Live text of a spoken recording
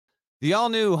The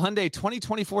all-new Hyundai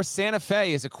 2024 Santa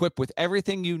Fe is equipped with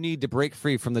everything you need to break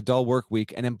free from the dull work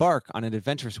week and embark on an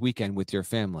adventurous weekend with your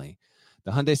family.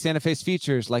 The Hyundai Santa Fe's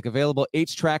features like available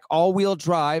H-Track all-wheel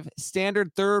drive,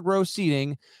 standard third-row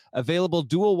seating, available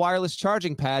dual wireless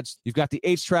charging pads. You've got the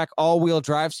H-Track all-wheel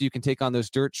drive so you can take on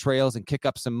those dirt trails and kick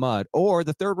up some mud. Or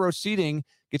the third-row seating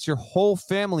gets your whole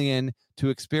family in to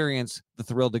experience the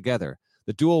thrill together.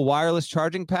 The dual wireless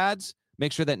charging pads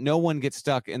make sure that no one gets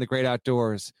stuck in the great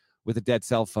outdoors with a dead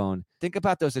cell phone. Think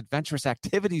about those adventurous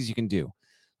activities you can do.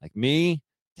 Like me,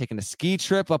 taking a ski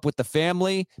trip up with the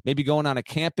family, maybe going on a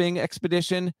camping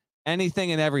expedition,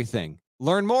 anything and everything.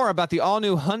 Learn more about the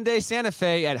all-new Hyundai Santa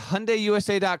Fe at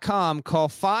HyundaiUSA.com. Call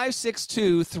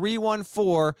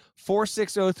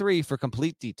 562-314-4603 for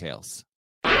complete details.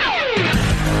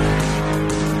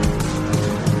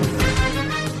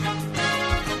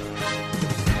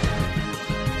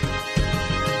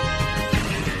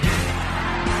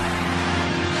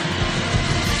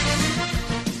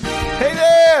 Hey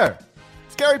there!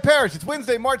 It's Gary Parrish. It's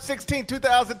Wednesday, March 16,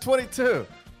 2022.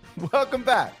 Welcome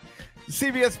back to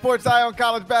CBS Sports Eye on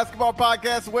College Basketball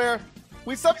Podcast, where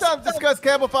we sometimes discuss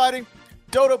camel fighting,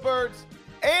 dodo birds,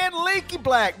 and Leaky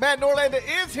Black. Matt Norlander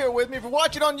is here with me. If you're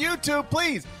watching on YouTube,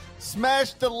 please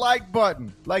smash the like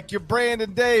button like you're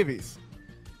Brandon Davies.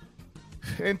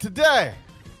 And today,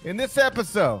 in this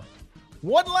episode,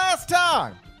 one last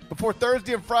time before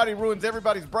Thursday and Friday ruins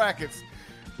everybody's brackets,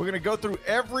 we're going to go through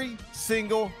every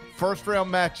single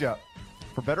first-round matchup,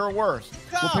 for better or worse.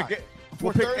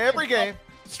 We'll pick every game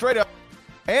straight up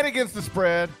and against the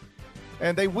spread,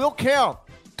 and they will count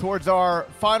towards our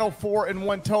final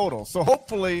 4-1 total. So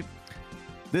hopefully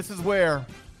this is where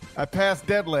I pass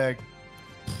dead leg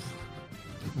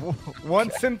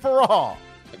once and for all.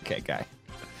 Okay, guy.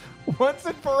 Once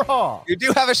and for all. You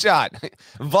do have a shot.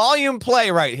 Volume play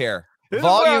right here.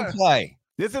 Volume play.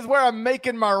 This is where I'm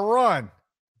making my run.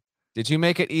 Did you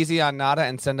make it easy on Nada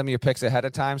and send him your picks ahead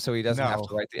of time so he doesn't have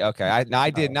to write the... Okay, I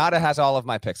did. Nada has all of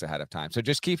my picks ahead of time. So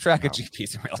just keep track of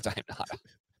GPs in real time, Nada.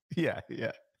 Yeah.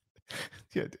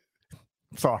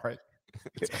 Sorry.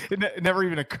 It never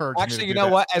even occurred to me. Actually, you know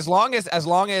what? As long as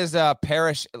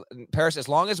Parrish, as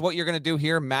long as what you're going to do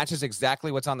here matches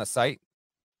exactly what's on the site,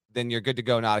 then you're good to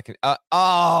go, Nada. I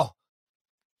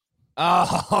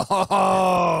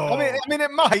mean,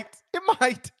 it might.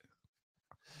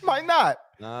 Might not.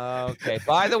 Okay.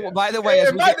 By the way, by the way,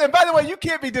 you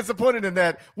can't be disappointed in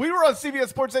that. We were on CBS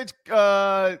Sports we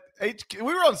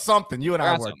were on something. You and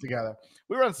I worked together.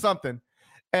 We were on something,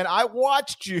 and I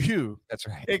watched you. That's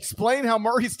right. Explain how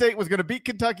Murray State was going to beat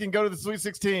Kentucky and go to the Sweet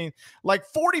 16. Like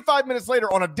 45 minutes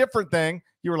later, on a different thing,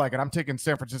 you were like, "And I'm taking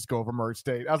San Francisco over Murray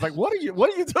State." I was like, "What are you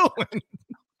doing?"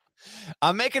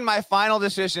 I'm making my final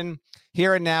decision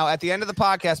here and now. At the end of the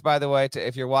podcast, by the way,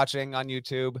 if you're watching on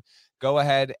YouTube, go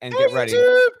ahead and get ready.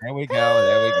 There we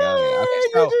go.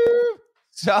 Okay,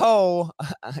 so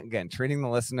again, treating the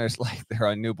listeners like they're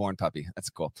a newborn puppy. That's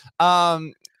cool.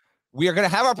 We are going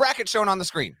to have our bracket shown on the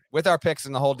screen with our picks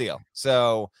and the whole deal.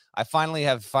 So I finally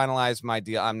have finalized my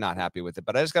deal. I'm not happy with it,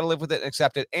 but I just got to live with it and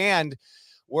accept it. And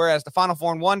whereas the Final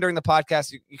 4-1 during the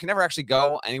podcast, you can never actually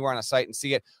go anywhere on a site and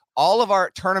see it. All of our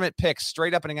tournament picks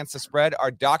straight up and against the spread are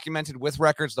documented with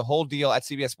records, the whole deal at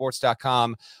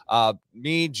cbssports.com.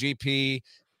 Me, GP,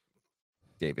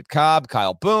 David Cobb,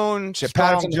 Kyle Boone, Chip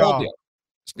Patterson, the whole deal.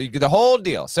 The whole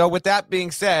deal. So with that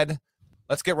being said,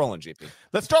 let's get rolling, GP.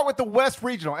 Let's start with the West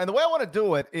Regional. And the way I want to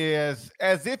do it is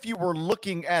as if you were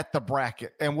looking at the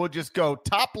bracket, and we'll just go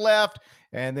top left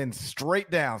and then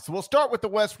straight down. So we'll start with the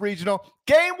West Regional.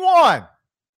 Game 1,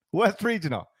 West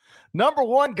Regional. Number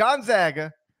 1,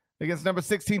 Gonzaga against number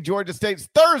 16, Georgia State.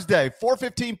 Thursday,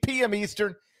 4:15 p.m.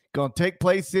 Eastern. Going to take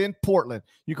place in Portland.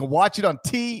 You can watch it on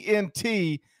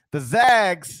TNT. The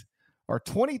Zags are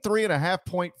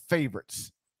 23.5-point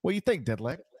favorites. What do you think,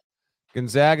 Deadleg?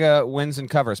 Gonzaga wins and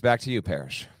covers. Back to you,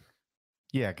 Parrish.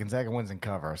 Yeah, Gonzaga wins and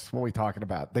covers. What are we talking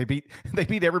about? They beat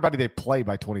everybody they play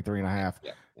by 23.5.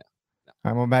 Yeah.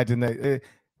 I'm imagining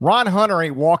Ron Hunter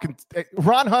ain't rolling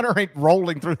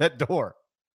through that door.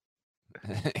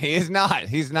 He is not.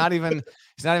 He's not even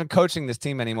coaching this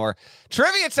team anymore.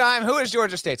 Trivia time. Who is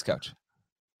Georgia State's coach?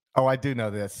 Oh, I do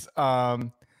know this.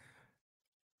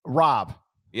 Rob.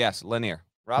 Yes, Lanier.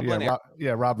 Rob Lanier.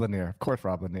 Rob Lanier. Of course,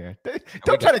 Rob Lanier.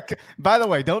 Don't try to. By the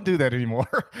way, don't do that anymore,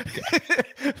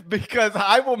 because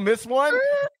I will miss one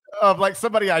of like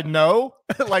somebody I know.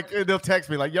 Like they'll text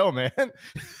me like, "Yo, man,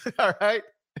 all right,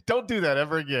 don't do that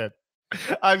ever again."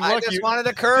 I just wanted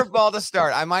a curveball to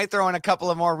start. I might throw in a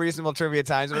couple of more reasonable trivia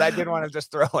times, but I did want to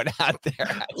just throw it out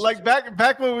there. Like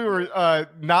back when we were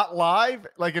not live,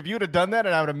 like if you'd have done that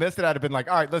and I would have missed it, I'd have been like,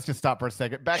 all right, let's just stop for a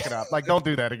second. Back it up. Like, don't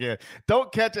do that again.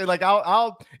 Don't catch it. Like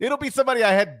it'll be somebody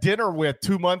I had dinner with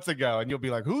 2 months ago and you'll be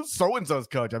like, who's so-and-so's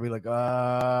coach? I'll be like,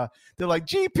 they're like,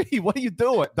 GP, what are you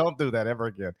doing? Don't do that ever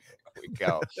again. There we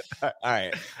go. All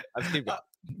right. Let's keep going.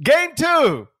 Game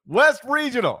 2, West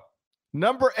Regional.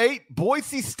 Number 8,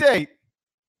 Boise State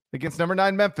against number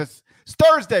 9, Memphis. It's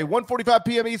Thursday, 1:45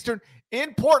 p.m. Eastern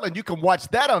in Portland. You can watch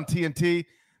that on TNT.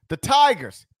 The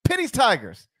Tigers, Penny's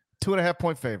Tigers,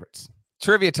 2.5-point favorites.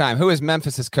 Trivia time. Who is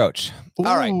Memphis's coach? Ooh.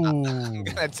 All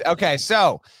right. Okay,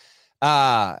 so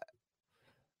a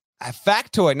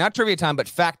factoid, not trivia time, but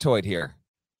factoid here.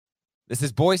 This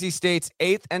is Boise State's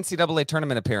 8th NCAA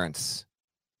tournament appearance.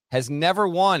 Has never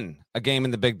won a game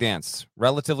in the Big Dance.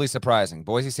 Relatively surprising.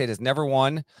 Boise State has never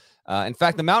won. In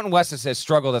fact, the Mountain West has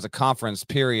struggled as a conference,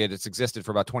 period. It's existed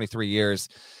for about 23 years.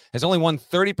 Has only won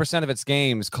 30% of its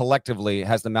games collectively,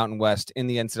 has the Mountain West in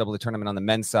the NCAA tournament on the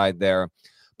men's side there.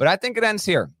 But I think it ends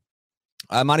here.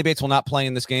 Monty Bates will not play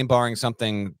in this game, barring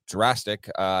something drastic.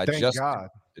 Thank God.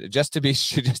 Just to be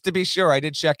sure, I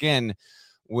did check in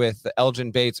with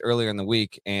Elgin Bates earlier in the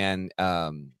week, and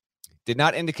did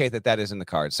not indicate that is in the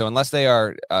cards. So unless they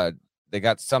are, they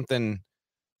got something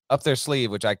up their sleeve,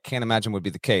 which I can't imagine would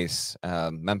be the case.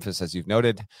 Memphis, as you've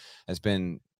noted, has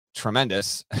been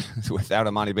tremendous without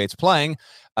Amani Bates playing.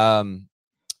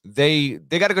 They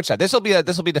got a good shot. This will be a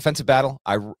defensive battle.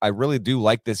 I really do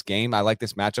like this game. I like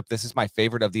this matchup. This is my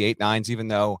favorite of the 8-9s, even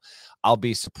though I'll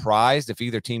be surprised if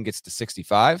either team gets to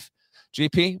 65.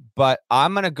 GP, but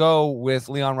I'm going to go with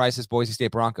Leon Rice's Boise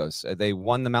State Broncos. They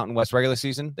won the Mountain West regular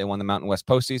season. They won the Mountain West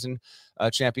postseason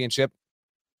championship.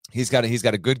 He's got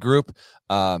a good group.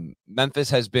 Memphis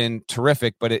has been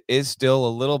terrific, but it is still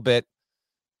a little bit.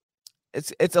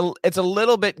 It's a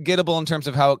little bit gettable in terms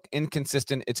of how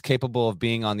inconsistent it's capable of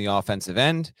being on the offensive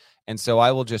end, and so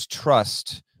I will just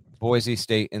trust Boise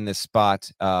State in this spot.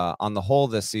 On the whole,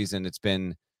 this season it's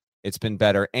been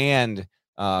better. And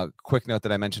quick note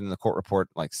that I mentioned in the court report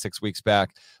like 6 weeks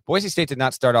back, Boise State did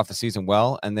not start off the season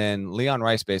well. And then Leon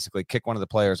Rice basically kicked one of the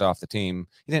players off the team.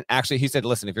 He said,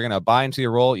 listen, if you're going to buy into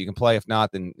your role, you can play. If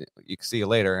not, then you can see you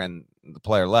later. And the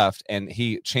player left and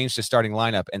he changed his starting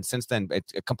lineup. And since then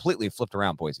it completely flipped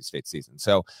around Boise State's season.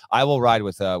 So I will ride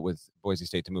with Boise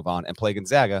State to move on and play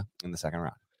Gonzaga in the second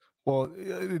round. Well,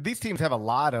 these teams have a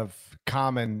lot of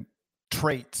common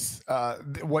traits.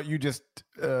 What you just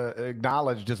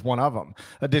acknowledged is one of them.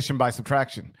 Addition by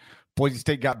subtraction. Boise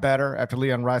State got better after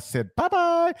Leon Rice said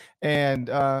bye-bye, and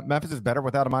Memphis is better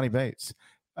without Amani Bates.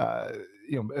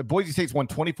 Boise State's won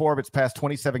 24 of its past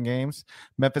 27 games.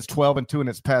 Memphis 12-2 in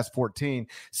its past 14.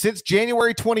 Since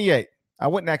January 28th, I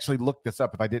wouldn't actually look this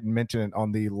up if I didn't mention it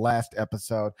on the last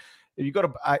episode. If you go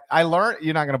to, I learned,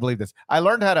 you're not going to believe this. I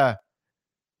learned how to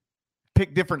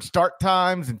pick different start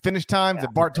times and finish times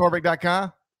at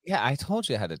barttorvik.com. Yeah, I told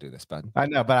you how to do this, bud. I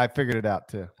know, but I figured it out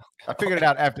too. I figured it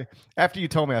out after you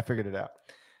told me. I figured it out.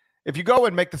 If you go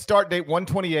and make the start date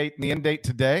 128 and the end date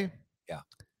today,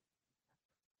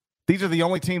 these are the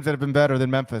only teams that have been better than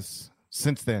Memphis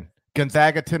since then.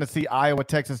 Gonzaga, Tennessee, Iowa,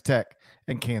 Texas Tech,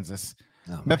 and Kansas.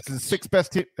 Oh, Memphis is the sixth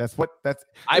best team.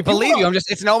 I believe you.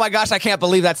 It's oh my gosh, I can't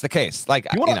believe that's the case. Like,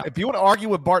 if you want to argue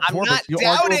with Bart Torvik, I'm not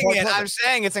doubting it. I'm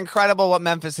saying it's incredible what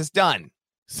Memphis has done.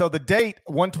 So the date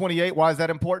 128. Why is that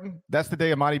important? That's the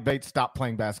day Amani Bates stopped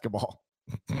playing basketball.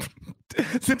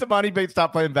 Since Amani Bates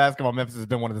stopped playing basketball, Memphis has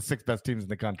been one of the sixth best teams in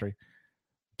the country.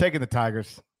 Taking the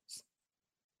Tigers,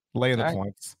 laying the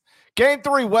points. Game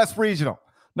 3, West Regional.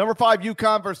 Number 5,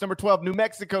 UConn versus number 12, New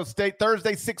Mexico State.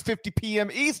 Thursday, 6:50 p.m.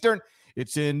 Eastern.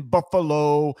 It's in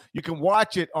Buffalo. You can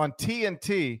watch it on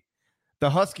TNT. The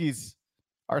Huskies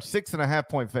are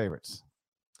 6.5-point favorites.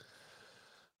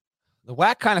 The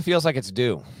WAC kind of feels like it's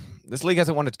due. This league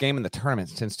hasn't won its game in the tournament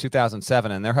since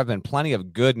 2007, and there have been plenty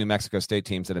of good New Mexico State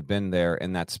teams that have been there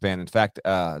in that span. In fact,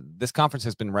 this conference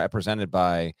has been represented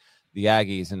by the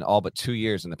Aggies in all but 2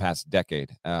 years in the past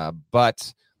decade.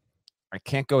 But I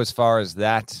can't go as far as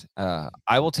that.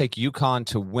 I will take UConn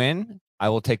to win. I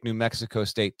will take New Mexico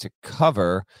State to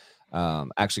cover.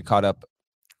 Actually caught up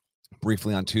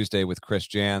briefly on Tuesday with Chris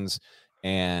Jans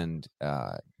and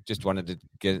just wanted to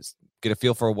get a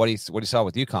feel for what he saw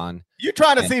with UConn. You're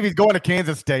trying to see if he's going to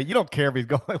Kansas State. You don't care if he's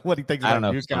going, what he thinks about UConn. I don't know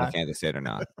if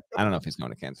he's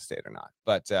going to Kansas State or not.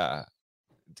 But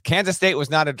Kansas State was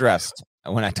not addressed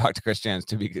when I talked to Chris Jans,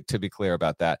 to be clear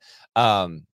about that.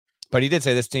 But he did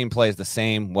say this team plays the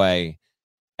same way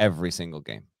every single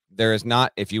game. There is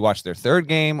not, if you watch their third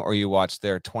game or you watch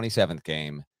their 27th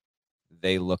game,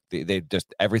 they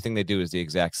just everything they do is the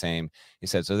exact same. He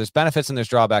said, so there's benefits and there's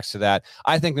drawbacks to that.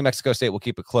 I think New Mexico State will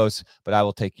keep it close, but I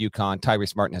will take UConn.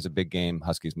 Tyrese Martin has a big game.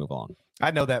 Huskies move on.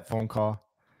 I know that phone call.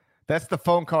 That's the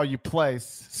phone call you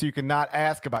place so you can not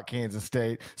ask about Kansas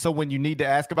State. So when you need to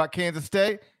ask about Kansas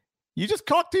State, we just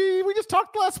talked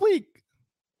last week.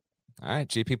 All right,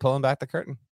 GP pulling back the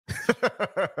curtain.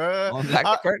 Pulling back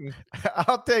the curtain.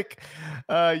 I'll take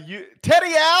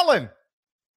Teddy Allen.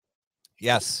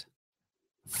 Yes.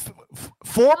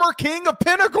 Former king of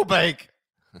Pinnacle Bank.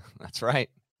 That's right.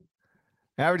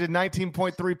 Averaged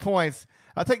 19.3 points.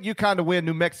 I'll take UConn to win,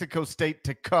 New Mexico State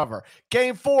to cover.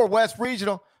 Game 4, West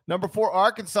Regional. Number 4,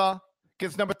 Arkansas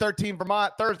against number 13,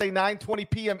 Vermont, Thursday, 9:20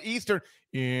 p.m. Eastern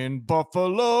in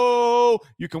Buffalo.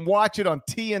 You can watch it on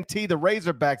TNT. The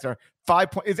Razorbacks are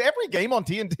 5 points. Is every game on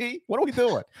TNT? What are we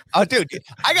doing? Oh, dude,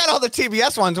 I got all the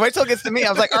TBS ones. Wait till it gets to me.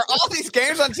 I was like, are all these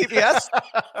games on TBS?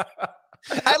 I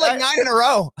had like 9 in a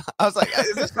row. I was like,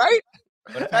 is this right?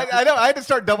 I know. I had to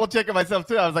start double checking myself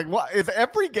too. I was like, what? Is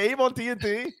every game on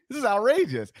TNT? This is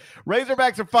outrageous.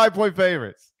 Razorbacks are 5-point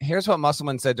favorites. Here's what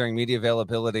Musselman said during media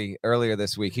availability earlier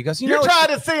this week. He goes, You're trying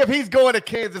to see if he's going to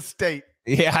Kansas State.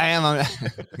 Yeah, I am.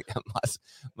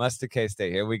 Must to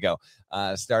K-State. Here we go.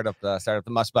 Start up the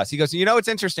must bus. He goes, it's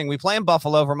interesting. We play in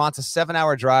Buffalo. Vermont's a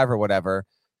 7-hour drive or whatever.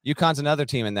 UConn's another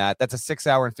team in that. That's a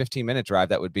 6-hour and 15-minute drive.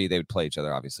 They would play each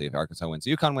other, obviously, if Arkansas wins.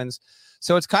 UConn wins.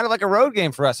 So it's kind of like a road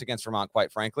game for us against Vermont,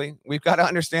 quite frankly. We've got to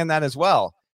understand that as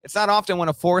well. It's not often when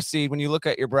a 4 seed, when you look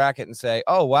at your bracket and say,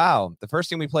 oh, wow, the first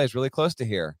team we play is really close to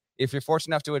here. If you're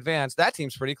fortunate enough to advance, that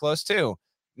team's pretty close too.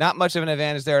 Not much of an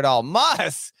advantage there at all.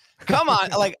 Come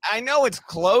on. I know it's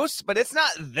close, but it's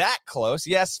not that close.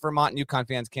 Yes, Vermont and UConn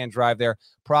fans can drive there.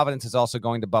 Providence is also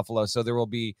going to Buffalo, so there will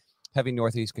be heavy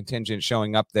Northeast contingent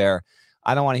showing up there.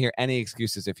 I don't want to hear any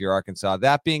excuses if you're Arkansas.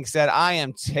 That being said, I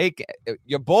am taking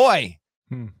your boy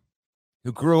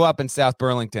who grew up in South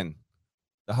Burlington,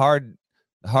 the hard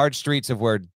streets of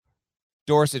where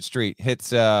Dorset Street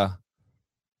hits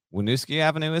Winooski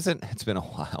Avenue, is it? It's been a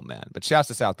while, man. But shouts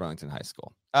to South Burlington High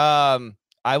School.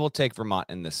 I will take Vermont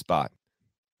in this spot.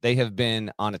 They have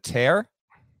been on a tear.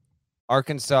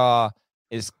 Arkansas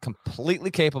is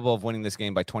completely capable of winning this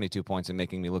game by 22 points and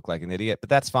making me look like an idiot, but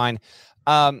that's fine.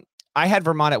 I had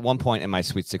Vermont at one point in my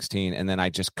Sweet 16, and then I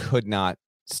just could not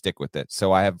stick with it.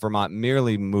 So I have Vermont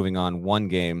merely moving on one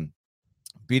game,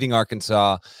 beating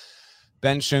Arkansas.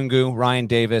 Ben Shungu, Ryan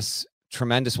Davis,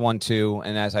 tremendous 1-2.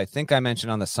 And as I think I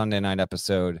mentioned on the Sunday night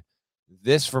episode,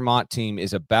 this Vermont team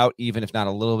is about even, if not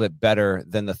a little bit better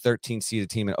than the 13-seeded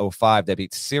team in 2005 that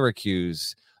beat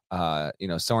Syracuse,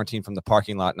 Sorrentine from the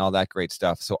parking lot and all that great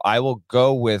stuff. So I will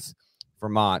go with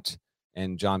Vermont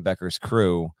and John Becker's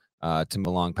crew to move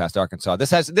along past Arkansas.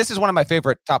 This is one of my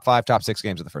favorite top 5, top 6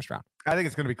 games of the first round. I think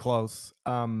it's going to be close.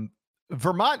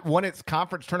 Vermont won its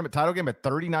conference tournament title game at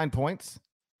 39 points.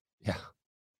 Yeah.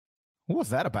 What was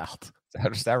that about? That's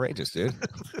just outrageous, dude.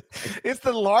 It's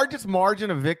the largest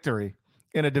margin of victory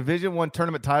in a Division I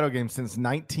tournament title game since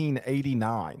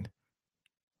 1989.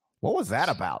 What was that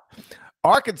about?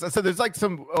 Arkansas. So there's like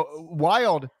some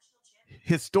wild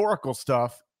historical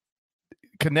stuff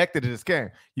connected to this game.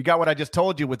 You got what I just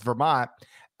told you with Vermont.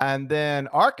 And then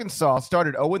Arkansas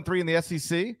started 0-3 in the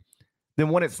SEC, then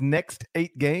won its next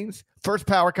 8 games. First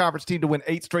power conference team to win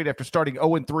 8 straight after starting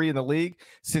 0-3 in the league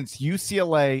since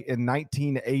UCLA in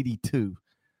 1982.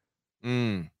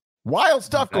 Wild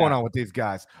stuff going on with these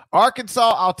guys.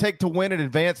 Arkansas, I'll take to win in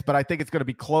advance, but I think it's going to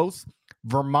be close.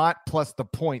 Vermont plus the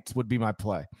points would be my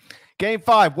play. Game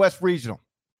 5, West Regional.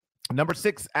 Number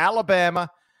 6, Alabama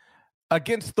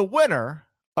against the winner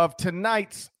of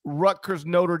tonight's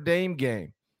Rutgers-Notre Dame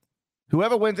game.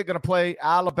 Whoever wins it going to play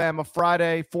Alabama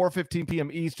Friday, 4:15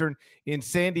 p.m. Eastern in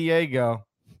San Diego.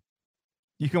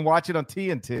 You can watch it on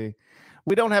TNT.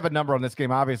 We don't have a number on this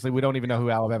game. Obviously, we don't even know who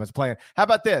Alabama's playing. How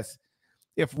about this?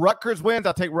 If Rutgers wins,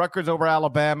 I'll take Rutgers over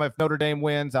Alabama. If Notre Dame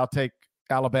wins, I'll take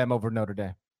Alabama over Notre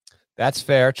Dame. That's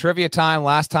fair. Trivia time.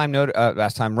 Last time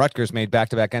Rutgers made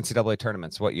back-to-back NCAA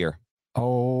tournaments. What year?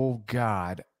 Oh,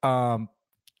 God. Damn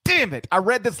it. I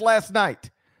read this last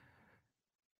night.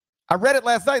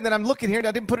 And then I'm looking here, and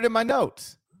I didn't put it in my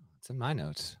notes. It's in my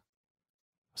notes.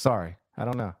 Sorry. I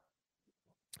don't know.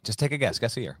 Just take a guess.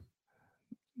 Guess a year.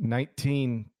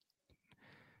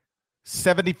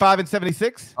 1975 and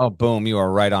 76. Oh, boom. You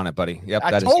are right on it, buddy. Yep.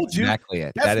 I told you. Exactly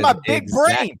it. That's my big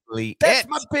brain. That's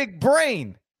my big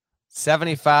brain.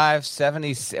 75,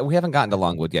 70. We haven't gotten to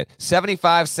Longwood yet.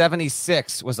 75,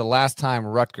 76 was the last time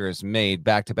Rutgers made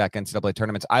back-to-back NCAA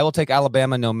tournaments. I will take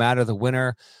Alabama no matter the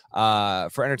winner.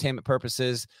 For entertainment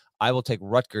purposes, I will take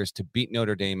Rutgers to beat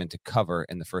Notre Dame and to cover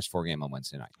in the first 4 game on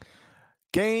Wednesday night.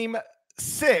 Game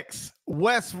 6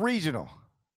 West Regional.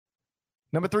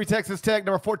 Number 3 Texas Tech.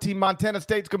 Number 14 Montana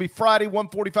State. It's going to be Friday,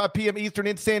 1:45 p.m. Eastern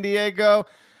in San Diego. You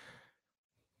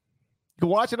can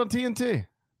watch it on TNT.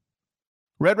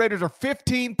 Red Raiders are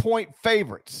 15-point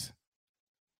favorites.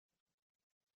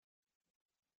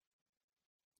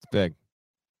 It's big.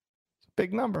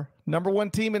 Big number. Number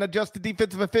 1 team in adjusted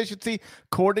defensive efficiency,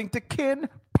 according to Ken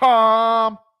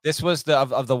Palm. This was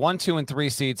of the 1, 2, and 3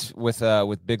 seats with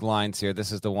big lines here.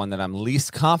 This is the one that I'm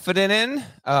least confident in.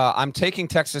 I'm taking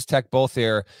Texas Tech both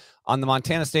here. On the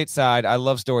Montana State side, I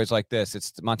love stories like this.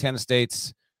 It's Montana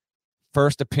State's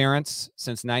first appearance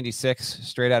since '96,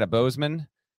 straight out of Bozeman.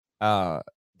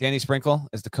 Danny Sprinkle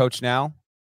is the coach now.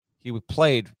 He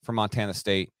played for Montana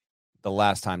State the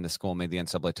last time the school made the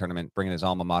NCAA tournament, bringing his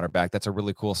alma mater back. That's a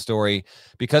really cool story.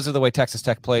 Because of the way Texas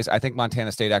Tech plays, I think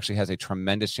Montana State actually has a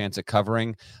tremendous chance at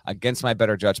covering. Against my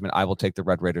better judgment, I will take the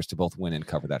Red Raiders to both win and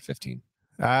cover that 15.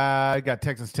 I got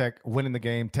Texas Tech winning the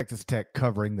game, Texas Tech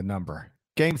covering the number.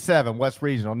 Game 7, West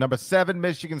Regional. Number 7,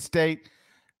 Michigan State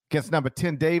against number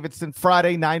 10, Davidson.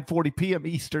 Friday, 9:40 p.m.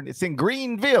 Eastern. It's in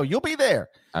Greenville. You'll be there.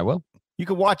 I will. You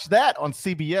can watch that on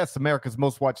CBS, America's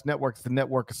Most Watched Networks, the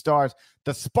Network of Stars.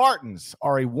 The Spartans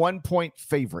are a 1-point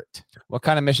favorite. What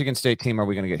kind of Michigan State team are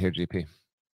we going to get here, GP?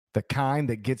 The kind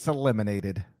that gets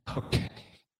eliminated. Okay.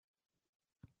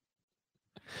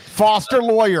 Foster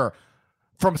Lawyer,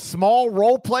 from small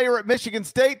role player at Michigan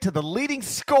State to the leading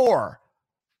scorer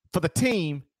for the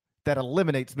team that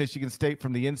eliminates Michigan State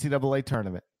from the NCAA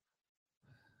tournament.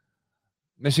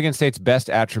 Michigan State's best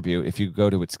attribute, if you go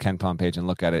to its KenPom page and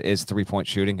look at it, is three-point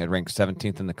shooting. It ranks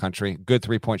 17th in the country. Good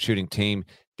three-point shooting team.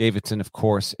 Davidson, of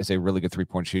course, is a really good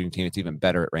three-point shooting team. It's even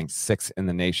better. It ranks 6th in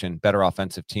the nation. Better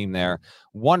offensive team there.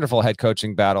 Wonderful head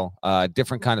coaching battle.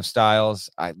 Different kind of styles.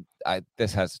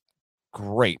 This has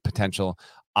great potential.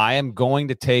 I am going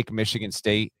to take Michigan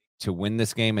State to win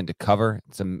this game and to cover.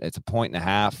 It's a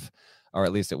 1.5, or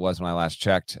at least it was when I last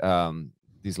checked.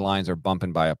 These lines are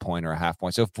bumping by a point or a half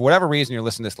point. So for whatever reason you're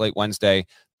listening to this late Wednesday,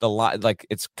 the line, like,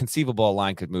 it's conceivable a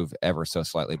line could move ever so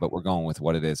slightly, but we're going with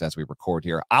what it is as we record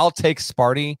here. I'll take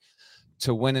Sparty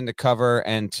to win and to cover,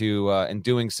 and to in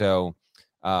doing so,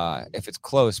 if it's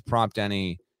close, prompt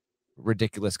any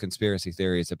ridiculous conspiracy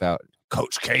theories about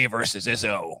Coach K versus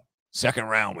Izzo. Second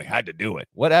round, we had to do it.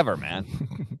 Whatever, man.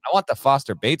 I want the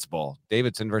Foster Bates Bowl.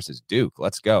 Davidson versus Duke.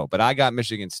 Let's go. But I got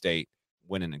Michigan State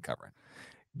winning and covering.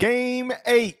 Game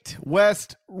 8,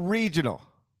 West Regional.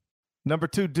 Number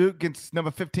 2, Duke against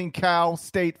number 15, Cal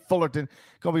State Fullerton.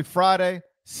 Going to be Friday,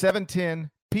 7:10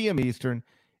 p.m. Eastern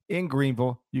in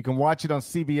Greenville. You can watch it on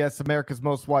CBS, America's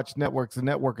Most Watched Networks, the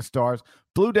Network of Stars.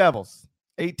 Blue Devils,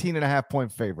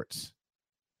 18.5-point favorites.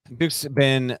 Duke's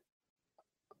been,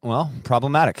 well,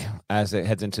 problematic as it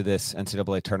heads into this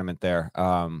NCAA tournament there.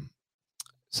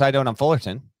 Side note on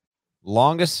Fullerton.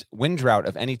 Longest win drought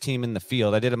of any team in the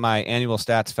field. I did my annual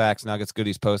Stats, Facts, Nuggets,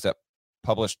 Goodies post that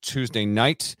published Tuesday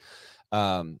night.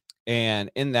 And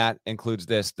in that includes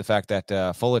the fact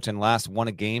that Fullerton last won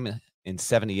a game in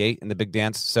 78 in the Big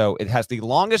Dance. So it has the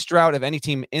longest drought of any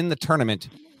team in the tournament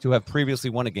to have previously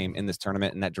won a game in this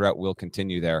tournament, and that drought will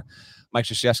continue there. Mike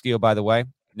Krzyzewski, by the way,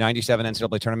 97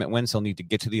 NCAA tournament wins. He'll need to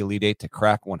get to the Elite Eight to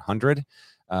crack 100.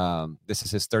 This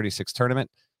is his 36th tournament.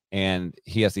 And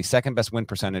he has the second best win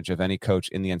percentage of any coach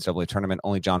in the NCAA tournament.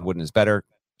 Only John Wooden is better.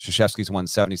 Krzyzewski's won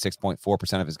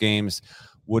 76.4% of his games.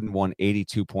 Wooden won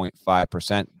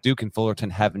 82.5%. Duke and Fullerton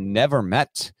have never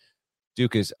met.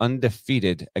 Duke is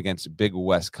undefeated against Big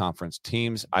West Conference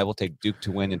teams. I will take Duke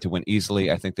to win and to win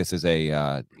easily. I think this is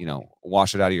a,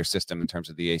 wash it out of your system in terms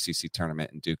of the ACC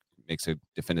tournament, and Duke makes a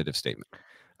definitive statement.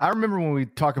 I remember when we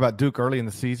talk about Duke early in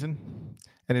the season,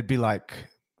 and it'd be like,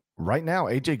 right now,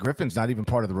 A.J. Griffin's not even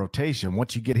part of the rotation.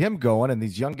 Once you get him going and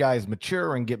these young guys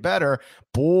mature and get better,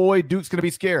 boy, Duke's going to be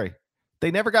scary.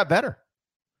 They never got better.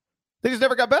 They just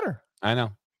never got better. I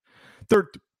know.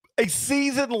 They're a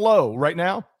season low right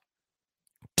now,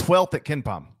 12th at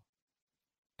KenPom.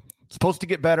 Supposed to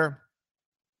get better.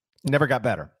 Never got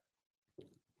better.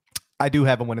 I do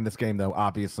have them winning this game, though,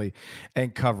 obviously,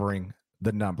 and covering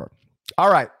the number.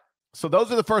 All right. So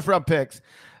those are the first round picks.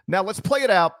 Now let's play it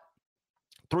out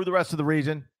through the rest of the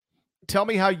region. Tell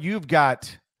me how you've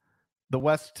got the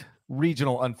West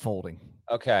Regional unfolding.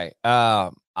 Okay.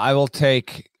 I'll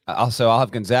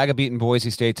have Gonzaga beating Boise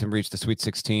State to reach the Sweet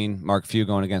 16. Mark Few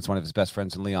going against one of his best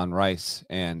friends in Leon Rice.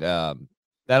 And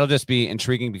that'll just be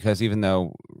intriguing because even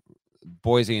though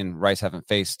Boise and Rice haven't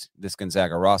faced this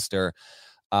Gonzaga roster,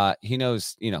 he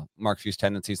knows, Mark Few's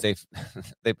tendencies.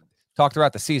 They've talked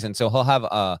throughout the season, so he'll have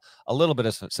a little bit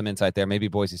of some insight there. Maybe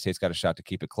Boise State's got a shot to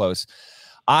keep it close.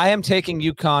 I am taking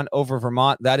UConn over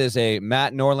Vermont. That is a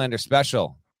Matt Norlander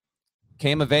special.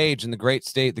 Came of age in the great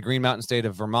state, the Green Mountain state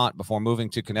of Vermont, before moving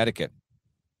to Connecticut.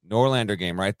 Norlander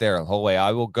game right there the whole way.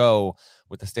 I will go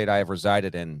with the state I have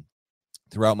resided in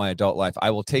throughout my adult life. I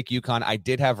will take UConn. I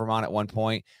did have Vermont at one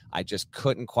point. I just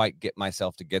couldn't quite get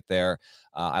myself to get there.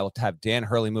 I will have Dan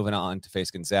Hurley moving on to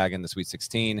face Gonzaga in the Sweet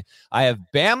 16. I have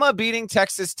Bama beating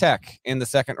Texas Tech in the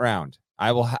second round.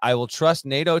 I will trust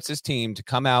Nate Oates' team to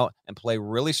come out and play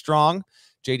really strong.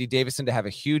 J.D. Davison to have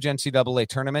a huge NCAA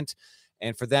tournament,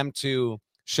 and for them to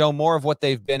show more of what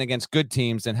they've been against good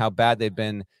teams and how bad they've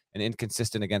been and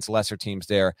inconsistent against lesser teams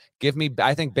there.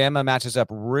 I think Bama matches up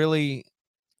really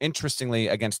interestingly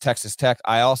against Texas Tech.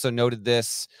 I also noted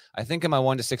this, I think in my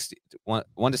 1 to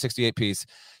 68 piece.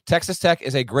 Texas Tech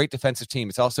is a great defensive team.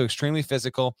 It's also extremely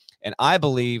physical, and I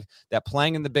believe that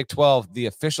playing in the Big 12, the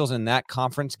officials in that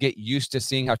conference get used to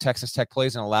seeing how Texas Tech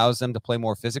plays and allows them to play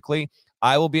more physically.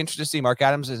 I will be interested to see Mark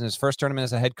Adams in his first tournament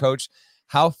as a head coach,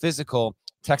 how physical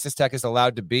Texas Tech is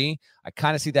allowed to be. I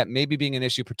kind of see that maybe being an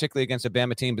issue, particularly against a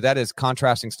Bama team, but that is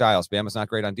contrasting styles. Bama's not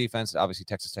great on defense. Obviously,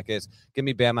 Texas Tech is. Give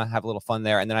me Bama, have a little fun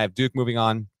there. And then I have Duke moving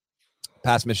on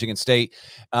past Michigan State,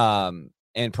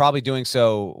 and probably doing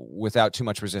so without too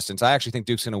much resistance. I actually think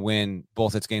Duke's going to win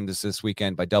both its games this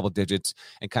weekend by double digits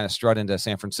and kind of strut into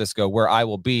San Francisco, where I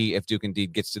will be if Duke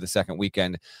indeed gets to the second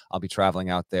weekend. I'll be traveling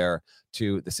out there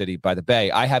to the city by the bay.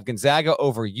 I have Gonzaga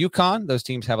over UConn. Those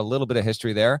teams have a little bit of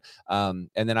history there. And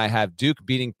then I have Duke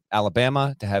beating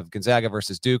Alabama to have Gonzaga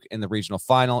versus Duke in the regional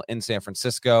final in San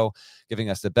Francisco, giving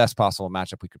us the best possible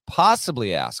matchup we could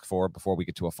possibly ask for before we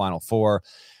get to a Final Four.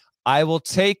 I will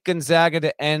take Gonzaga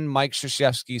to end Mike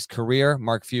Krzyzewski's career.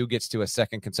 Mark Few gets to a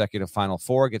second consecutive Final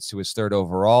Four, gets to his third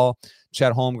overall.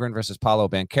 Chet Holmgren versus Paolo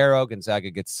Banchero.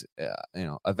 Gonzaga gets,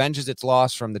 avenges its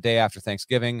loss from the day after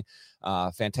Thanksgiving.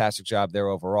 Fantastic job there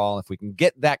overall. If we can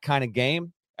get that kind of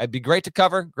game, it'd be great to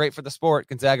cover. Great for the sport.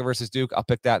 Gonzaga versus Duke. I'll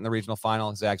pick that in the regional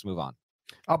final. Zags move on.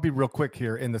 I'll be real quick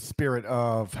here in the spirit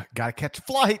of gotta catch a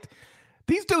flight.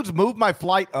 These dudes moved my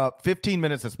flight up 15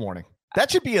 minutes this morning. That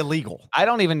should be illegal. I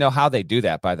don't even know how they do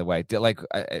that, by the way. We don't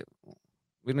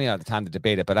have the time to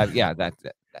debate it, but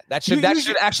that should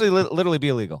actually literally be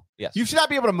illegal. Yes. You should not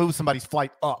be able to move somebody's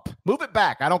flight up. Move it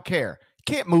back. I don't care. You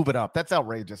can't move it up. That's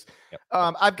outrageous. Yep.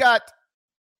 I've got,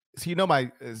 so my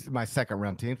second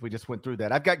round teams. We just went through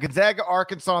that. I've got Gonzaga,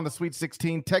 Arkansas in the Sweet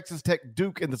 16, Texas Tech,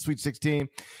 Duke in the Sweet 16.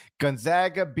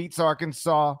 Gonzaga beats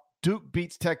Arkansas. Duke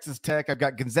beats Texas Tech. I've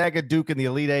got Gonzaga, Duke in the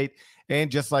Elite Eight,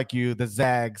 and just like you, the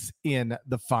Zags in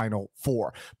the Final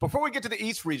Four. Before we get to the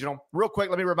East Regional, real quick,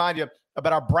 let me remind you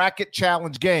about our Bracket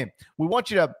Challenge game. We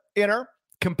want you to enter,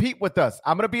 compete with us.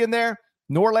 I'm going to be in there.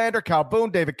 Norlander, Kyle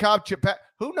Boone, David Cobb, Chip Pat.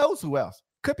 Who knows who else?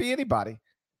 Could be anybody.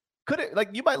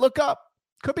 You might look up.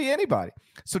 Could be anybody.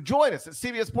 So join us at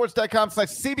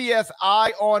cbssports.com/CBS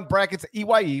on brackets,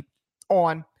 EYE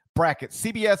on brackets.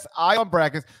 CBS Eye on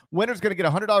brackets. Winner's going to get a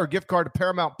 $100 gift card to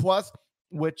Paramount Plus,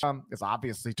 which is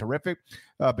obviously terrific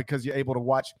because you're able to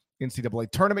watch NCAA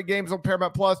tournament games on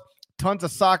Paramount Plus, tons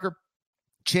of soccer,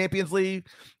 Champions League,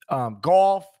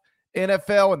 golf,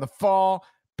 NFL in the fall.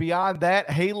 Beyond that,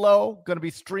 Halo going to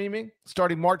be streaming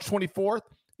starting March 24th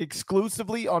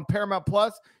exclusively on Paramount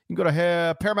Plus. You can go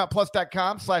to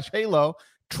ParamountPlus.com/Halo.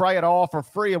 Try it all for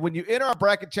free. And when you enter our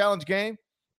Bracket Challenge game,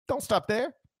 don't stop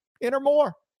there. Enter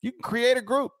more. You can create a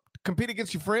group, compete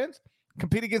against your friends,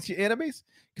 compete against your enemies.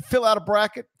 You can fill out a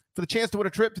bracket for the chance to win a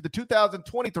trip to the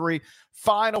 2023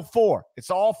 Final Four.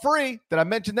 It's all free. Did I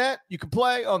mention that? You can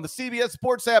play on the CBS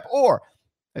Sports app or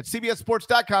at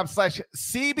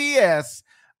cbssports.com/CBS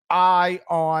Eye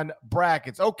on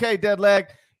brackets. Okay, Deadleg,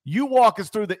 you walk us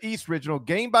through the East Regional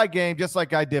game by game, just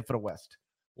like I did for the West.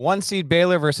 1 seed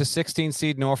Baylor versus 16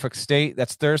 seed Norfolk State.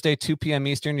 That's Thursday, 2 p.m.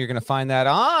 Eastern. You're going to find that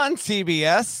on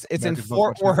CBS. It's in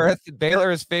Fort Worth. Baylor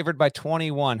is favored by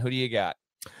 21. Who do you got?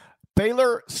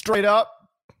 Baylor straight up.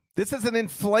 This is an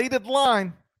inflated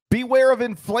line. Beware of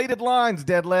inflated lines,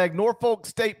 Deadleg. Norfolk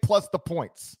State plus the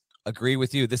points. Agree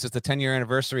with you. This is the 10-year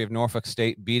anniversary of Norfolk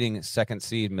State beating second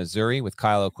seed Missouri with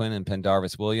Kyle O'Quinn and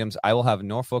Pendarvis Williams. I will have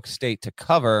Norfolk State to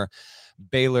cover,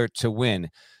 Baylor to win.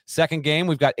 Second game,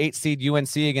 we've got 8 seed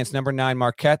UNC against number 9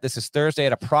 Marquette. This is Thursday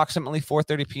at approximately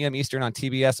 4:30 p.m. Eastern on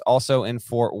TBS, also in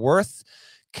Fort Worth.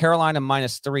 Carolina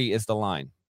 -3 is the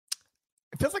line.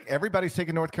 It feels like everybody's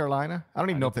taking North Carolina. I don't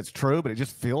even know if that's true, but it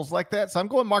just feels like that. So I'm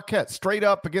going Marquette straight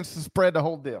up against the spread, the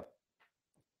whole deal.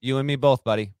 You and me both,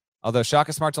 buddy. Although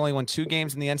Shaka Smart's only won 2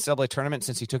 games in the NCAA tournament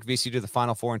since he took VCU to the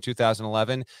Final Four in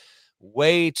 2011.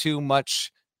 Way too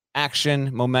much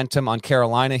action, momentum on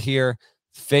Carolina here.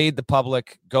 Fade the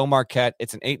public. Go Marquette.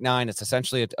 It's an 8-9. It's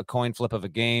essentially a coin flip of a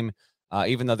game.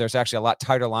 even though there's actually a lot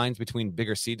tighter lines between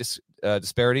bigger seed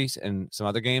disparities and some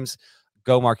other games.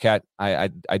 Go Marquette. I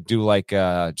do like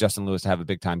Justin Lewis to have a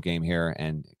big time game here,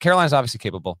 and Carolina's obviously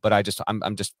capable, but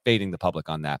I'm just fading the public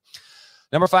on that.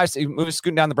 Number 5,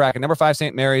 scooting down the bracket. Number 5,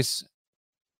 St. Mary's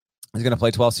is going to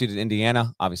play 12-seeded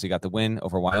Indiana. Obviously got the win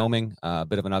over Wyoming. A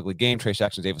bit of an ugly game. Trey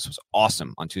Jackson-Davis was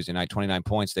awesome on Tuesday night, 29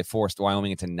 points. They forced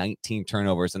Wyoming into 19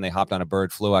 turnovers, and they hopped on a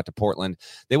bird, flew out to Portland.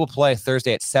 They will play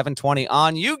Thursday at 7:20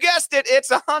 on, you guessed it,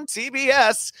 it's on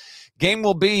TBS. Game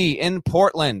will be in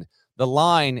Portland. The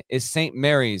line is St.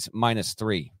 Mary's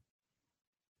 -3.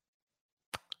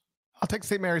 I'll take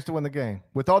St. Mary's to win the game.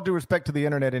 With all due respect to the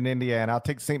internet in Indiana, I'll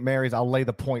take St. Mary's. I'll lay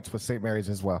the points with St. Mary's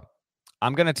as well.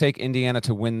 I'm going to take Indiana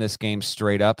to win this game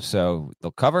straight up. So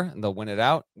they'll cover and they'll win it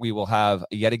out. We will have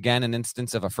yet again an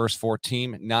instance of a first 4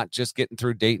 team, not just getting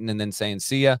through Dayton and then saying,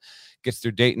 see ya, gets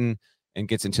through Dayton and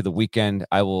gets into the weekend.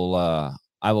 I will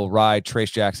ride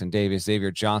Trace Jackson-Davis.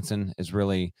 Xavier Johnson is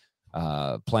really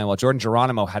playing well. Jordan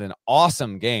Geronimo had an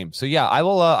awesome game. So yeah, I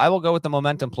will go with the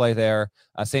momentum play there.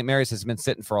 St. Mary's has been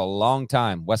sitting for a long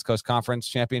time. West Coast Conference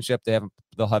Championship.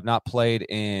 They'll have not played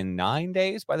in 9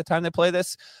 days by the time they play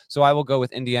this. So I will go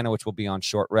with Indiana, which will be on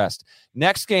short rest.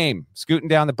 Next game, scooting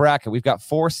down the bracket. We've got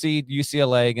 4-seed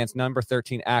UCLA against number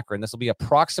 13 Akron. This will be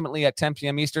approximately at 10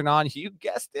 p.m. Eastern on, you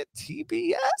guessed it,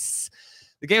 TBS.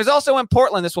 The game is also in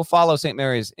Portland. This will follow St.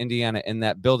 Mary's, Indiana in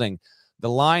that building. The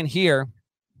line here,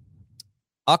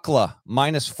 UCLA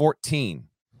 -14.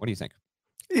 What do you think?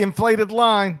 Inflated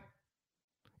line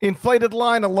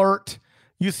alert.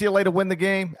 UCLA to win the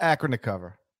game, Akron to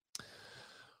cover.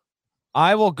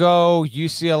 I will go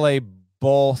UCLA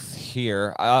both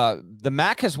here. The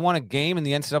MAC has won a game in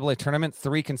the NCAA tournament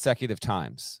 3 consecutive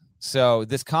times. So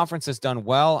this conference has done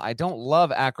well. I don't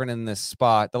love Akron in this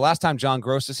spot. The last time John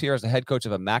Gross is here as the head coach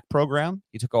of a MAC program,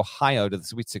 he took Ohio to the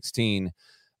Sweet 16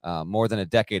 more than a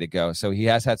decade ago. So he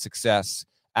has had success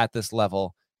at this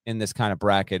level in this kind of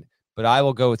bracket. But I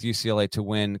will go with UCLA to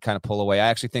win, kind of pull away. I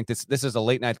actually think this is a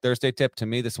late night Thursday tip. To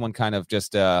me, this one kind of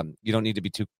just, you don't need to be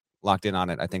too locked in on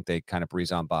it. I think they kind of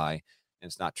breeze on by, and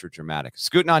it's not too dramatic.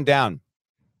 Scooting on down,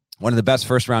 one of the best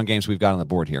first round games we've got on the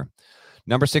board here.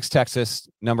 Number 6, Texas,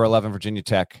 number 11, Virginia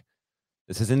Tech.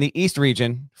 This is in the East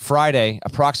region, Friday,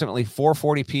 approximately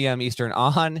 4:40 p.m. Eastern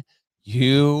on,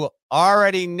 you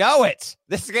already know it.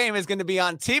 This game is going to be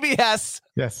on TBS.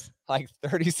 Yes. Like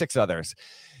 36 others.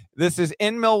 This is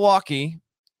in Milwaukee.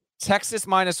 Texas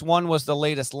 -1 was the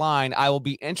latest line. I will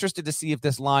be interested to see if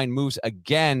this line moves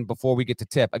again before we get to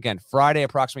tip. Again, Friday,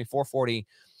 approximately 4:40.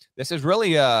 This is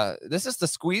really this is the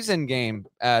squeeze-in game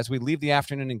as we leave the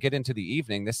afternoon and get into the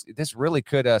evening. This really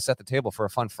could set the table for a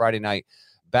fun Friday night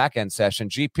back-end session.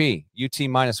 GP, UT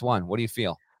 -1. What do you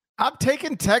feel? I'm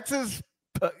taking Texas,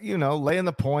 laying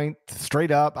the point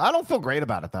straight up. I don't feel great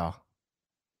about it, though.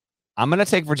 I'm going to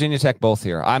take Virginia Tech both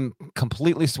here. I'm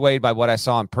completely swayed by what I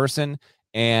saw in person.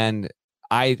 And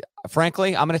I'm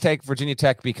going to take Virginia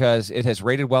Tech because it has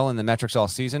rated well in the metrics all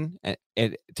season.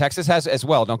 And Texas has as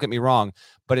well, don't get me wrong,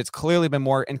 but it's clearly been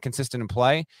more inconsistent in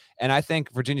play. And I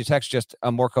think Virginia Tech's just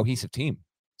a more cohesive team.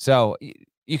 So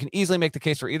you can easily make the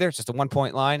case for either. It's just a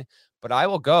 1-point line. But I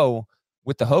will go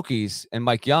with the Hokies and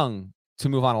Mike Young to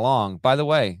move on along. By the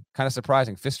way, kind of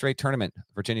surprising, 5th straight tournament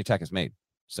Virginia Tech has made.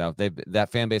 So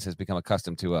that fan base has become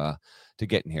accustomed to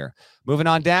getting here. Moving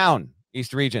on down,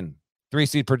 East Region,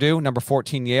 3-seed Purdue, number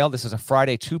 14 Yale. This is a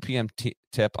Friday 2 p.m.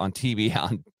 tip on TV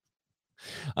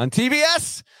on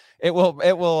TBS. It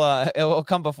will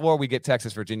come before we get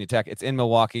Texas Virginia Tech. It's in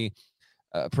Milwaukee.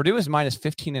 Purdue is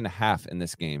 -15.5 in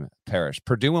this game. Parrish.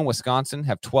 Purdue and Wisconsin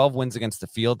have 12 wins against the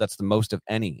field. That's the most of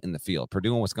any in the field.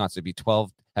 Purdue and Wisconsin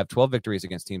have 12 victories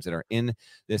against teams that are in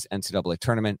this NCAA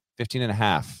tournament.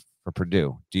 15.5. For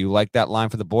Purdue. Do you like that line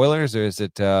for the Boilers, or is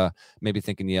it maybe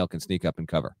thinking Yale can sneak up and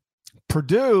cover?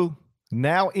 Purdue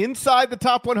now inside the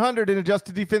top 100 in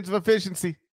adjusted defensive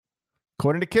efficiency.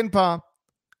 According to KenPom,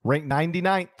 ranked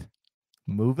 99th.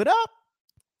 Move it up.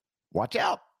 Watch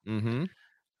out. Mm-hmm.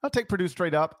 I'll take Purdue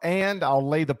straight up, and I'll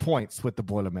lay the points with the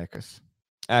Boilermakers.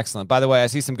 Excellent. By the way, I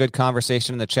see some good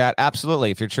conversation in the chat.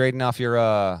 Absolutely. If you're trading off your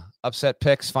upset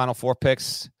picks, Final Four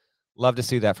picks, love to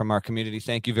see that from our community.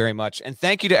 Thank you very much. And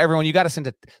thank you to everyone. You got us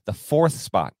into the 4th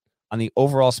spot on the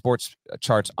overall sports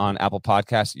charts on Apple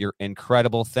Podcasts. You're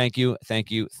incredible. Thank you. Thank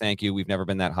you. Thank you. We've never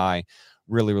been that high.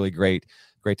 Really, really great.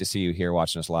 Great to see you here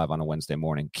watching us live on a Wednesday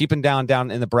morning. Keeping down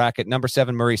in the bracket, number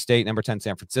 7, Murray State, number 10,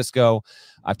 San Francisco.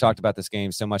 I've talked about this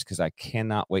game so much because I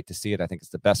cannot wait to see it. I think it's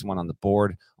the best one on the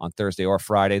board on Thursday or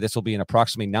Friday. This will be an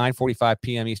approximately 9:45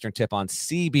 p.m. Eastern tip on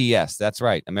CBS. That's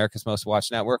right, America's Most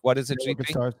Watched Network. What is it,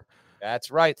 GP?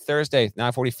 That's right. Thursday,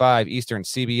 9:45 Eastern,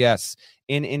 CBS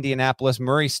in Indianapolis.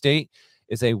 Murray State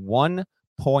is a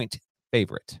 1-point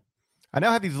favorite. I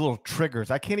now have these little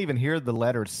triggers. I can't even hear the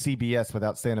letter CBS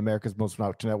without saying America's Most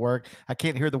Watched Network. I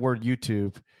can't hear the word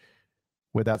YouTube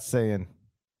without saying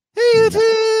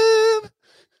YouTube.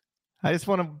 I just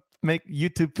want to make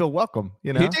YouTube feel welcome.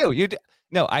 You know, you do.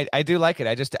 No, I do like it.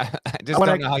 I just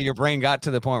don't know how your brain got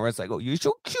to the point where it's like, oh, you're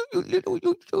so cute, you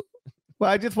little. Well,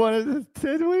 I just wanted to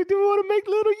say, we do want to make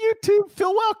little YouTube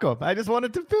feel welcome. I just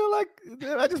wanted to feel like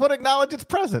I just want to acknowledge its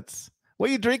presence. What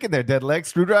are you drinking there, dead leg?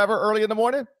 Screwdriver early in the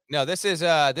morning? No, this is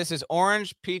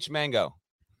orange, peach, mango.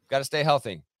 Got to stay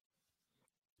healthy.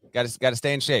 Got to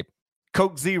stay in shape.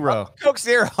 Coke Zero. Coke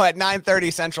Zero at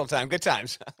 9:30 Central Time. Good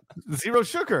times. Zero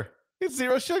sugar. It's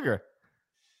zero sugar.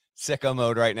 Sicko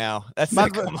mode right now. That's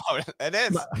sicko mode. It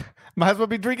is. Might as well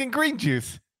be drinking green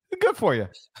juice. Good for you.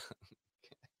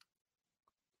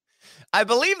 I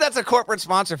believe that's a corporate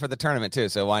sponsor for the tournament too,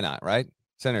 so why not, right?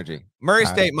 Synergy. Murray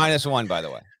State -1, by the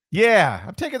way. Yeah,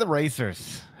 I'm taking the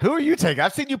Racers. Who are you taking?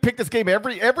 I've seen you pick this game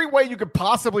every way you could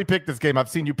possibly pick this game. I've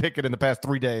seen you pick it in the past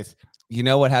 3 days. You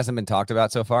know what hasn't been talked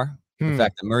about so far? The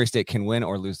fact that Murray State can win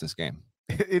or lose this game.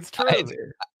 It's true.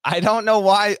 I don't know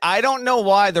why. I don't know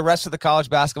why the rest of the college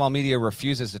basketball media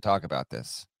refuses to talk about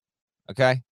this.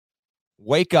 Okay?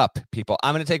 Wake up, people.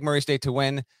 I'm going to take Murray State to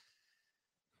win.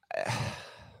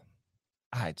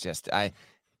 I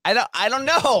don't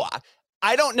know.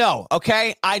 I don't know.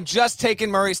 Okay. I just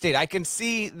taken Murray State. I can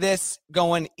see this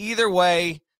going either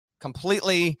way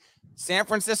completely. San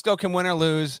Francisco can win or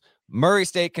lose. Murray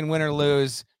State can win or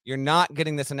lose. You're not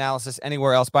getting this analysis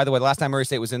anywhere else. By the way, the last time Murray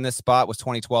State was in this spot was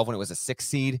 2012 when it was a 6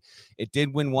 seed. It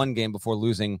did win one game before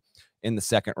losing in the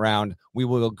second round. We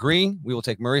will agree. We will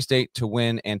take Murray State to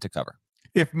win and to cover.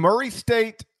 If Murray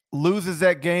State loses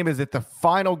that game, is it the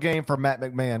final game for Matt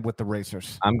McMahon with the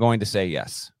Racers? I'm going to say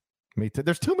yes. Me too.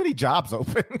 There's too many jobs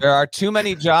open. There are too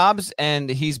many jobs, and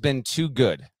he's been too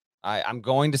good. I'm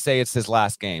going to say it's his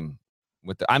last game.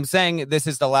 I'm saying this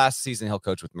is the last season he'll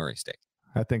coach with Murray State.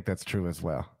 I think that's true as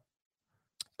well.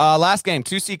 Last game,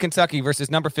 2C Kentucky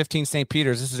versus number 15 St.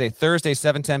 Peter's. This is a Thursday,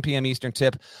 7:10 p.m. Eastern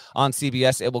tip on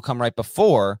CBS. It will come right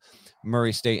before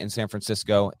Murray State and San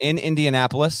Francisco in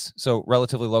Indianapolis. So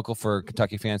relatively local for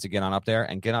Kentucky fans to get on up there,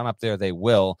 and get on up there they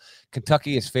will.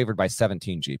 Kentucky is favored by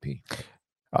 17 GP.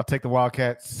 I'll take the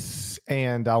Wildcats,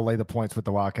 and I'll lay the points with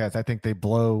the Wildcats. I think they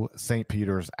blow St.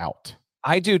 Peter's out.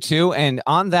 I do too. And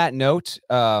on that note,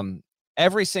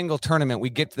 every single tournament we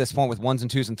get to this point with 1s and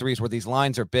 2s and 3s where these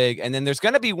lines are big, and then there's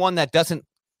going to be one that doesn't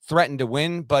threaten to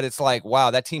win, but it's like,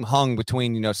 wow, that team hung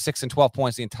between 6 and 12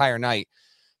 points the entire night.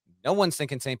 No one's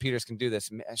thinking St. Peter's can do this.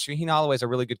 Shaheen Holloway is a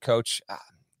really good coach.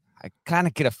 I kind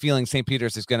of get a feeling St.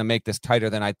 Peter's is going to make this tighter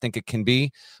than I think it can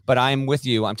be, but I'm with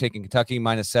you. I'm taking Kentucky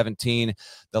 -17.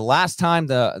 The last time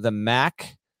the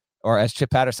MAC, or as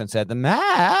Chip Patterson said, the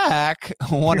MAC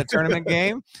won a tournament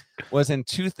game was in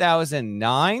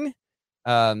 2009.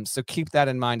 So keep that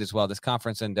in mind as well. This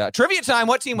conference and trivia time.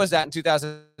 What team was that in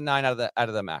 2009 out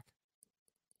of the MAC?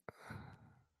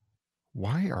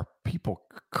 Why are people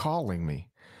calling me?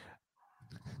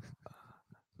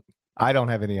 I don't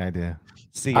have any idea.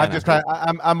 See,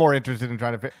 I'm more interested in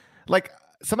trying to like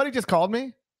somebody just called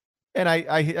me and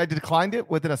I declined it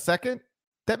within a second.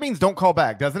 That means don't call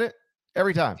back, doesn't it?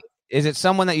 Every time. Is it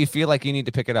someone that you feel like you need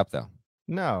to pick it up though?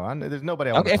 No, there's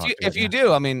nobody. If you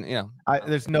do, I mean,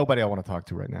 there's nobody I want to talk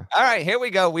to right now. All right, here we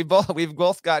go. We've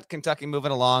both got Kentucky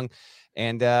moving along,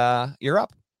 and you're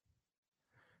up.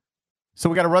 So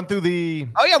we got to run through the.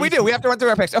 Oh yeah, we do. We have to run through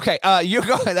our picks. Okay, you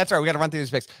go. That's right. We got to run through these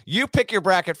picks. You pick your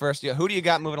bracket first. Who do you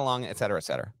got moving along, et cetera, et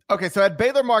cetera? Okay, so at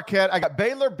Baylor Marquette, I got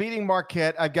Baylor beating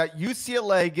Marquette. I got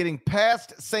UCLA getting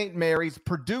past St. Mary's,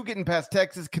 Purdue getting past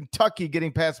Texas, Kentucky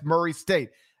getting past Murray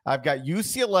State. I've got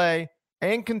UCLA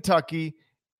and Kentucky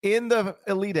in the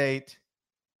Elite Eight,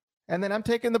 and then I'm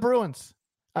taking the Bruins.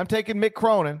 I'm taking Mick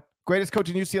Cronin, greatest coach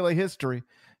in UCLA history,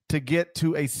 to get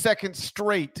to a second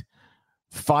straight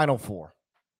Final Four.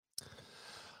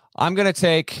 I'm going to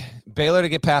take Baylor to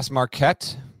get past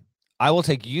Marquette. I will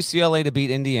take UCLA to beat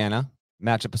Indiana.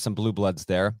 Match up with some blue bloods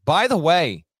there. By the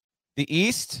way, the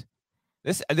East,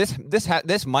 this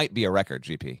might be a record,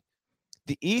 GP.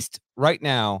 The East right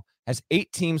now has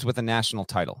 8 teams with a national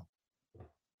title.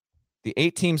 The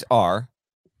 8 teams are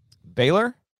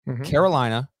Baylor,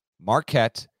 Carolina,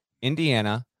 Marquette,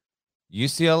 Indiana,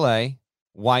 UCLA,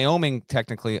 Wyoming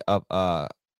technically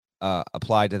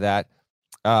applied to that.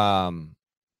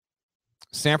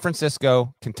 San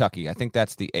Francisco, Kentucky. I think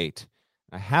that's the 8.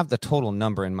 I have the total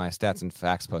number in my stats and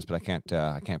facts post, but I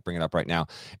can't bring it up right now.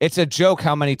 It's a joke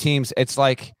how many teams. It's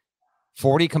like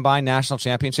 40 combined national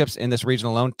championships in this region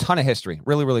alone. Ton of history.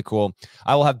 Really, really cool.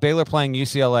 I will have Baylor playing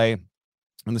UCLA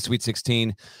in the Sweet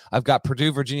 16. I've got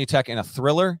Purdue, Virginia Tech in a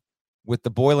thriller with the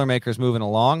Boilermakers moving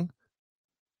along.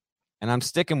 And I'm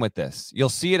sticking with this. You'll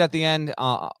see it at the end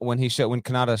when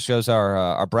Kanata shows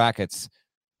our brackets.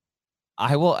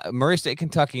 I will Murray State,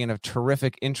 Kentucky in a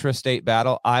terrific intra-state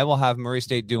battle. I will have Murray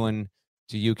State doing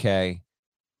to UK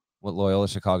what Loyola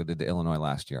Chicago did to Illinois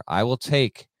last year. I will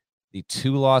take the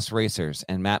 2-loss Racers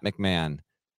and Matt McMahon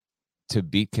to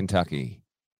beat Kentucky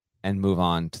and move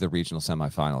on to the regional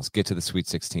semifinals, get to the Sweet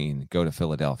 16, go to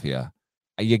Philadelphia.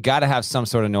 You got to have some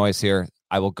sort of noise here.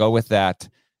 I will go with that.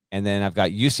 And then I've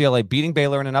got UCLA beating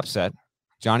Baylor in an upset.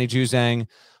 Johnny Juzang,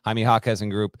 Jaime Jaquez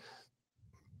and group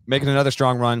making another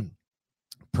strong run.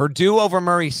 Purdue over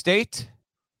Murray State.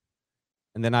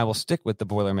 And then I will stick with the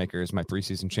Boilermakers, my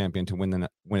preseason champion, to win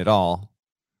it all.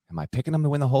 Am I picking them to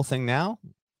win the whole thing now?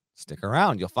 Stick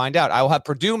around. You'll find out. I will have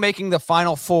Purdue making the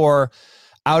Final Four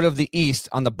out of the East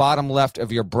on the bottom left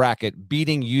of your bracket,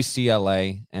 beating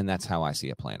UCLA. And that's how I see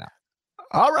it playing out.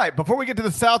 All right. Before we get to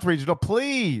the South Regional,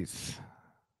 please,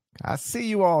 I see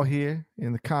you all here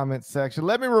in the comment section.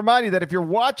 Let me remind you that if you're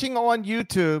watching on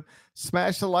YouTube,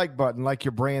 smash the like button like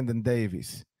you're Brandon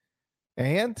Davies.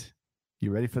 And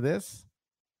you ready for this?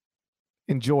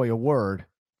 Enjoy a word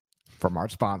from our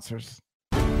sponsors.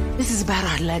 This is about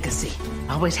our legacy.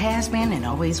 Always has been and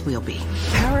always will be.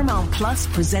 Paramount Plus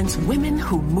presents Women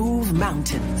Who Move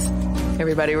Mountains.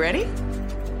 Everybody ready?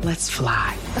 Let's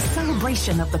fly. A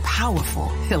celebration of the powerful,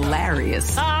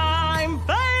 hilarious, I'm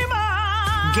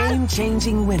famous!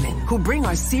 Game-changing women who bring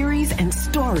our series and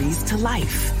stories to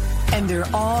life. And they're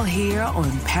all here on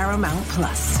Paramount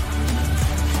Plus.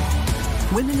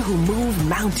 Women Who Move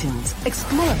Mountains.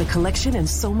 Explore the collection and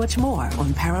so much more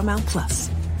on Paramount Plus.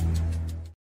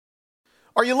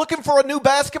 Are you looking for a new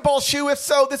basketball shoe? If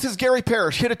so, this is Gary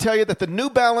Parrish here to tell you that the New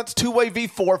Balance 2-Way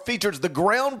V4 features the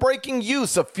groundbreaking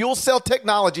use of fuel cell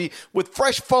technology with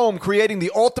fresh foam, creating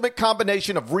the ultimate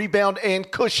combination of rebound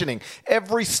and cushioning.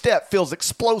 Every step feels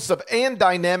explosive and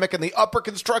dynamic, and the upper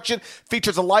construction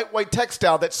features a lightweight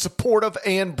textile that's supportive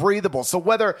and breathable. So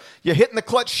whether you're hitting the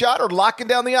clutch shot or locking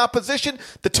down the opposition,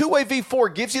 the 2-Way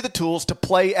V4 gives you the tools to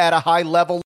play at a high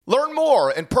level. Learn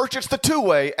more and purchase the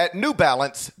 2-Way at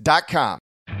newbalance.com.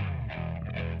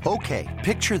 Okay,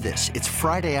 picture this. It's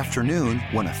Friday afternoon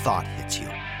when a thought hits you.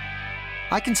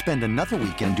 I can spend another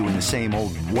weekend doing the same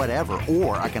old whatever,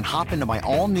 or I can hop into my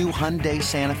all-new Hyundai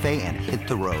Santa Fe and hit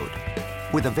the road.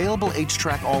 With available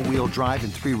H-Track all-wheel drive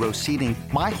and 3-row seating,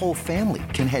 my whole family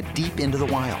can head deep into the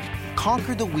wild.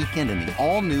 Conquer the weekend in the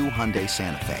all-new Hyundai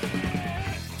Santa Fe.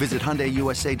 Visit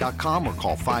HyundaiUSA.com or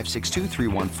call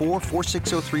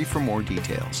 562-314-4603 for more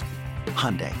details.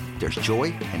 Hyundai, there's joy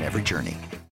in every journey.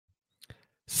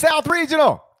 South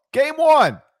Regional, game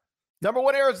 1. Number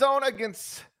 1 Arizona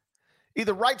against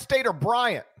either Wright State or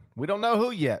Bryant. We don't know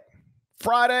who yet.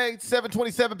 Friday,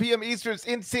 7:27 p.m. Eastern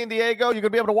in San Diego. You're going to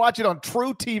be able to watch it on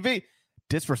True TV.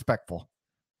 Disrespectful.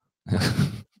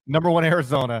 Number 1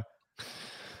 Arizona,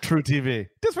 True TV.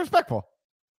 Disrespectful.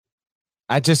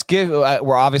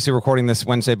 We're obviously recording this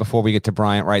Wednesday before we get to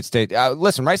Bryant, Wright State.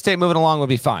 Listen, Wright State moving along would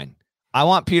be fine. I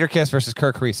want Peter Kiss versus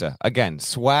Kirk Kriisa. Again,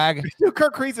 swag.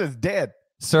 Kirk Kriisa is dead.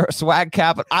 Swag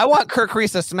capital. I want Kirk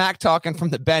Kriisa smack talking from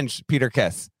the bench, Peter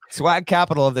Kiss. Swag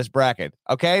capital of this bracket.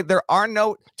 Okay? There are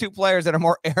no two players that are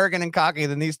more arrogant and cocky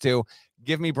than these two.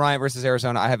 Give me Bryant versus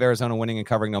Arizona. I have Arizona winning and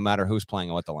covering no matter who's playing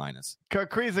and what the line is.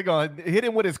 Kirk Kriisa going to hit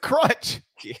him with his crutch.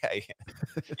 Yeah.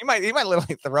 He might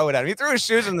literally throw it at him. He threw his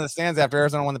shoes in the stands after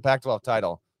Arizona won the Pac-12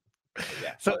 title.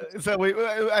 Yeah. So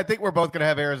I think we're both going to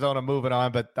have Arizona moving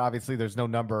on, but obviously there's no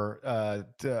number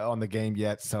on the game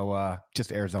yet. So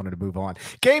just Arizona to move on.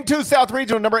 Game 2, South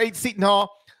Regional, number 8 Seton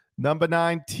Hall, number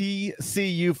 9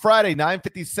 TCU. Friday,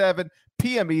 9:57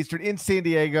 p.m. Eastern in San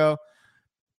Diego.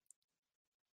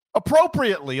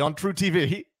 Appropriately on True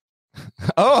TV.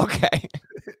 Oh, okay.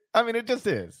 I mean, it just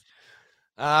is.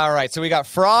 All right. So we got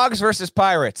Frogs versus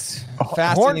Pirates.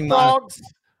 Horned Frogs.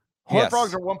 Horned Yes.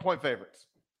 Frogs are 1-point favorites.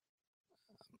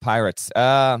 Pirates.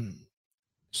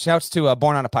 Shouts to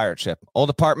Born on a Pirate Ship. Old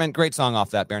Apartment. Great song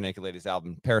off that Bare Naked Ladies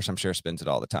album. Parrish, I'm sure, spins it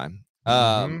all the time.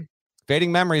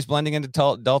 Fading Memories blending into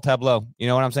dull tableau. You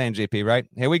know what I'm saying, JP, right?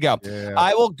 Here we go. Yeah.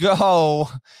 I will go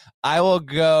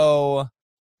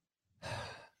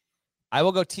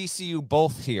TCU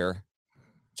both here.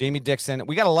 Jamie Dixon.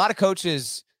 We got a lot of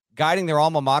coaches guiding their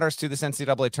alma maters to this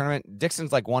NCAA tournament.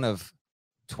 Dixon's like one of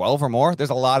 12 or more.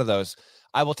 There's a lot of those.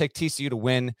 I will take TCU to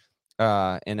win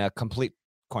in a complete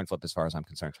coin flip as far as I'm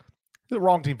concerned. The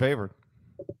wrong team favored.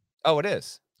 Oh, it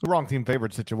is. The wrong team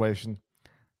favored situation.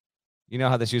 You know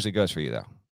how this usually goes for you, though.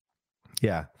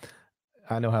 Yeah.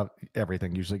 I know how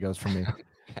everything usually goes for me.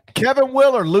 Kevin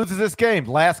Willard loses this game.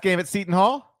 Last game at Seton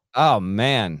Hall. Oh,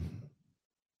 man.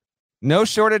 No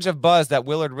shortage of buzz that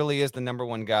Willard really is the number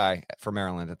one guy for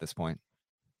Maryland at this point.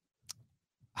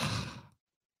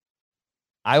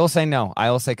 I will say no. I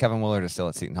will say Kevin Willard is still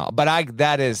at Seton Hall. But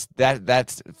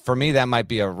that's for me, that might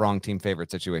be a wrong team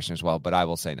favorite situation as well. But I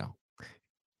will say no.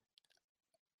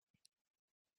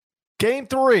 Game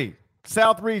 3,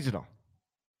 South Regional.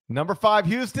 Number 5,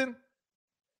 Houston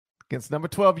against number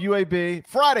 12, UAB.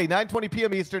 Friday, 9:20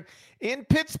 p.m. Eastern in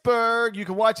Pittsburgh. You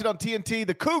can watch it on TNT.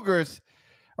 The Cougars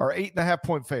are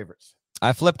 8.5-point favorites.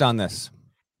 I flipped on this.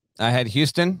 I had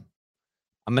Houston.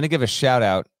 I'm going to give a shout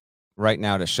out right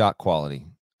now to shot quality.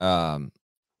 How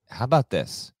about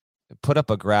this? I put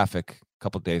up a graphic a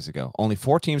couple days ago. Only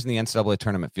 4 teams in the NCAA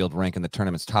tournament field rank in the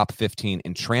tournament's top 15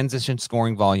 in transition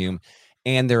scoring volume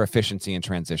and their efficiency in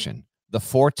transition. The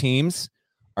 4 teams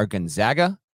are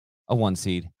Gonzaga, a 1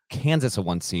 seed, Kansas, a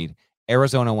 1 seed,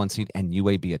 Arizona, 1 seed, and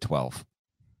UAB, a 12.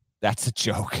 That's a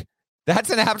joke.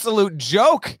 That's an absolute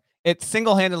joke. It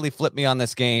single-handedly flipped me on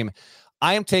this game.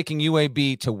 I am taking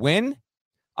UAB to win,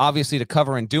 obviously to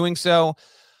cover in doing so.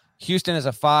 Houston as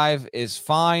a 5 is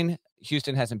fine.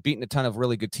 Houston hasn't beaten a ton of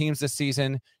really good teams this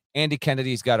season. Andy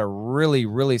Kennedy's got a really,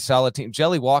 really solid team.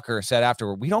 Jelly Walker said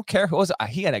afterward, we don't care who it was.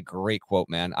 He had a great quote,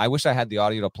 man. I wish I had the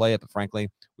audio to play it, but frankly,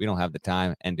 we don't have the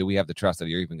time. And do we have the trust that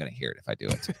you're even going to hear it if I do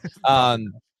it?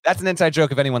 That's an inside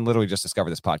joke if anyone literally just discovered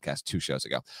this podcast 2 shows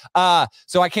ago.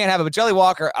 So I can't have it. But Jelly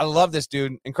Walker, I love this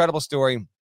dude. Incredible story.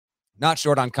 Not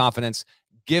short on confidence.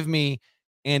 Give me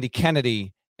Andy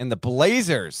Kennedy and the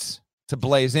Blazers to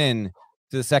blaze in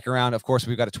to the second round. Of course,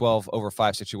 we've got a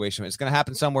 12-over-5 situation. It's going to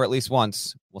happen somewhere at least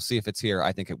once. We'll see if it's here.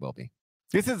 I think it will be.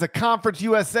 This is a Conference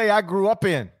USA I grew up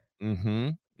in. Mm-hmm.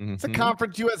 It's a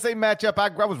Conference USA matchup.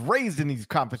 I was raised in these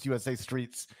Conference USA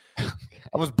streets.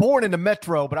 I was born in the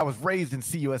Metro, but I was raised in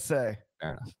CUSA. Fair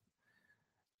enough.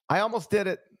 I almost did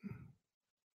it,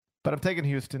 but I'm taking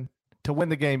Houston to win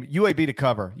the game. UAB to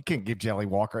cover. You can't give Jelly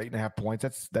Walker 8.5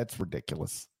 points. That's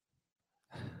ridiculous.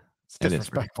 It's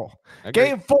disrespectful.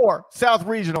 Game 4, South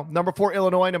Regional. Number 4,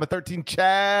 Illinois. Number 13,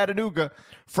 Chattanooga.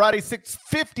 Friday,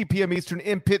 6:50 p.m. Eastern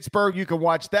in Pittsburgh. You can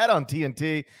watch that on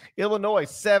TNT. Illinois,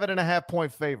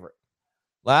 7.5-point favorite.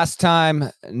 Last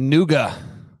time Nuga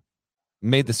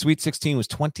made the Sweet 16 was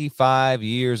 25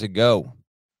 years ago.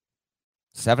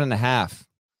 7.5.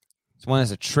 This one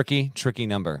is a tricky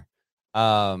number.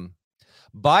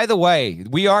 By the way,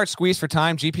 we are squeezed for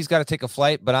time. GP's got to take a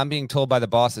flight, but I'm being told by the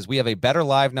bosses we have a better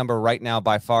live number right now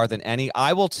by far than any.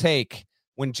 I will take,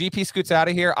 when GP scoots out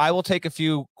of here, I will take a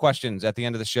few questions at the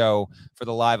end of the show for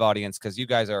the live audience because you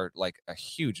guys are like a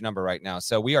huge number right now.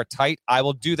 So we are tight. I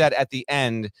will do that at the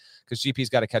end because GP's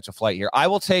got to catch a flight here. I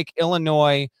will take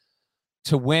Illinois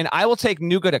to win. I will take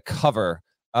Nuga to cover.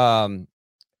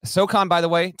 SoCon, by the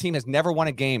way, team has never won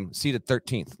a game seeded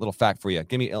 13th. Little fact for you.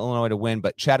 Give me Illinois to win,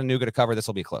 but Chattanooga to cover. This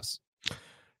will be close.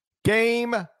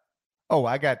 Game. Oh,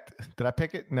 did I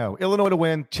pick it? No. Illinois to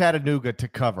win, Chattanooga to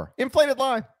cover. Inflated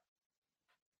line.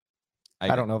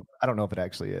 I don't know if it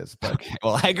actually is, but okay.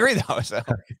 Well, I agree though. So.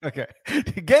 Okay.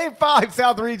 Game 5,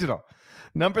 South Regional.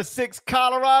 Number 6,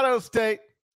 Colorado State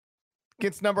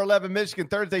against number 11, Michigan.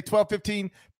 Thursday, 12:15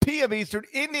 p.m. Eastern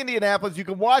in Indianapolis. You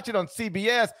can watch it on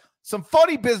CBS. Some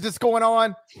funny business going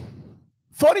on.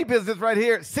 Funny business right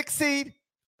here. 6 seed,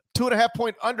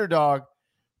 2.5-point underdog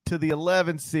to the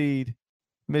 11 seed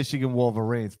Michigan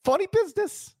Wolverines. Funny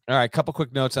business. All right, couple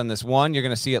quick notes on this. One, you're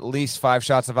going to see at least 5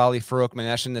 shots of Ali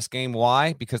Farouk-Manesh in this game.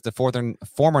 Why? Because the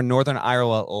former Northern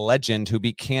Iowa legend who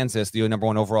beat Kansas, the number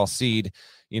 1 overall seed,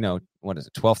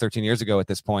 12, 13 years ago at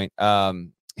this point,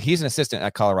 he's an assistant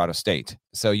at Colorado State.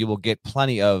 So you will get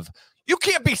plenty of you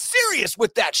can't be serious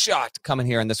with that shot coming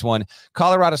here in this one.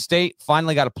 Colorado State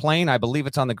finally got a plane. I believe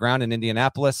it's on the ground in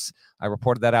Indianapolis. I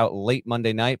reported that out late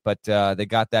Monday night, but they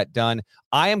got that done.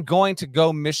 I am going to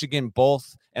go Michigan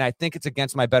both, and I think it's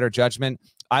against my better judgment.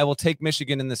 I will take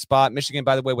Michigan in this spot. Michigan,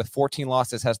 by the way, with 14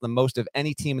 losses, has the most of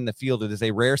any team in the field. It is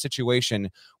a rare situation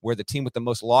where the team with the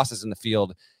most losses in the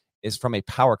field is from a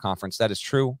power conference. That is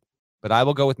true. But I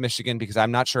will go with Michigan because I'm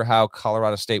not sure how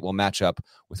Colorado State will match up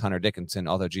with Hunter Dickinson.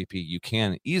 Although, GP, you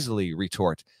can easily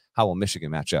retort, how will Michigan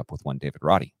match up with one David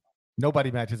Roddy? Nobody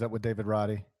matches up with David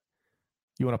Roddy.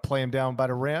 You want to play him down by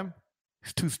the rim?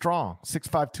 He's too strong.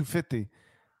 6'5", 250.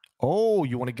 Oh,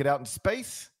 you want to get out in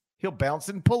space? He'll bounce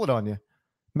it and pull it on you.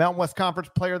 Mountain West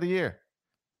Conference Player of the Year.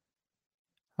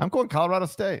 I'm going Colorado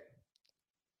State.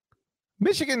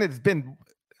 Michigan has been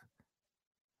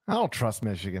 – I don't trust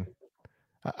Michigan.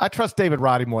 I trust David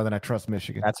Roddy more than I trust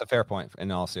Michigan. That's a fair point in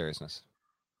all seriousness.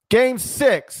 Game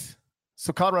 6,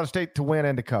 So Colorado State to win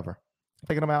and to cover.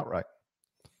 Taking them outright.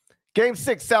 Game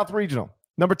 6, South Regional.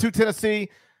 Number 2, Tennessee.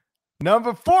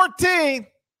 Number 14,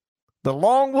 the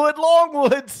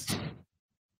Longwoods.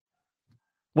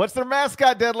 What's their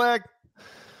mascot, Deadleg?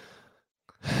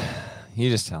 You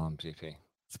just tell him, GP.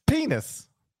 It's penis.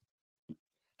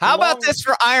 How about this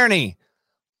for irony?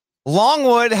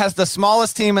 Longwood has the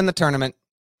smallest team in the tournament.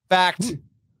 Fact.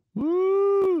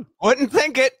 Woo. Wouldn't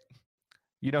think it.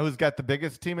 You know who's got the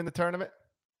biggest team in the tournament?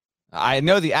 I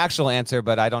know the actual answer,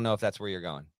 but I don't know if that's where you're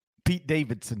going. Pete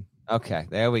Davidson. Okay,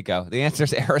 there we go. The answer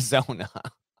is Arizona.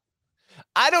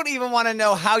 I don't even want to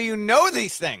know how you know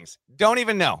these things. Don't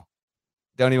even know.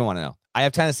 Don't even want to know. I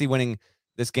have Tennessee winning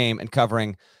this game and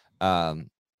covering.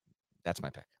 That's my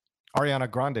pick. Ariana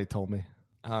Grande told me.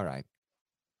 All right.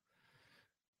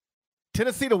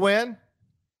 Tennessee to win,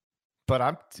 but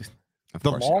I'm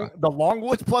the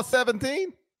Longwoods plus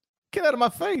 17. Get out of my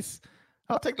face.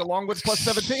 I'll take the Longwoods plus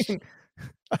 17.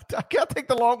 I can't take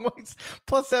the Longwoods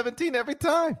plus 17 every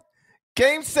time.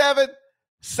 Game 7,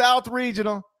 South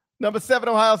Regional. Number 7,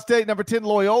 Ohio State. Number 10,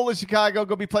 Loyola Chicago. Going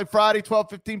to be played Friday,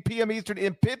 12:15 p.m. Eastern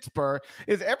in Pittsburgh.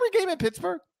 Is every game in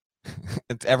Pittsburgh?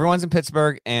 Everyone's in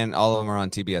Pittsburgh, and all of them are on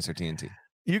TBS or TNT.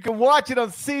 You can watch it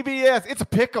on CBS. It's a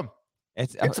pick 'em.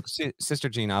 It's Sister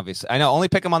Jean, obviously. I know, only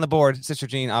pick 'em on the board. Sister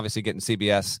Jean, obviously, getting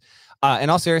CBS.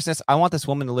 In all seriousness, I want this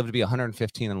woman to live to be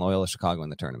 115 in Loyola Chicago in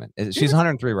the tournament. She's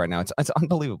 103 right now. It's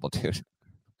unbelievable, dude.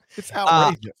 It's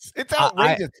outrageous. It's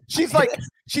outrageous.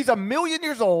 She's a million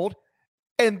years old,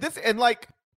 and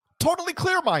totally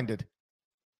clear-minded.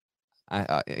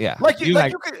 Yeah. You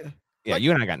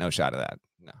and I got no shot of that.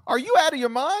 No. Are you out of your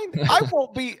mind? I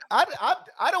won't be.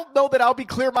 I don't know that I'll be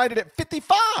clear-minded at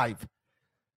 55.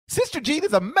 Sister Jean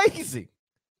is amazing.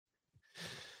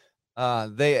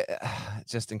 They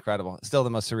just incredible. Still the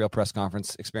most surreal press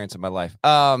conference experience of my life.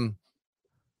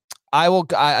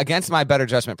 Against my better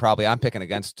judgment, probably I'm picking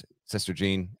against Sister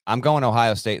Jean. I'm going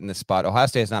Ohio State in this spot. Ohio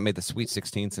State has not made the Sweet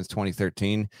 16 since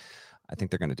 2013. I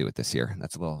think they're going to do it this year.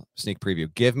 That's a little sneak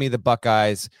preview. Give me the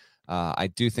Buckeyes. I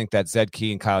do think that Zed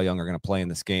Key and Kyle Young are going to play in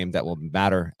this game. That will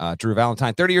matter. Drew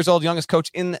Valentine, 30 years old, youngest coach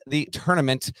in the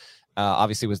tournament.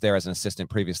 Obviously was there as an assistant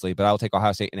previously, but I will take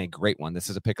Ohio State in a great one. This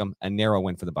is a pick 'em, a narrow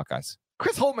win for the Buckeyes.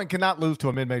 Chris Holtman cannot lose to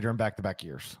a mid-major in back-to-back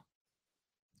years.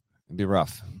 It'd be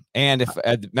rough. And if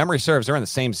memory serves, they're in the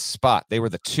same spot. They were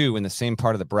the 2 in the same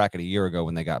part of the bracket a year ago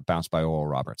when they got bounced by Oral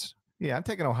Roberts. Yeah, I'm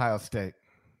taking Ohio State.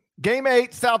 Game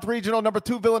 8, South Regional, number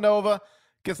 2, Villanova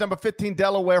gets number 15,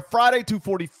 Delaware. Friday,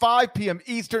 2:45 p.m.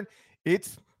 Eastern.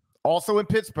 It's also in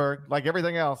Pittsburgh, like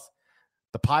everything else.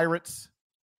 The Pirates,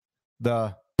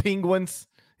 the Penguins,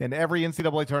 and every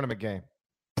NCAA tournament game,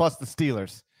 plus the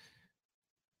Steelers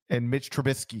and Mitch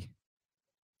Trubisky.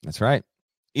 That's right.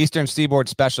 Eastern Seaboard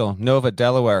Special, Nova,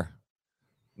 Delaware.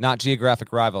 Not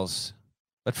geographic rivals,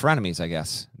 but frenemies, I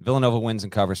guess. Villanova wins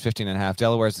and covers 15.5.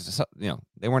 Delaware's,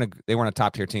 they weren't a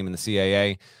top tier team in the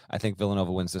CAA. I think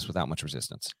Villanova wins this without much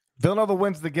resistance. Villanova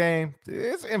wins the game.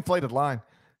 It's an inflated line.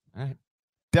 All right.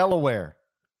 Delaware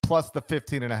plus the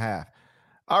 15.5.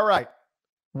 All right.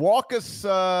 Walk us.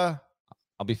 I'll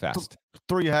be fast.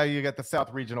 Through how you got the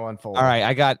South Regional unfold. All right,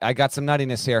 I got some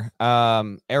nuttiness here.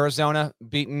 Arizona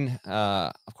beaten.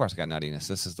 Of course, I got nuttiness.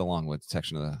 This is the Longwood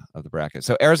section of the bracket.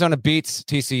 So Arizona beats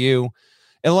TCU.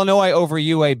 Illinois over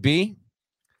UAB.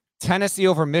 Tennessee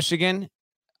over Michigan.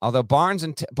 Although Barnes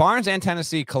and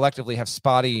Tennessee collectively have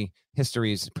spotty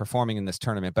histories performing in this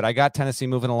tournament, but I got Tennessee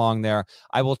moving along there.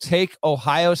 I will take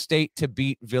Ohio State to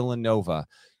beat Villanova.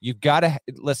 You've got to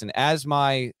listen, as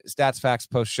my Stats Facts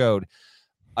post showed,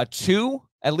 at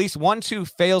least 1-2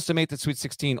 fails to make the Sweet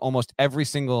 16 almost every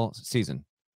single season.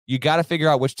 You got to figure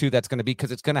out which 2 that's going to be,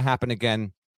 because it's going to happen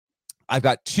again. I've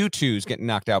got 2 2s getting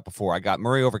knocked out before. I got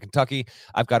Murray over Kentucky.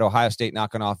 I've got Ohio State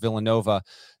knocking off Villanova.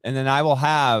 And then I will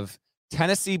have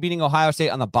Tennessee beating Ohio State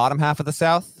on the bottom half of the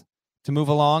South to move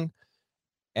along.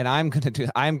 And I'm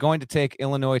going to take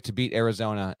Illinois to beat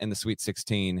Arizona in the Sweet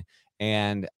 16.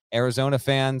 And Arizona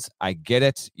fans, I get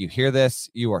it. You hear this.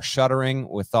 You are shuddering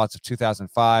with thoughts of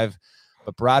 2005.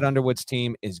 But Brad Underwood's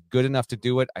team is good enough to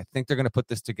do it. I think they're going to put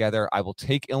this together. I will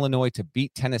take Illinois to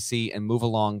beat Tennessee and move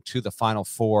along to the Final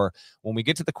Four. When we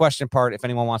get to the question part, if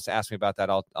anyone wants to ask me about that,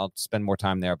 I'll spend more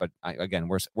time there. But again,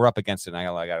 we're up against it, and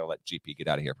I got to let GP get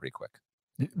out of here pretty quick.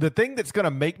 The thing that's going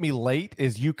to make me late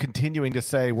is you continuing to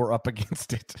say we're up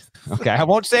against it. Okay, I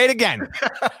won't say it again.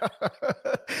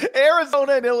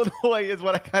 Arizona and Illinois is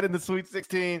what I got in the Sweet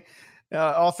 16.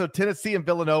 Also, Tennessee and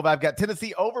Villanova. I've got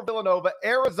Tennessee over Villanova,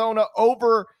 Arizona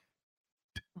over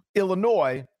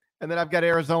Illinois, and then I've got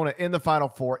Arizona in the Final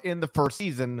Four in the first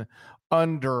season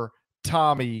under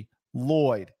Tommy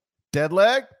Lloyd.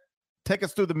 Deadleg, Take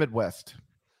us through the Midwest.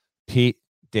 Pete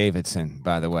Davidson,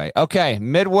 by the way. Okay,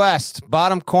 Midwest,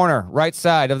 bottom corner, right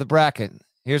side of the bracket.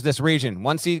 Here's this region.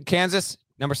 1 seed Kansas,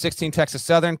 number 16 Texas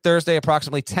Southern. Thursday,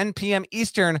 approximately 10 p.m.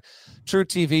 Eastern. True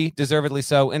TV, deservedly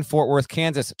so, in Fort Worth,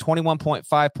 Kansas.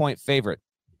 21.5-point favorite.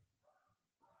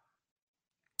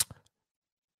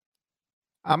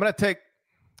 I'm going to take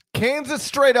Kansas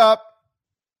straight up,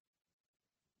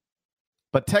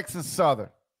 but Texas Southern.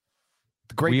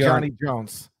 The great Johnny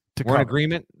Jones. We're in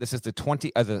agreement. This is the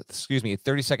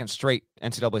 32nd straight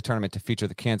NCAA tournament to feature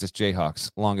the Kansas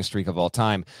Jayhawks, longest streak of all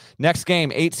time. Next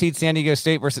game, 8 seed San Diego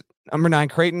State versus number 9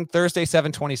 Creighton, Thursday,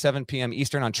 7:27 p.m.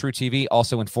 Eastern on True TV,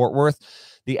 also in Fort Worth.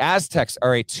 The Aztecs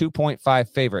are a 2.5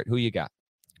 favorite. Who you got?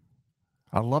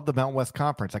 I love the Mountain West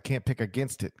Conference. I can't pick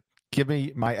against it. Give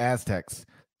me my Aztecs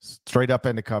straight up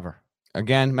into cover.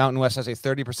 Again, Mountain West has a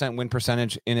 30% win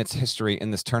percentage in its history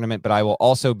in this tournament, but I will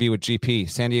also be with GP,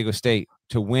 San Diego State,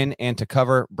 to win and to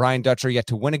cover. Brian Dutcher yet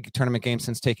to win a tournament game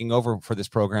since taking over for this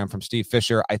program from Steve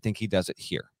Fisher. I think he does it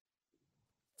here.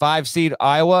 5 seed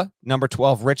Iowa, number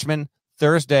 12 Richmond,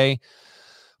 Thursday,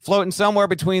 floating somewhere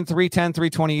between 3:10,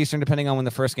 3:20 Eastern, depending on when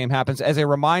the first game happens. As a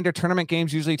reminder, tournament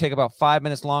games usually take about 5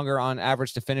 minutes longer on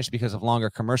average to finish because of longer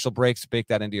commercial breaks. Bake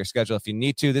that into your schedule if you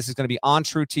need to. This is going to be on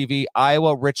True TV,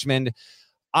 Iowa, Richmond.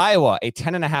 Iowa, a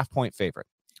 10.5-point favorite.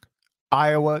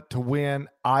 Iowa to win,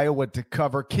 Iowa to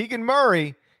cover. Keegan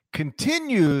Murray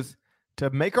continues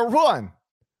to make a run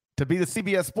to be the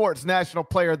CBS Sports National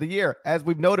Player of the Year. As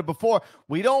we've noted before,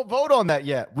 we don't vote on that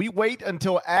yet. We wait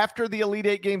until after the Elite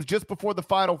Eight games, just before the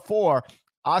Final Four.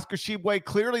 Oscar Tshiebwe,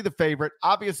 clearly the favorite,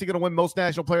 obviously going to win most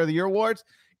National Player of the Year awards.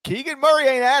 Keegan Murray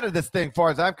ain't out of this thing, as far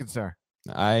as I'm concerned.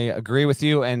 I agree with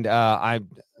you, and I'm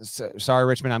sorry,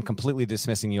 Richmond, I'm completely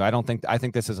dismissing you. I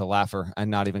think this is a laugher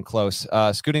and not even close.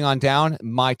 Scooting on down,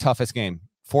 my toughest game.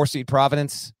 4 seed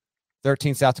Providence,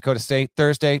 13 South Dakota State,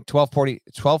 Thursday,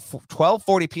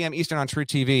 12:40 p.m. Eastern on True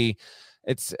TV.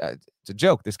 It's a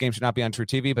joke. This game should not be on True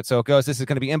TV, but so it goes. This is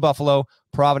going to be in Buffalo,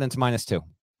 Providence -2.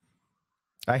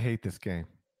 I hate this game.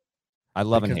 I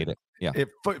love and hate it. Yeah,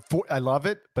 I love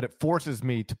it, but it forces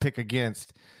me to pick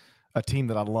against a team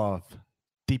that I love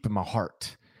deep in my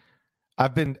heart.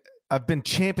 I've been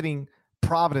championing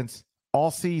Providence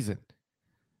all season,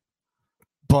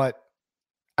 but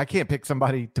I can't pick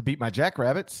somebody to beat my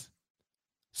Jackrabbits.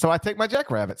 So I take my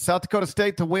Jackrabbits. South Dakota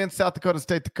State to win, South Dakota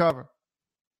State to cover.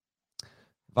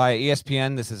 Via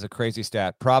ESPN, this is a crazy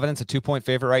stat. Providence, a 2-point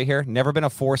favorite right here. Never been a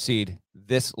 4 seed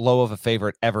this low of a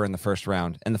favorite ever in the first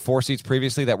round. And the 4 seeds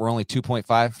previously that were only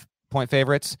 2.5-point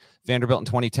favorites, Vanderbilt in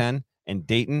 2010 and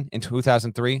Dayton in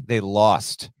 2003, they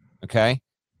lost. Okay?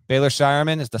 Baylor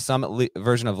Shireman is the Summit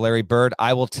version of Larry Bird.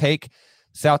 I will take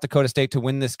South Dakota State to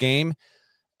win this game.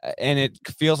 And it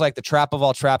feels like the trap of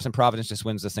all traps, and Providence just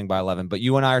wins this thing by 11. But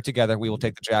you and I are together. We will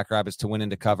take the Jackrabbits to win and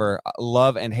to cover.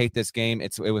 Love and hate this game.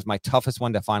 It was my toughest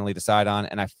one to finally decide on,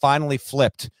 and I finally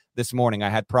flipped this morning. I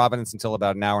had Providence until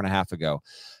about an hour and a half ago.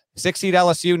 6 seed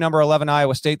LSU, number 11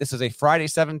 Iowa State. This is a Friday,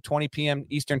 7:20 p.m.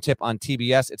 Eastern tip on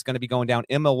TBS. It's going to be going down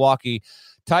in Milwaukee.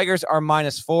 Tigers are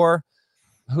 -4.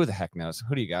 Who the heck knows?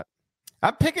 Who do you got?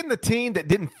 I'm picking the team that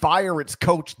didn't fire its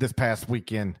coach this past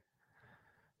weekend.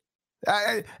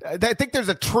 I think there's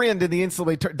a trend in the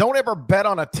NCAA. Don't ever bet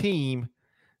on a team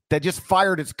that just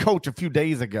fired its coach a few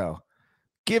days ago.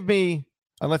 Give me,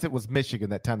 unless it was Michigan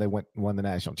that time they won the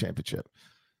national championship.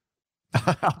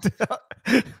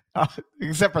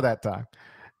 Except for that time.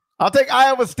 I'll take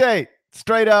Iowa State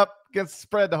straight up against the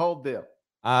spread, the whole deal.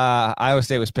 Iowa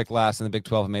State was picked last in the Big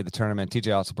 12 and made the tournament.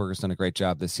 TJ Otzelberger's done a great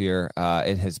job this year.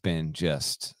 It has been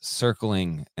just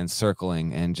circling and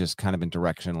just kind of been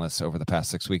directionless over the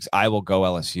past 6 weeks. I will go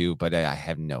LSU, but I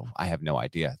have no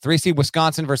idea. 3 seed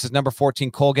Wisconsin versus number 14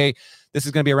 Colgate. This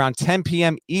is going to be around 10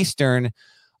 p.m. Eastern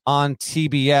on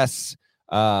TBS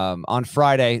on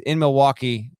Friday in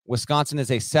Milwaukee. Wisconsin is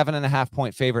a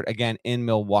 7.5-point favorite again in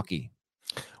Milwaukee.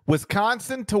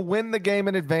 Wisconsin to win the game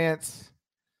in advance.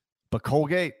 But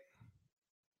Colgate,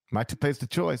 my toothpaste of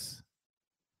choice.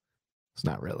 It's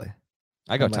not really.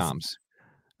 I go Tom's.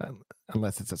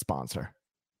 Unless it's a sponsor.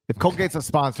 If Colgate's a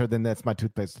sponsor, then that's my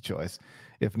toothpaste of choice.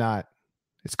 If not,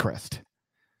 it's Crest.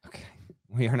 Okay.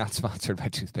 We are not sponsored by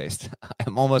toothpaste.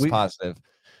 I'm almost positive.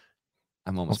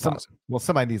 Positive. Well,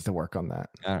 somebody needs to work on that.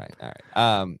 All right.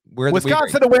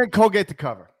 Wisconsin to win, Colgate to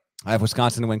cover. I have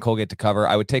Wisconsin to win, Colgate to cover.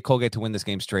 I would take Colgate to win this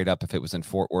game straight up if it was in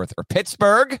Fort Worth or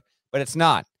Pittsburgh, but it's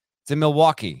not. It's in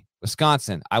Milwaukee.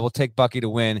 Wisconsin, I will take Bucky to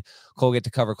win. Colgate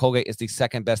to cover. Colgate is the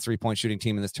second best three-point shooting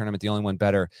team in this tournament. The only one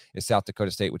better is South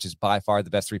Dakota State, which is by far the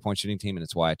best three-point shooting team, and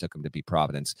it's why I took them to beat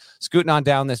Providence. Scooting on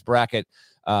down this bracket,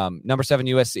 number 7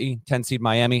 USC, 10 seed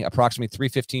Miami, approximately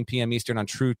 3:15 p.m. Eastern on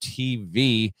True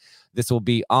TV. This will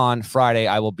be on Friday.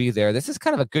 I will be there. This is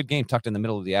kind of a good game tucked in the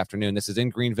middle of the afternoon. This is in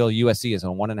Greenville. USC is a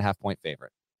 1.5-point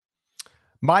favorite.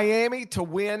 Miami to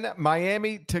win,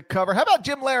 Miami to cover. How about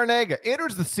Jim Larinaga?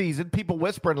 Enters the season. People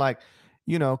whispering like,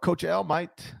 Coach L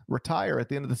might retire at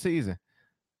the end of the season.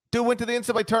 Dude went to the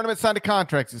NCAA tournament, signed a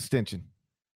contract extension.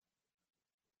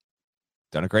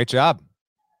 Done a great job.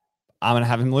 I'm going to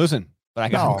have him losing, but I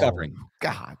got him covering.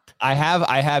 God. I have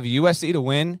USC to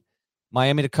win,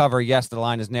 Miami to cover. Yes, the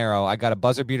line is narrow. I got a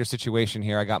buzzer beater situation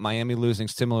here. I got Miami losing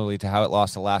similarly to how it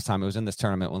lost the last time it was in this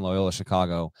tournament when Loyola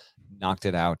Chicago knocked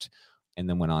it out and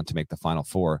then went on to make the Final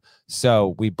Four.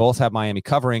 So we both have Miami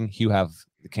covering. You have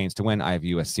the Canes to win. I have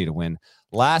USC to win.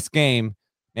 Last game,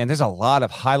 man, there's a lot of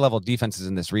high-level defenses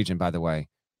in this region, by the way.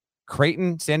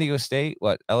 Creighton, San Diego State,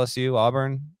 LSU,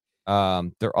 Auburn,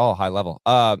 they're all high-level.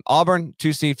 Auburn,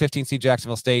 2 seed, 15 seed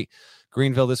Jacksonville State.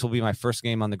 Greenville, this will be my first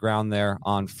game on the ground there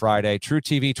on Friday. True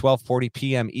TV, 12:40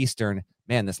 p.m. Eastern.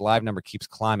 Man, this live number keeps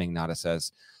climbing, Nada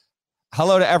says.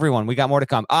 Hello to everyone. We got more to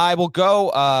come. I will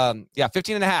go,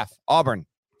 15.5. Auburn.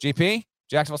 GP,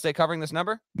 Jacksonville State covering this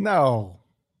number? No,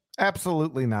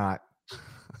 absolutely not.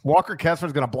 Walker Kessler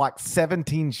is going to block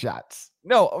 17 shots.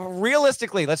 No,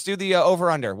 realistically, let's do the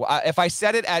over-under. If I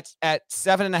set it at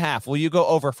 7.5, will you go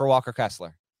over for Walker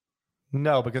Kessler?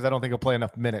 No, because I don't think he'll play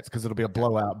enough minutes because it'll be a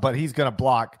blowout. But he's going to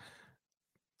block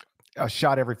a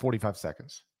shot every 45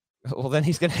 seconds. Well, then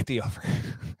he's going to hit the over.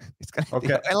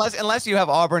 Okay. Unless you have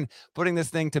Auburn putting this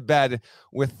thing to bed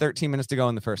with 13 minutes to go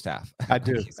in the first half. I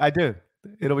do.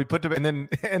 It'll be put to bed,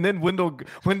 and then Wendell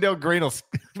Green will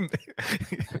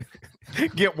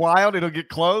get wild. It'll get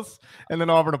close, and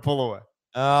then Auburn will pull away.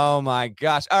 Oh my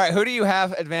gosh! All right, who do you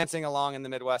have advancing along in the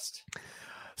Midwest?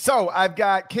 So I've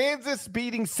got Kansas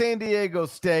beating San Diego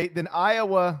State, then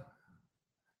Iowa.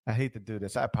 I hate to do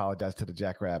this. I apologize to the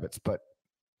Jackrabbits, but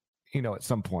at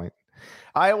some point,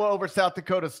 Iowa over South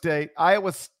Dakota State,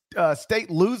 Iowa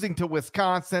State losing to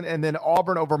Wisconsin, and then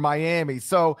Auburn over Miami.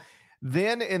 So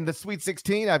then in the Sweet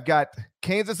 16, I've got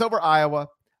Kansas over Iowa,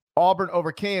 Auburn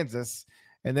over Kansas,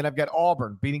 and then I've got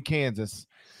Auburn beating Kansas.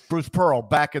 Bruce Pearl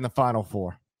back in the Final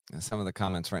Four. Some of the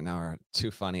comments right now are too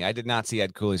funny. I did not see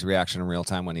Ed Cooley's reaction in real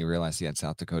time when he realized he had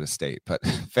South Dakota State, but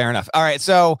fair enough. All right,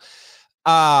 so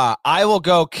I will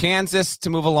go Kansas to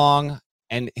move along,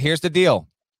 and here's the deal.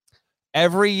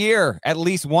 Every year, at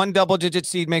least one double-digit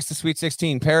seed makes the Sweet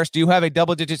 16. Parrish, do you have a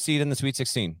double-digit seed in the Sweet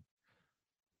 16?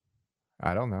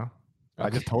 I don't know. Okay. I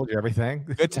just told you everything.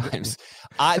 Good times.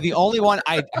 The only one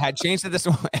I had changed to this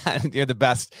one. You're the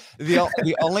best.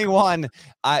 The only one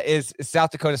is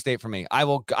South Dakota State for me. I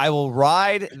will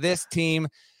ride this team.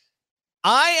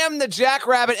 I am the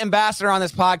Jackrabbit ambassador on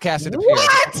this podcast. It appears.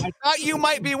 What? I thought you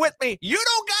might be with me. You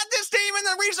don't got this team in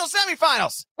the regional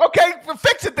semifinals. Okay,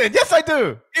 fix it then. Yes, I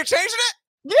do. You're changing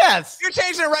it? Yes. You're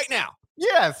changing it right now.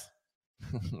 Yes.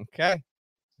 Okay.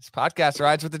 This podcast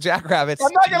rides with the Jackrabbits.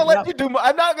 I'm not going to let you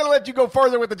I'm not going to let you go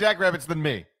further with the Jackrabbits than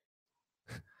me.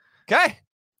 Okay.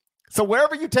 So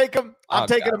wherever you take them, I'm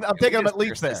taking them at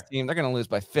least there. Team. They're going to lose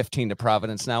by 15 to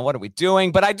Providence now. What are we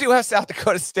doing? But I do have South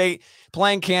Dakota State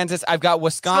playing Kansas. I've got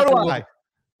Wisconsin. So do I.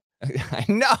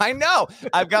 I know.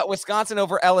 I've got Wisconsin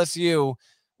over LSU.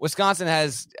 Wisconsin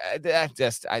has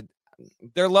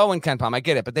they're low in KenPom. I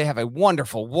get it, but they have a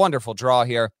wonderful, wonderful draw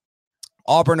here.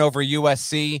 Auburn over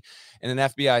USC in an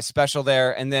FBI special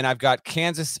there. And then I've got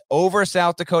Kansas over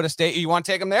South Dakota State. You want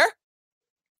to take them there?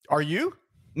 Are you?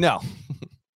 No.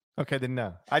 Okay, then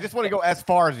no. I just want to go as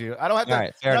far as you. I don't have to,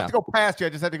 right, I don't have to go past you. I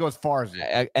just have to go as far as you.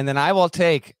 And then I will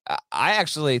take I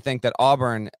actually think that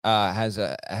Auburn has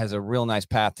a real nice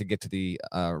path to get to the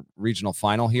regional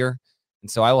final here. And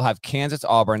so I will have Kansas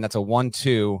Auburn. That's a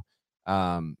 1-2.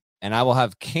 And I will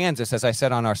have Kansas, as I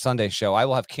said on our Sunday show, I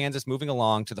will have Kansas moving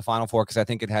along to the Final Four because I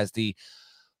think it has the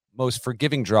most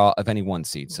forgiving draw of any one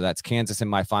seed. So that's Kansas in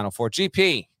my Final Four.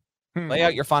 GP, lay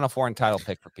out your Final Four and title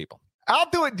pick for people. I'll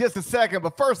do it in just a second,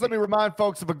 but first let me remind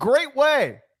folks of a great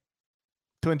way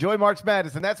to enjoy March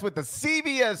Madness, and that's with the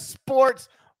CBS Sports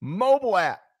mobile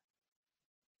app.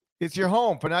 It's your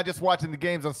home for not just watching the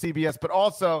games on CBS, but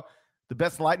also the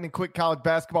best lightning-quick college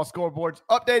basketball scoreboards,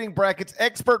 updating brackets,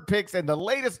 expert picks, and the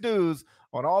latest news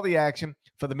on all the action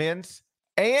for the men's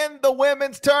and the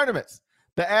women's tournaments.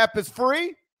 The app is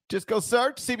free. Just go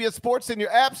search CBS Sports in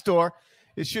your app store.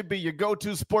 It should be your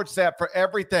go-to sports app for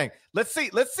everything. Let's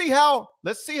see how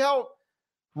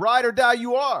ride or die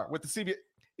you are with the CBS.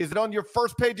 Is it on your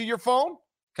first page of your phone?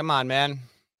 Come on, man.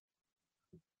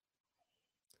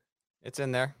 It's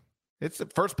in there. It's the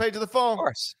first page of the phone.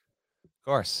 Of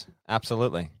course.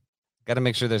 Absolutely. Got to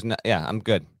make sure there's no. Yeah, I'm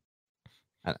good.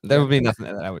 There would be nothing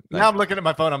that I would. Now I'm looking at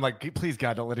my phone. I'm like, please,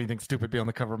 God, don't let anything stupid be on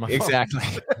the cover of my phone. Exactly.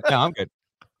 No, I'm good.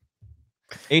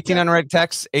 18 unread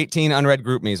texts, 18 unread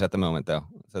group me's at the moment, though.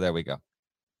 So there we go.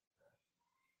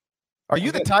 Are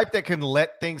you the type that can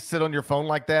let things sit on your phone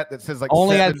like that? That says like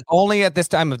only at this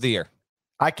time of the year.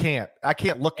 I can't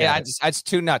look at it. It's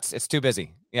too nuts. It's too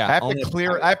busy. Yeah. I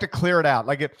have to clear it out.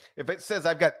 Like if it says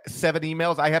I've got 7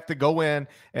 emails, I have to go in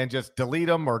and just delete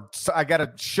them, or I got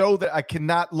to show that I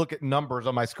cannot look at numbers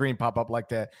on my screen pop up like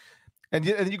that. And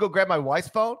you go grab my wife's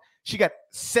phone. She got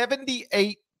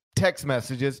 78 text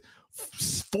messages,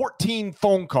 14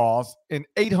 phone calls, and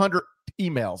 800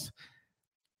 emails.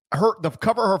 The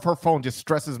cover of her phone just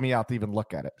stresses me out to even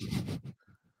look at it.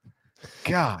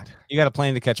 God. You got a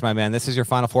plane to catch, my man. This is your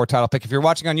Final Four title pick. If you're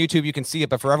watching on YouTube, you can see it.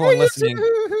 But for everyone listening,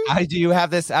 how do you have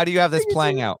this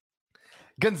playing out?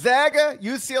 Gonzaga,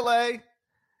 UCLA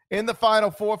in the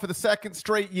Final Four for the second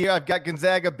straight year. I've got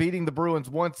Gonzaga beating the Bruins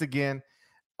once again.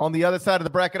 On the other side of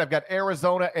the bracket, I've got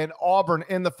Arizona and Auburn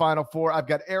in the Final Four. I've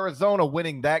got Arizona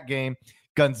winning that game.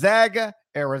 Gonzaga,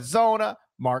 Arizona,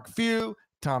 Mark Few,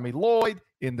 Tommy Lloyd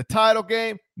in the title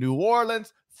game. New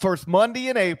Orleans, first Monday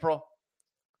in April.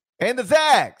 And the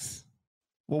Zags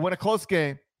will win a close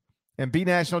game and be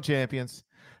national champions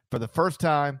for the first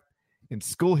time in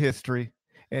school history.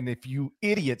 And if you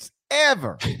idiots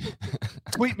ever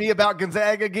tweet me about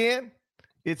Gonzaga again,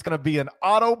 it's going to be an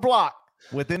auto block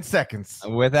within seconds.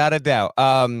 Without a doubt.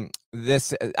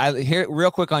 Here real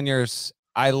quick on yours.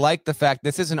 I like the fact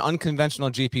this is an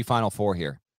unconventional GP Final Four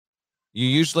here.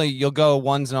 You'll go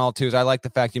ones and all twos. I like the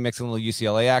fact you mix in a little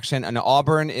UCLA action. And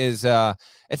Auburn is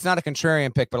it's not a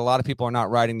contrarian pick, but a lot of people are not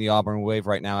riding the Auburn wave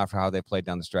right now after how they played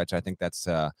down the stretch. I think that's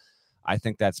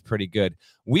pretty good.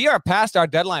 We are past our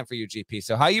deadline for you, GP.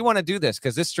 So how you want to do this?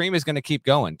 Because this stream is going to keep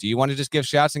going. Do you want to just give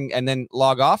shouts and then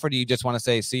log off, or do you just want to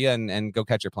say see ya and go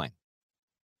catch your plane?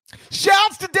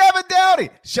 Shouts to Devin Dowdy.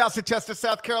 Shouts to Chester,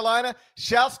 South Carolina.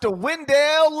 Shouts to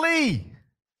Wendell Lee.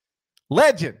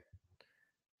 Legend.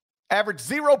 Averaged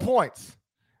 0 points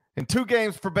in 2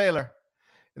 games for Baylor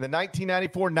in the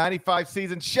 1994-95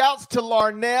 season. Shouts to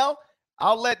Larnell.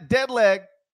 I'll let Deadleg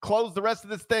close the rest of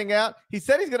this thing out. He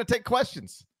said he's going to take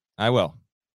questions. I will.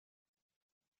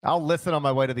 I'll listen on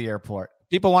my way to the airport.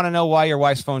 People want to know why your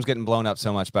wife's phone's getting blown up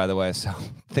so much, by the way. So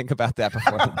think about that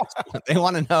before. They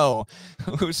want to know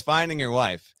who's finding your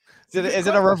wife. Is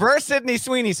it a reverse Sydney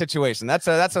Sweeney situation? That's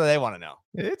what they want to know.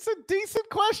 It's a decent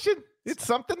question. It's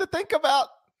something to think about.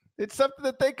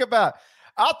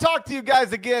 I'll talk to you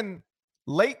guys again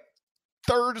late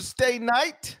Thursday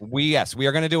night. We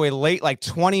are going to do a late,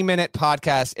 20-minute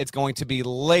podcast. It's going to be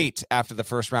late after the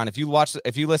first round. If you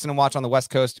listen and watch on the West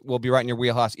Coast, we'll be right in your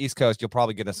wheelhouse. East Coast, you'll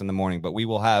probably get us in the morning, but we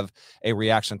will have a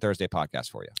Reaction Thursday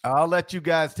podcast for you. I'll let you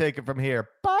guys take it from here.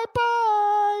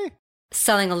 Bye-bye.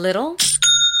 Selling a little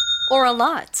or a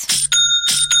lot?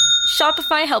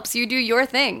 Shopify helps you do your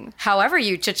thing, however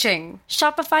you cha-ching.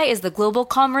 Shopify is the global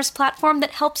commerce platform that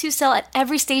helps you sell at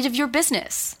every stage of your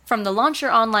business. From the launch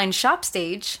your online shop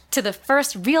stage, to the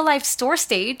first real-life store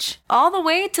stage, all the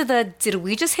way to the did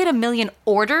we just hit 1 million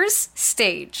orders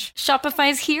stage.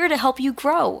 Shopify's here to help you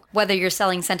grow. Whether you're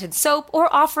selling scented soap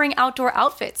or offering outdoor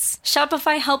outfits,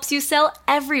 Shopify helps you sell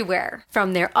everywhere.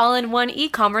 From their all-in-one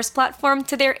e-commerce platform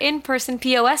to their in-person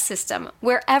POS system,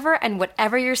 wherever and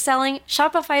whatever you're selling,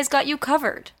 Shopify's got you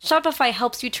covered. Shopify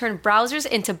helps you turn browsers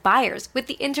into buyers with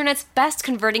the internet's best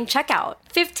converting checkout.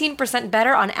 15%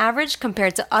 better on average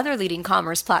compared to other leading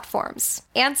commerce platforms.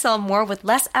 And sell more with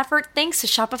less effort thanks to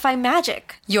Shopify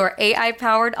Magic, your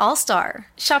AI-powered all-star.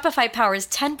 Shopify powers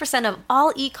 10% of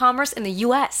all e-commerce in the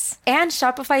US. And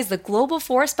Shopify is the global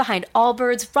force behind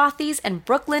Allbirds, Rothy's, and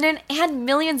Brooklinen, and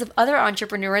millions of other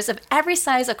entrepreneurs of every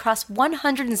size across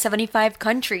 175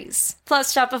 countries.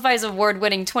 Plus, Shopify's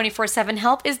award-winning 24/7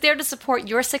 help is there to support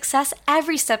your success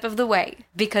every step of the way.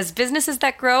 Because businesses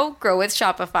that grow with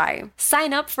Shopify.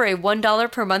 Sign up for a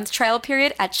 $1 per month trial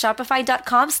period at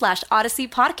shopify.com/Odyssey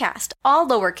Podcast, all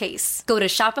lowercase. Go to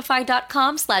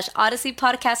shopify.com/Odyssey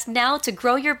Podcast now to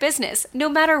grow your business, no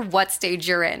matter what stage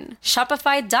you're in.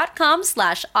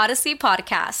 Shopify.com/Odyssey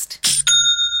Podcast.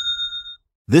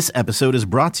 This episode is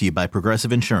brought to you by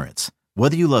Progressive Insurance.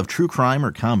 Whether you love true crime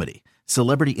or comedy,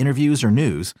 celebrity interviews or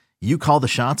news, you call the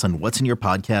shots on what's in your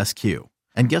podcast queue.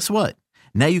 And guess what?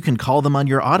 Now you can call them on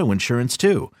your auto insurance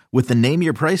too with the Name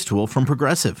Your Price tool from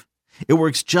Progressive. It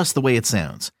works just the way it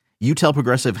sounds. You tell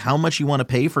Progressive how much you want to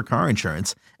pay for car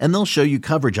insurance, and they'll show you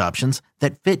coverage options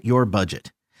that fit your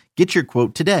budget. Get your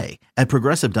quote today at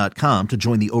Progressive.com to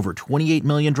join the over 28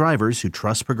 million drivers who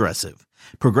trust Progressive.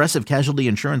 Progressive Casualty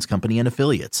Insurance Company and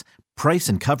Affiliates. Price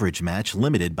and coverage match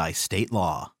limited by state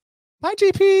law. Hi,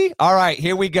 GP. All right,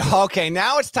 here we go. Okay,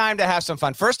 now it's time to have some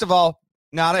fun. First of all,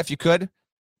 Nada, if you could,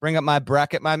 bring up my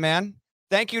bracket, my man.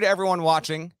 Thank you to everyone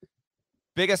watching.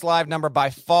 Biggest live number by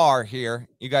far here.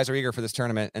 You guys are eager for this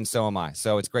tournament, and so am I.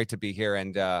 So it's great to be here.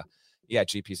 And, yeah,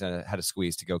 GP's had a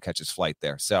squeeze to go catch his flight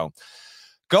there. So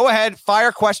go ahead,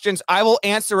 fire questions. I will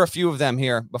answer a few of them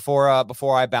here before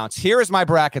I bounce. Here is my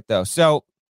bracket, though. So,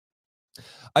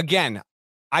 again,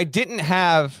 I didn't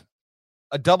have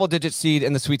a double-digit seed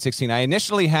in the Sweet 16. I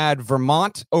initially had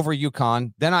Vermont over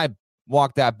UConn. Then I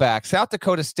walked that back. South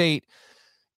Dakota State,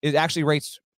 it actually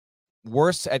rates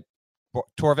worse at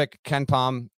Torvik,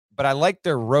 KenPom, but I like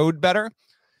their road better.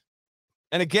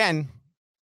 And again,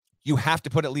 you have to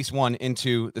put at least one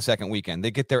into the second weekend. They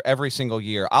get there every single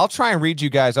year. I'll try and read you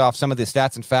guys off some of the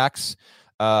stats and facts.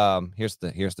 Here's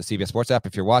the CBS Sports app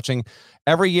if you're watching.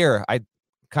 Every year, I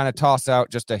kind of toss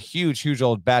out just a huge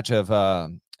old batch of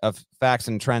facts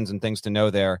and trends and things to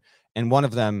know there. And one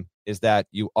of them is that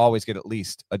you always get at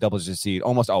least a double-digit seed,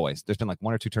 almost always. There's been like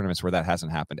one or two tournaments where that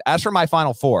hasn't happened. As for my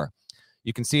Final Four,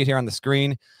 you can see it here on the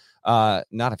screen. Not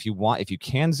if you want, if you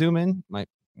can zoom in, might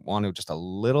want to just a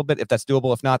little bit. If that's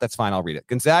doable, if not, that's fine. I'll read it.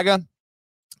 Gonzaga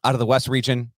out of the West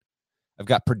region. I've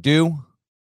got Purdue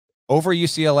over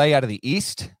UCLA out of the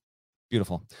East.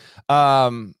 Beautiful.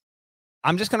 I'm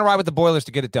just going to ride with the Boilers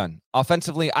to get it done.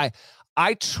 Offensively,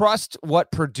 I trust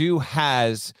what Purdue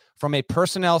has from a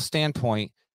personnel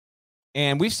standpoint.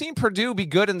 And we've seen Purdue be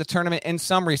good in the tournament in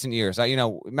some recent years.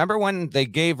 Remember when they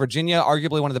gave Virginia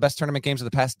arguably one of the best tournament games of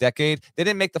the past decade? They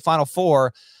didn't make the Final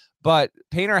Four, but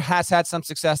Painter has had some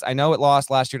success. I know it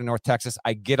lost last year to North Texas.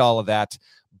 I get all of that.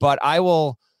 But I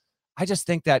just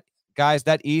think that, guys,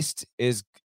 that East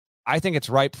I think it's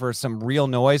ripe for some real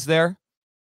noise there.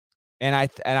 And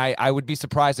I would be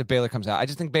surprised if Baylor comes out. I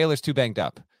just think Baylor's too banged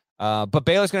up. But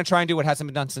Baylor's going to try and do what hasn't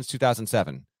been done since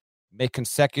 2007. Make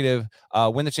consecutive,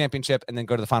 win the championship, and then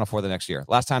go to the Final Four the next year.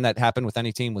 Last time that happened with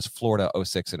any team was Florida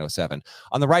 06 and 07.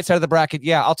 On the right side of the bracket,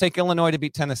 yeah, I'll take Illinois to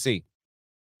beat Tennessee.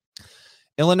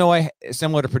 Illinois is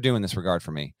similar to Purdue in this regard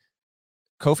for me.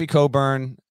 Kofi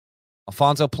Cockburn,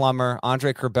 Alfonso Plummer,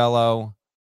 Andre Curbelo,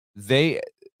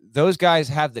 those guys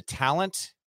have the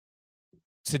talent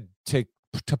to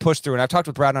push through. And I've talked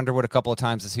with Brad Underwood a couple of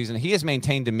times this season. He has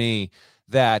maintained to me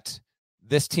that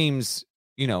this team's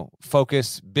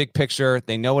focus, big picture.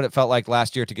 They know what it felt like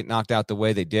last year to get knocked out the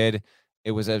way they did. It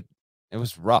was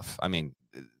rough. I mean,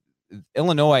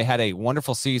 Illinois had a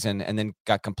wonderful season and then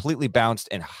got completely bounced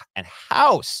and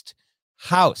housed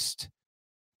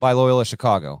by Loyola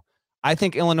Chicago. I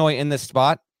think Illinois in this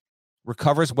spot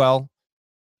recovers well.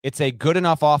 It's a good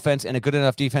enough offense and a good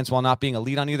enough defense while not being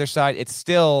elite on either side. It's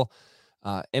still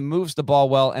it moves the ball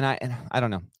well, and I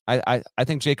don't know. I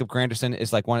think Jacob Granderson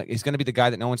is he's going to be the guy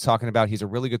that no one's talking about. He's a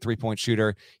really good three-point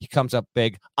shooter. He comes up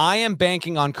big. I am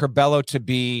banking on Curbelo to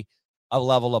be a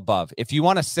level above. If you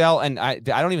want to sell, and I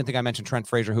don't even think I mentioned Trent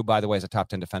Frazier, who, by the way, is a top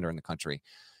 10 defender in the country.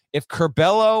 If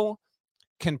Curbelo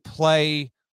can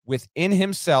play within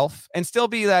himself and still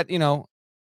be that,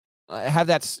 have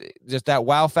that just that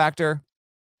wow factor,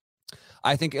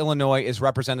 I think Illinois is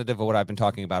representative of what I've been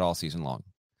talking about all season long.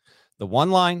 The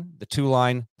 1 line, the 2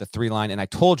 line, the 3 line, and I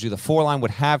told you the 4 line would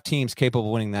have teams capable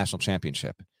of winning the national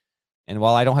championship. And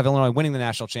while I don't have Illinois winning the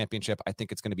national championship, I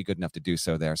think it's going to be good enough to do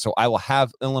so there. So I will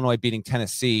have Illinois beating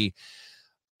Tennessee.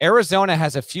 Arizona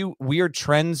has a few weird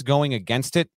trends going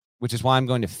against it, which is why I'm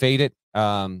going to fade it.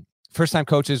 First-time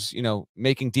coaches,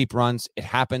 making deep runs. It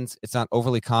happens. It's not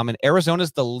overly common.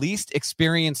 Arizona's the least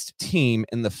experienced team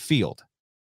in the field.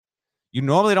 You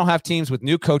normally don't have teams with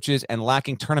new coaches and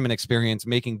lacking tournament experience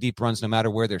making deep runs no matter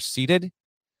where they're seated.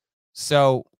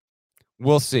 So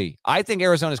we'll see. I think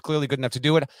Arizona is clearly good enough to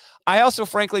do it. I also,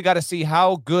 frankly, got to see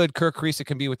how good Kirk Kriisa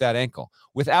can be with that ankle.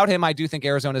 Without him, I do think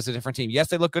Arizona is a different team. Yes,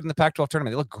 they look good in the Pac-12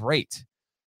 tournament. They look great.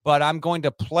 But I'm going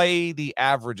to play the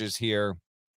averages here.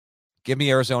 Give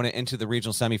me Arizona into the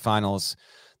regional semifinals.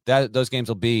 Those games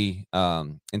will be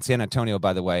in San Antonio,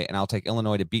 by the way, and I'll take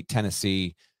Illinois to beat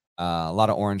Tennessee. A lot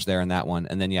of orange there in that one.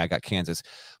 And then, I got Kansas.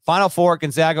 Final Four,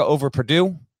 Gonzaga over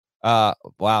Purdue. Wow,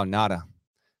 Nada.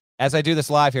 As I do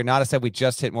this live here, Nada said we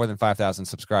just hit more than 5,000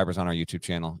 subscribers on our YouTube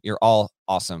channel. You're all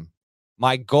awesome.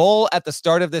 My goal at the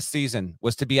start of this season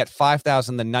was to be at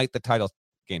 5,000 the night the title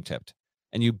game tipped.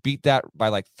 And you beat that by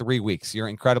like 3 weeks. You're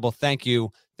incredible. Thank you.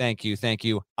 Thank you. Thank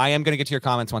you. I am going to get to your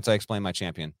comments once I explain my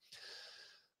champion.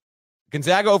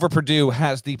 Gonzaga over Purdue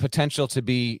has the potential to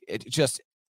be just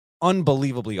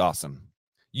unbelievably awesome.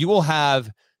 You will have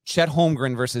Chet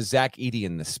Holmgren versus Zach Edey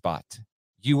in this spot.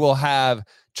 You will have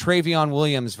Travion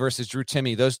Williams versus Drew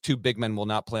Timme. Those two big men will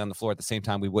not play on the floor at the same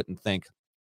time, we wouldn't think.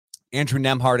 Andrew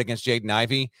Nembhard against Jaden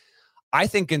Ivey. I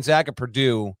think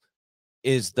Gonzaga-Purdue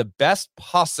is the best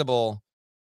possible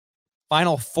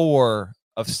Final Four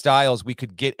of styles we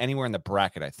could get anywhere in the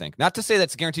bracket, I think. Not to say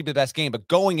that's guaranteed to be the best game, but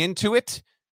going into it,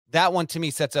 that one to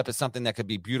me sets up as something that could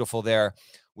be beautiful there.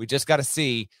 We just got to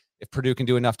see if Purdue can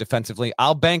do enough defensively.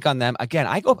 I'll bank on them. Again,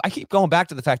 I keep going back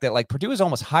to the fact that like Purdue is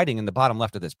almost hiding in the bottom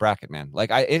left of this bracket, man. Like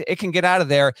it can get out of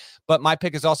there, but my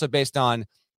pick is also based on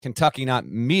Kentucky not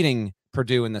meeting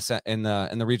Purdue in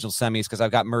the regional semis, because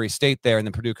I've got Murray State there and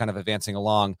then Purdue kind of advancing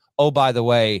along. Oh, by the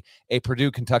way, a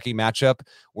Purdue-Kentucky matchup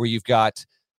where you've got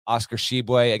Oscar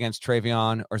Tshiebwe against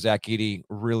Travion or Zach Edey,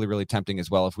 really, really tempting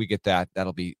as well. If we get that,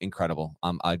 that'll be incredible.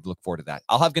 I'd look forward to that.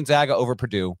 I'll have Gonzaga over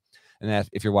Purdue. And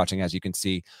if you're watching, as you can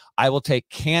see, I will take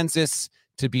Kansas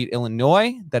to beat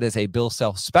Illinois. That is a Bill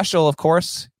Self special, of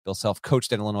course. Bill Self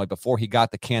coached at Illinois before he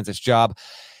got the Kansas job.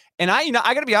 And I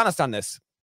got to be honest on this.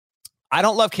 I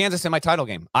don't love Kansas in my title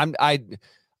game. I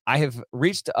have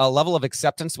reached a level of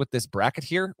acceptance with this bracket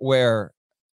here where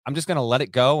I'm just going to let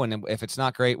it go. And if it's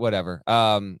not great, whatever.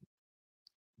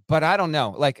 But I don't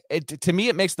know. Like, to me,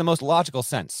 it makes the most logical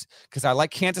sense because I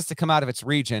like Kansas to come out of its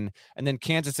region, and then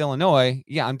Kansas, Illinois.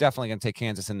 Yeah, I'm definitely going to take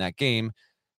Kansas in that game.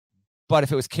 But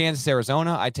if it was Kansas,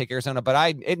 Arizona, I'd take Arizona.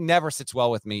 But it never sits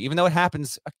well with me, even though it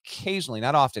happens occasionally,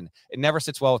 not often. It never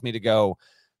sits well with me to go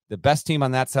the best team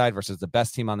on that side versus the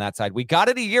best team on that side. We got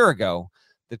it a year ago.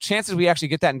 The chances we actually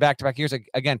get that in back-to-back years,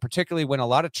 again, particularly when a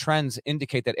lot of trends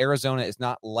indicate that Arizona is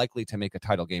not likely to make a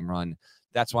title game run.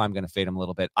 That's why I'm going to fade them a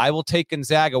little bit. I will take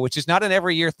Gonzaga, which is not an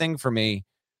every year thing for me.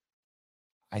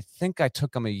 I think I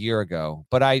took them a year ago,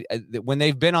 but when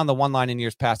they've been on the one line in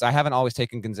years past, I haven't always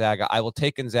taken Gonzaga. I will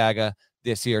take Gonzaga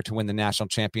this year to win the national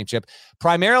championship,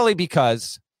 primarily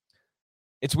because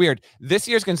it's weird. This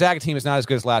year's Gonzaga team is not as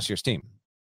good as last year's team,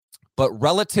 but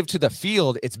relative to the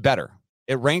field, it's better.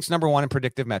 It ranks number one in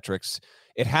predictive metrics.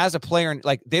 It has a player,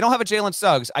 like they don't have a Jalen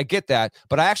Suggs. I get that,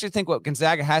 but I actually think what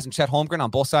Gonzaga has in Chet Holmgren on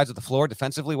both sides of the floor,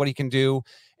 defensively, what he can do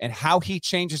and how he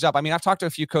changes up. I mean, I've talked to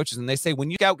a few coaches and they say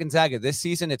when you scout Gonzaga this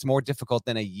season, it's more difficult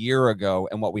than a year ago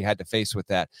and what we had to face with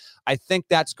that. I think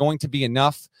that's going to be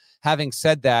enough. Having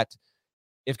said that,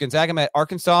 if Gonzaga met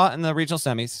Arkansas in the regional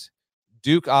semis,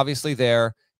 Duke obviously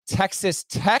there, Texas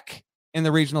Tech in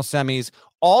the regional semis,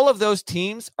 all of those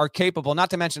teams are capable,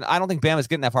 not to mention, I don't think Bama's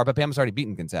getting that far, but Bama's already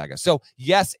beaten Gonzaga. So,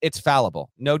 yes, it's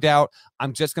fallible. No doubt.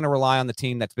 I'm just going to rely on the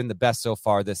team that's been the best so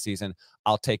far this season.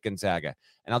 I'll take Gonzaga.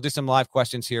 And I'll do some live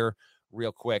questions here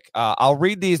real quick. I'll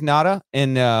read these, Nada,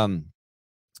 in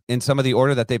some of the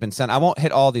order that they've been sent. I won't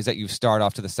hit all these that you start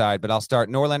off to the side, but I'll start.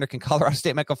 Norlander, can Colorado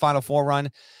State make a Final Four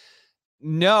run?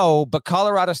 No, but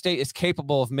Colorado State is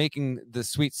capable of making the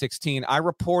Sweet 16. I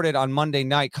reported on Monday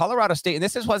night, Colorado State, and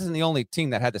this wasn't the only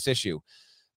team that had this issue.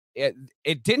 It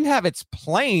didn't have its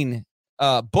plane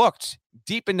booked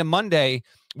deep into Monday,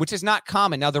 which is not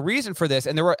common. Now, the reason for this,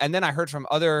 and then I heard from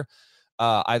other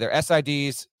either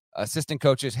SIDs, assistant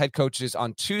coaches, head coaches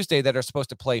on Tuesday that are supposed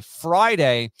to play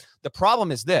Friday. The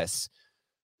problem is this: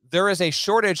 there is a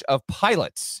shortage of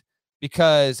pilots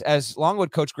because, as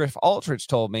Longwood coach Griff Aldridge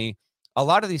told me, a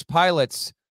lot of these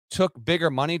pilots took bigger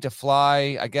money to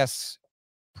fly, I guess,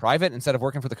 private instead of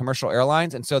working for the commercial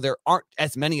airlines. And so there aren't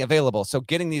as many available. So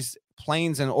getting these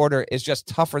planes in order is just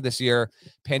tougher this year,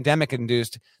 pandemic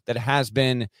induced, that it has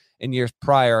been in years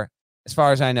prior. As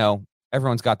far as I know,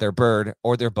 everyone's got their bird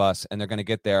or their bus and they're going to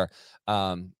get there.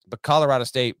 But Colorado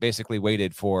State basically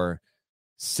waited for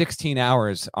 16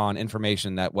 hours on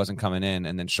information that wasn't coming in.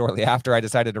 And then shortly after I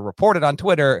decided to report it on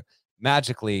Twitter,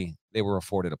 magically they were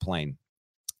afforded a plane.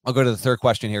 I'll go to the third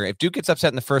question here. If Duke gets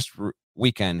upset in the first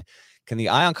weekend, can the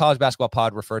Eye on College Basketball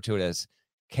Pod refer to it as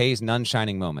K's none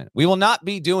shining moment? We will not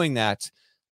be doing that.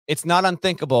 It's not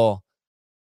unthinkable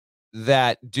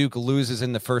that Duke loses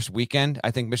in the first weekend. I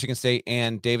think Michigan State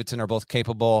and Davidson are both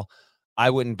capable.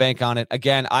 I wouldn't bank on it.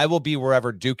 Again, I will be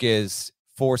wherever Duke is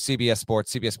for CBS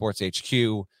Sports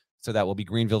HQ. So that will be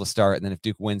Greenville to start. And then if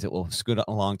Duke wins, it will scoot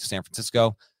along to San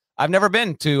Francisco. I've never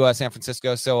been to San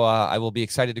Francisco, so I will be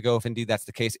excited to go if indeed that's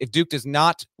the case. If Duke does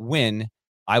not win,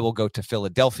 I will go to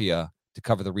Philadelphia to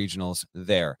cover the regionals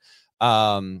there.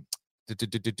 Norlander,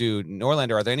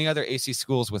 are there any other AC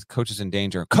schools with coaches in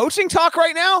danger? Coaching talk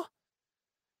right now?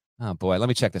 Oh, boy, let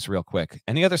me check this real quick.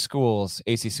 Any other schools,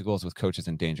 AC schools with coaches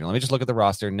in danger? Let me just look at the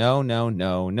roster. No. No.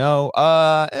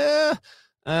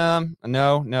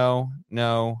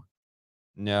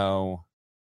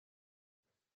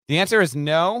 The answer is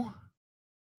no,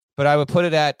 but I would put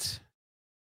it at,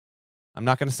 I'm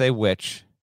not going to say which,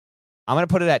 I'm going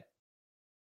to put it at.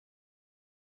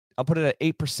 I'll put it at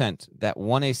 8% that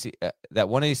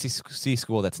one ACC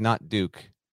school that's not Duke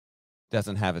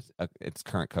doesn't have its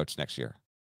current coach next year.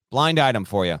 Blind item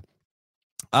for you.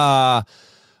 Boo.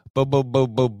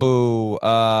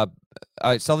 All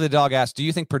right, Sully the Dog asked, do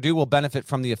you think Purdue will benefit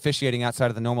from the officiating outside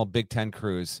of the normal Big Ten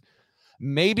cruise?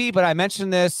 Maybe, but I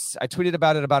mentioned this. I tweeted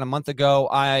about it about a month ago.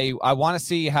 I want to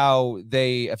see how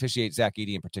they officiate Zach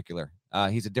Edey in particular.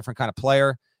 He's a different kind of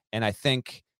player, and I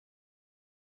think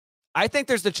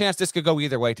there's the chance this could go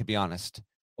either way, to be honest.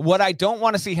 What I don't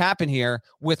want to see happen here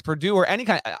with Purdue or any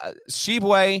kind of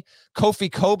Shibwe,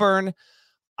 Kofi Coburn,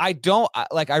 I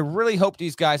really hope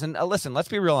these guys, and listen, let's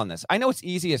be real on this. I know it's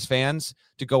easy as fans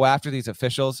to go after these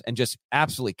officials and just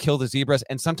absolutely kill the Zebras,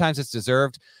 and sometimes it's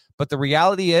deserved. But the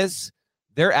reality is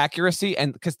their accuracy,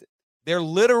 and because they're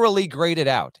literally graded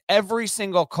out. Every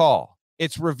single call,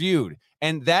 it's reviewed.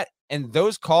 And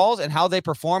those calls and how they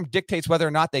perform dictates whether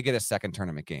or not they get a second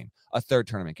tournament game, a third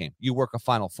tournament game. You work a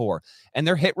Final Four. And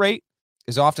their hit rate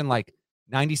is often like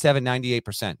 97,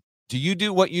 98%. Do you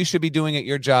do what you should be doing at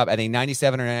your job at a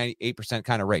 97 or 98%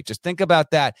 kind of rate? Just think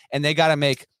about that. And they got to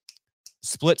make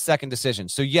split-second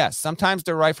decisions. So, yes, sometimes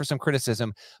they're right for some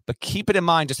criticism, but keep it in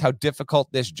mind just how difficult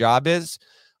this job is.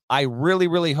 I really,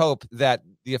 really hope that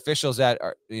the officials that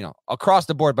are, across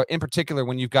the board, but in particular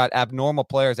when you've got abnormal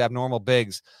players, abnormal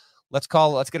bigs, let's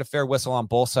get a fair whistle on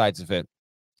both sides of it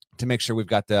to make sure we've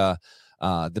got the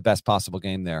best possible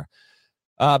game there.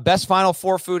 Best Final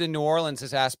Four food in New Orleans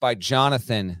is asked by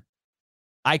Jonathan.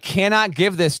 I cannot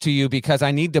give this to you because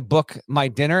I need to book my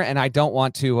dinner, and I don't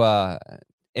want to.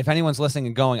 If anyone's listening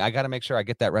and going, I got to make sure I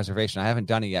get that reservation. I haven't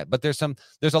done it yet, but there's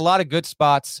a lot of good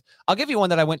spots. I'll give you one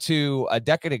that I went to a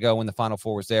decade ago when the Final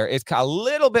Four was there. It's a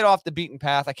little bit off the beaten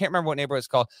path. I can't remember what neighborhood it's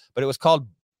called, but it was called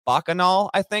Bacchanal,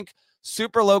 I think.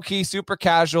 Super low key, super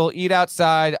casual, eat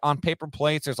outside on paper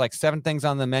plates. There's like 7 things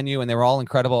on the menu and they were all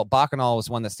incredible. Bacchanal was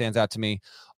one that stands out to me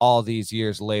all these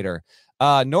years later.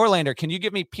 Norlander, can you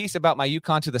give me peace about my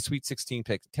UConn to the Sweet 16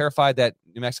 pick? Terrified that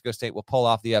New Mexico State will pull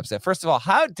off the upset. First of all,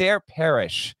 how dare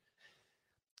Parrish?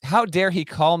 How dare he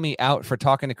call me out for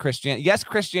talking to Chris Jans? Yes,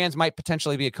 Chris Jans might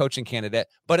potentially be a coaching candidate,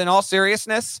 but in all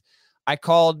seriousness, I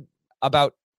called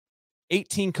about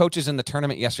 18 coaches in the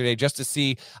tournament yesterday just to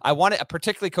see. I wanted,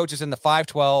 particularly coaches in the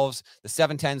 5-12s, the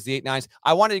 7-10s, the 8-9s.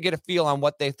 I wanted to get a feel on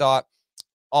what they thought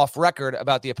off record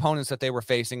about the opponents that they were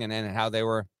facing and how they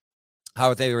were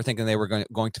thinking they were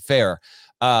going to fare.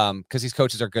 Because these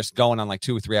coaches are just going on like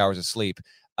 2 or 3 hours of sleep.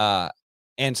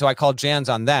 And so I called Jans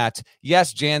on that.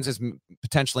 Yes, Jans is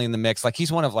potentially in the mix. Like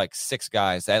he's one of like 6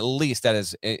 guys at least that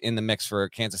is in the mix for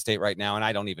Kansas State right now. And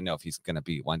I don't even know if he's going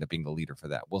to wind up being the leader for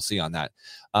that. We'll see on that.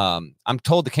 I'm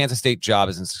told the Kansas State job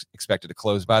isn't expected to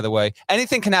close, by the way.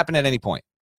 Anything can happen at any point.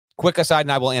 Quick aside,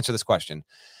 and I will answer this question.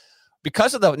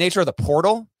 Because of the nature of the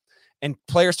portal and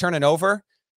players turning over,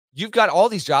 you've got all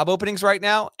these job openings right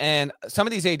now, and some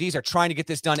of these ADs are trying to get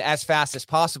this done as fast as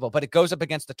possible, but it goes up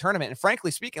against the tournament. And frankly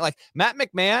speaking, like Matt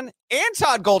McMahon and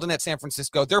Todd Golden at San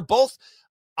Francisco, they're both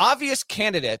obvious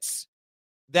candidates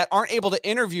that aren't able to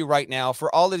interview right now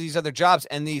for all of these other jobs.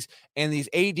 And these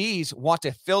ADs want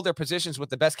to fill their positions with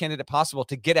the best candidate possible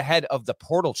to get ahead of the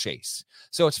portal chase.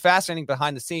 So it's fascinating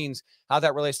behind the scenes how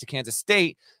that relates to Kansas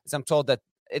State, as I'm told that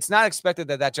it's not expected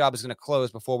that job is going to close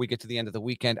before we get to the end of the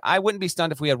weekend. I wouldn't be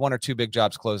stunned if we had 1 or 2 big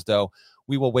jobs closed, though.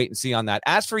 We will wait and see on that.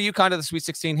 As for UConn to the Sweet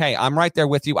 16, hey, I'm right there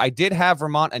with you. I did have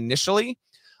Vermont initially.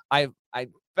 I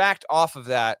backed off of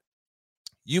that.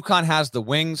 UConn has the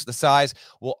wings, the size.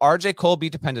 Will RJ Cole be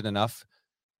dependent enough?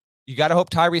 You got to hope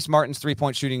Tyrese Martin's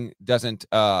 3-point shooting doesn't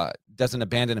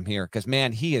abandon him here, because,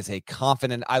 man, he is a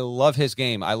confident. I love his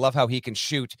game. I love how he can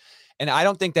shoot. And I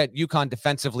don't think that UConn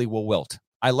defensively will wilt.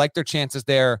 I like their chances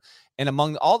there. And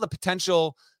among all the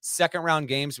potential second-round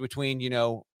games between,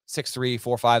 6-3,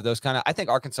 4-5, those kind of, I think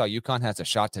Arkansas-UConn has a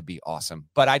shot to be awesome.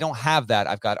 But I don't have that.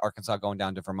 I've got Arkansas going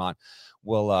down to Vermont.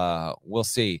 We'll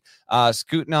see.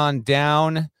 Scooting on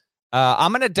down.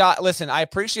 I'm going to listen, I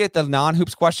appreciate the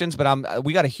non-hoops questions, but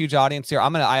we got a huge audience here.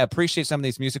 I appreciate some of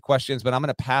these music questions, but I'm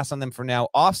going to pass on them for now.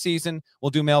 Off season,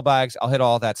 we'll do mailbags. I'll hit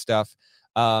all that stuff.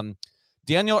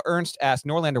 Daniel Ernst asked,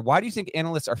 Norlander, why do you think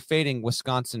analysts are fading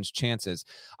Wisconsin's chances?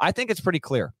 I think it's pretty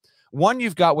clear. One,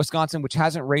 you've got Wisconsin, which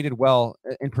hasn't rated well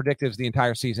in predictives the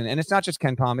entire season. And it's not just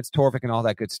Ken Pom, it's Torvik and all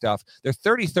that good stuff. They're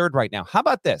 33rd right now. How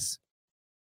about this?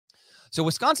 So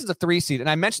Wisconsin's a 3 seed. And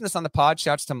I mentioned this on the pod.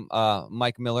 Shouts to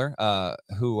Mike Miller,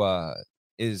 who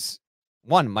is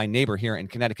my neighbor here in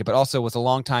Connecticut, but also was a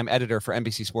longtime editor for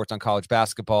NBC Sports on college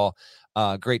basketball.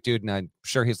 Great dude. And I'm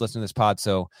sure he's listening to this pod.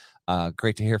 So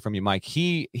great to hear from you, Mike.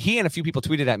 He and a few people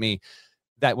tweeted at me.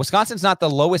 that Wisconsin's not the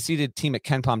lowest seeded team at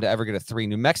KenPom to ever get a 3.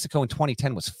 New Mexico in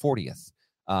 2010 was 40th.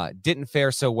 Didn't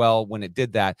fare so well when it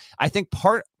did that. I think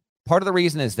part of the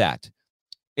reason is that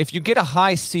if you get a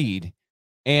high seed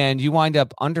and you wind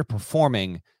up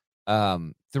underperforming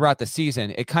throughout the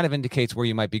season, it kind of indicates where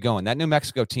you might be going. That New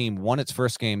Mexico team won its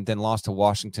first game, then lost to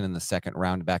Washington in the second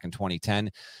round back in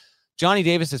 2010. Johnny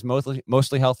Davis is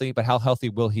mostly healthy, but how healthy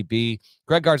will he be?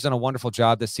 Greg Gard's done a wonderful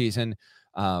job this season.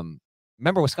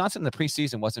 Remember, Wisconsin in the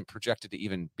preseason wasn't projected to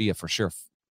even be a for sure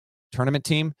tournament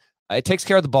team. It takes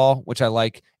care of the ball, which I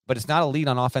like, but it's not elite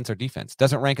on offense or defense.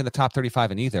 Doesn't rank in the top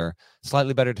 35 in either.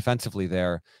 Slightly better defensively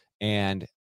there. And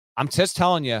I'm just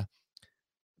telling you,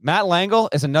 Matt Langle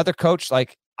is another coach.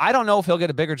 Like, I don't know if he'll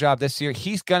get a bigger job this year.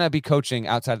 He's going to be coaching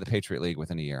outside of the Patriot League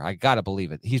within a year. I got to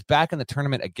believe it. He's back in the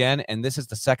tournament again, and this is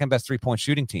the second best three-point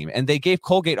shooting team. And they gave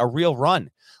Colgate a real run.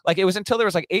 Like, it was until there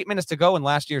was like 8 minutes to go in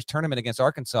last year's tournament against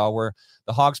Arkansas where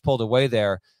the Hogs pulled away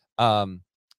there.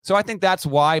 So I think that's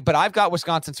why. But I've got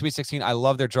Wisconsin Sweet 16. I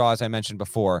love their draw, as I mentioned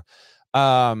before.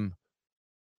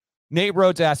 Nate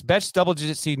Rhodes asked, best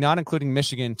double-digit seed, not including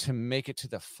Michigan, to make it to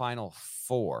the Final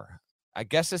Four. I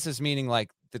guess this is meaning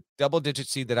like the double-digit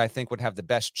seed that I think would have the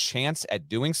best chance at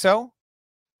doing so.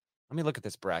 Let me look at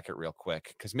this bracket real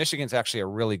quick, because Michigan's actually a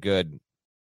really good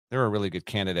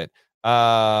candidate.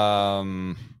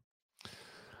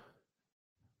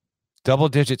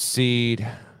 Double-digit seed.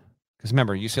 Because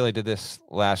remember, UCLA did this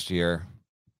last year.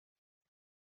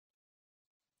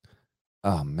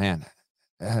 Oh, man.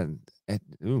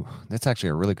 That's actually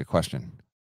a really good question.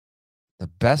 The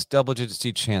best double-digit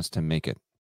seed chance to make it.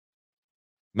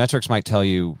 Metrics might tell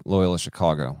you Loyola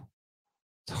Chicago.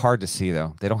 It's hard to see,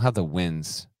 though. They don't have the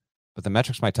wins, but the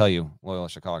metrics might tell you Loyola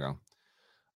Chicago.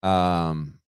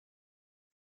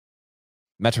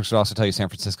 Metrics would also tell you San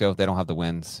Francisco. They don't have the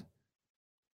wins.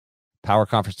 Power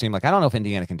conference team. Like, I don't know if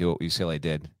Indiana can do what UCLA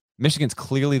did. Michigan's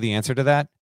clearly the answer to that.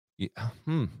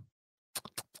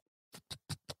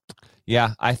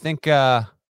 Yeah, I think I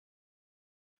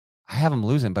have them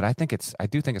losing, but I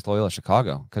do think it's Loyola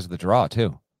Chicago because of the draw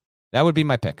too. That would be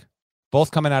my pick.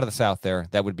 Both coming out of the South there.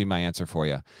 That would be my answer for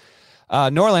you.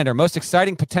 Norlander, most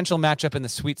exciting potential matchup in the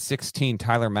Sweet 16,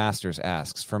 Tyler Masters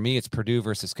asks. For me, it's Purdue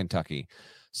versus Kentucky.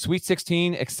 Sweet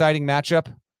 16, exciting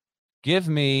matchup. Give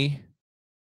me,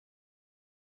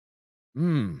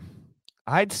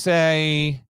 I'd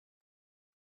say,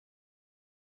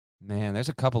 man, there's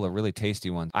a couple of really tasty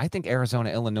ones. I think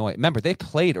Arizona, Illinois. Remember, they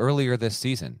played earlier this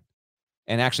season.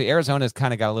 And actually, Arizona's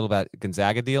kind of got a little bit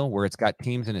Gonzaga deal where it's got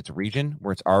teams in its region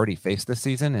where it's already faced this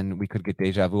season, and we could get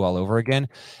deja vu all over again.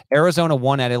 Arizona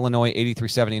won at Illinois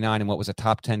 83-79 in what was a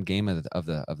top 10 game of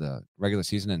the regular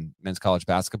season in men's college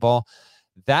basketball.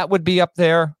 That would be up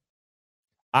there.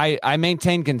 I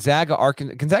maintain Gonzaga,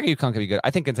 UConn could be good.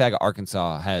 I think Gonzaga,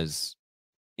 Arkansas has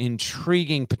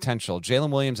intriguing potential.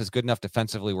 Jalen Williams is good enough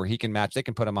defensively where he can match. They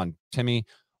can put him on Timmy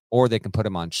or they can put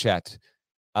him on Chet.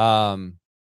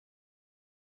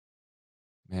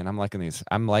 Man, I'm liking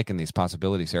these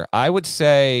possibilities here. I would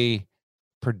say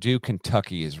Purdue,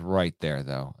 Kentucky is right there,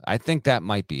 though. I think that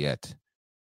might be it.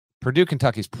 Purdue,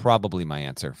 Kentucky is probably my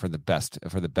answer for the best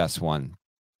one.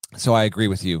 So I agree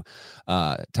with you,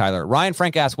 Tyler. Ryan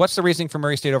Frank asks, what's the reasoning for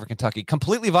Murray State over Kentucky?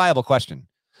 Completely viable question.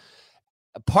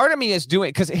 Part of me is doing,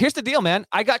 because here's the deal, man.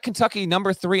 I got Kentucky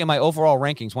number 3 in my overall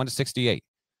rankings, 1-68.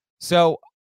 So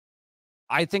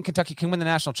I think Kentucky can win the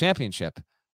national championship.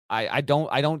 I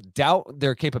don't doubt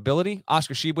their capability.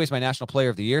 Oscar Tshiebwe is my national player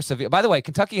of the year. By the way,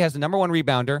 Kentucky has the number 1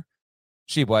 rebounder,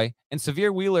 Tshiebwe, and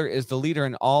Severe Wheeler is the leader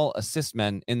in all assist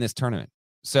men in this tournament.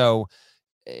 So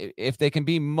if they can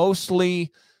be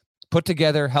mostly put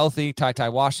together, healthy, Ty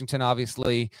Washington,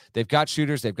 obviously, they've got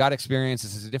shooters, they've got experience.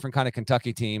 This is a different kind of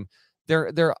Kentucky team.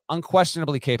 They're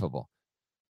unquestionably capable.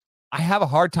 I have a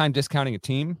hard time discounting a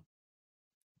team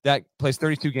that plays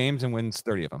 32 games and wins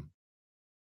 30 of them.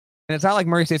 And it's not like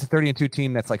Murray State's a 30-2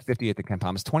 team that's like 50th at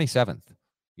KenPom. It's 27th.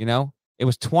 You know, it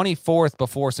was 24th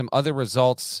before some other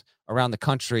results around the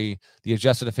country. The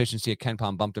adjusted efficiency at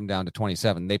KenPom bumped them down to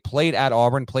 27. They played at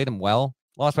Auburn, played them well,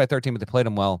 lost by 13, but they played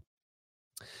them well.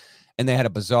 And they had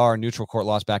a bizarre neutral court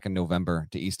loss back in November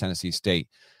to East Tennessee State.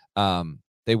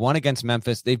 They won against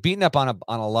Memphis. They've beaten up on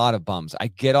a lot of bums. I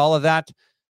get all of that.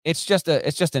 It's just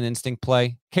an instinct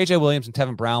play. KJ Williams and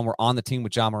Tevin Brown were on the team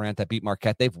with John Morant that beat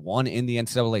Marquette. They've won in the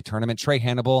NCAA tournament. Trey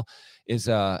Hannibal is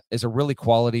a really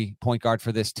quality point guard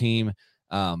for this team.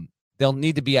 They'll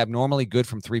need to be abnormally good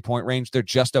from 3-point range. They're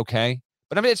just okay.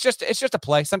 But I mean, it's just a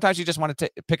play. Sometimes you just want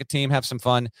to pick a team, have some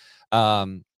fun.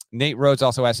 Nate Rhodes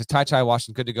also asks, is Ty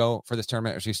Washington good to go for this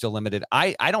tournament, or is he still limited?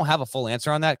 I don't have a full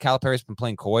answer on that. Calipari's been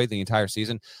playing coy the entire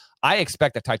season. I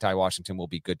expect that Ty Washington will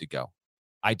be good to go.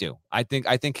 I do. I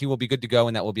think he will be good to go,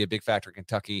 and that will be a big factor in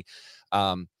Kentucky.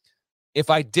 If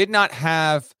I did not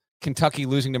have Kentucky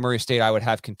losing to Murray State, I would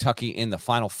have Kentucky in the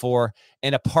Final Four,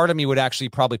 and a part of me would actually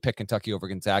probably pick Kentucky over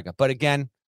Gonzaga. But again,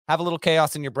 have a little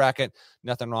chaos in your bracket.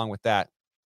 Nothing wrong with that.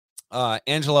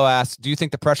 Angelo asks, do you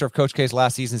think the pressure of Coach K's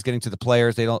last season is getting to the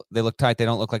players? They look tight. They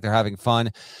don't look like they're having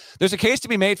fun. There's a case to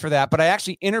be made for that, but I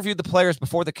actually interviewed the players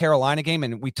before the Carolina game,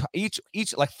 and we each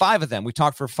like 5 of them. We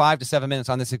talked for 5 to 7 minutes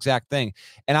on this exact thing.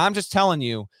 And I'm just telling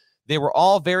you, they were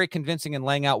all very convincing in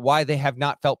laying out why they have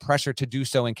not felt pressure to do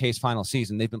so in K's final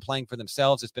season. They've been playing for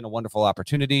themselves. It's been a wonderful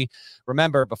opportunity.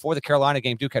 Remember, before the Carolina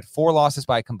game, Duke had 4 losses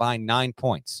by a combined 9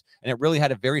 points, and it really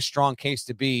had a very strong case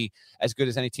to be as good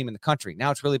as any team in the country. Now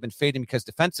it's really been fading because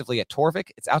defensively at Torvik,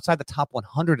 it's outside the top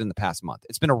 100 in the past month.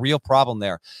 It's been a real problem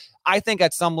there. I think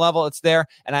at some level it's there,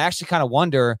 and I actually kind of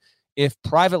wonder if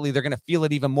privately they're going to feel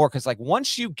it even more, because like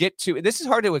once you get to, this is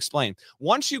hard to explain,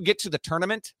 once you get to the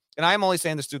tournament, and I'm only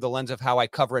saying this through the lens of how I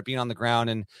cover it, being on the ground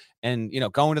and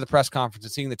going to the press conference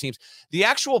and seeing the teams, the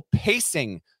actual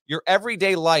pacing, your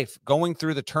everyday life going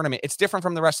through the tournament, it's different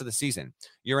from the rest of the season.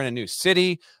 You're in a new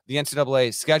city. The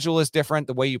NCAA schedule is different.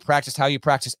 The way you practice, how you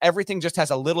practice, everything just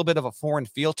has a little bit of a foreign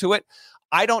feel to it.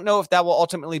 I don't know if that will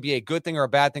ultimately be a good thing or a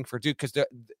bad thing for Duke, because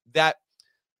that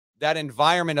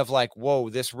environment of like, whoa,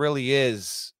 this really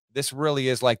is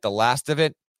like the last of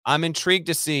it. I'm intrigued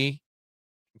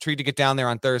to get down there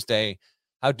on Thursday,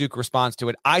 how Duke responds to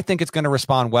it. I think it's going to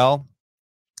respond well.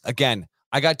 Again,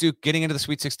 I got Duke getting into the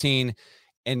Sweet 16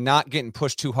 and not getting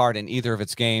pushed too hard in either of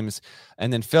its games.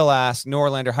 And then Phil asks,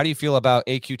 Norlander, how do you feel about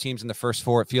AQ teams in the first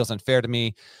 4? It feels unfair to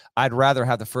me. I'd rather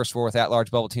have the first 4 with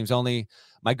at-large bubble teams only.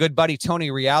 My good buddy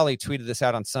Tony Reale tweeted this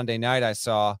out on Sunday night, I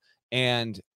saw,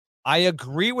 and I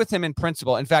agree with him in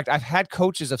principle. In fact, I've had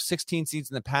coaches of 16 seeds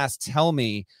in the past tell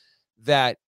me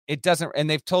that it doesn't, and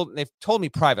they've told me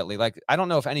privately, like, I don't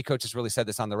know if any coach has really said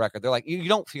this on the record. They're like, you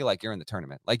don't feel like you're in the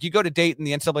tournament. Like, you go to Dayton,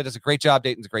 the NCAA does a great job.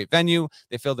 Dayton's a great venue.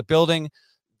 They fill the building.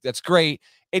 That's great.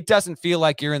 It doesn't feel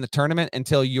like you're in the tournament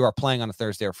until you are playing on a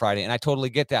Thursday or Friday. And I totally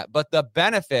get that. But the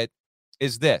benefit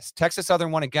is this. Texas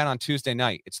Southern won again on Tuesday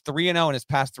night. It's 3-0 in its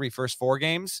past 3 first 4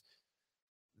 games.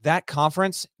 That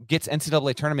conference gets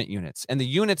NCAA tournament units. And the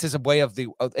units is a way of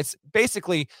it's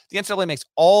basically the NCAA makes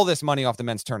all this money off the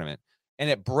men's tournament. And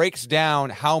it breaks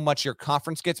down how much your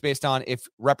conference gets based on if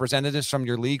representatives from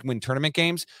your league win tournament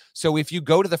games. So if you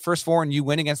go to the first 4 and you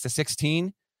win against the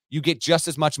 16, you get just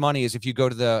as much money as if you go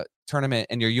to the tournament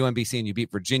and you're UMBC and you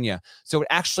beat Virginia. So it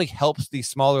actually helps these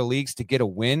smaller leagues to get a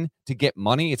win, to get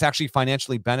money. It's actually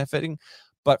financially benefiting.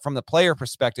 But from the player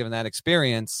perspective and that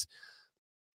experience,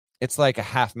 it's like a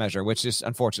half measure, which is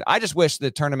unfortunate. I just wish the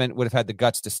tournament would have had the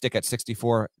guts to stick at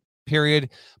 64, period.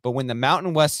 But when the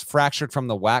Mountain West fractured from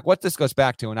the WAC, what this goes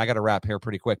back to, and I got to wrap here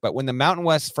pretty quick, but when the Mountain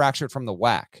West fractured from the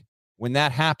WAC, when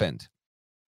that happened,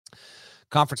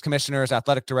 conference commissioners,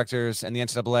 athletic directors, and the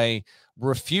NCAA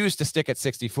refused to stick at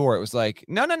 64. It was like,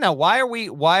 no. Why are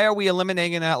we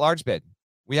eliminating an at-large bid?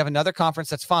 We have another conference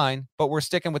that's fine, but we're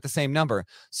sticking with the same number.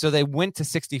 So they went to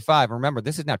 65. Remember,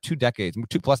 this is now 2+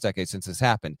 decades since this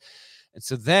happened. And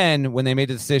so then when they made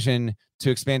the decision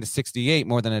to expand to 68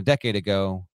 more than a decade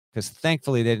ago, because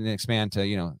thankfully they didn't expand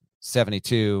to,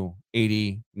 72,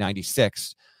 80,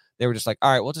 96. They were just like,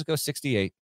 all right, we'll just go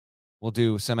 68. We'll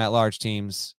do some at-large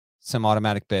teams, some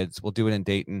automatic bids. We'll do it in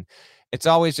Dayton. It's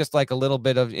always just like a little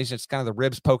bit of, it's just kind of the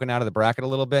ribs poking out of the bracket a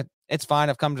little bit. It's fine.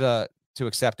 I've come to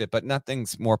accept it, but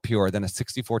nothing's more pure than a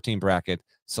 64-team bracket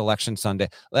selection Sunday.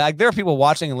 Like, there are people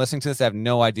watching and listening to this that have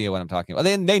no idea what I'm talking about.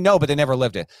 They know, but they never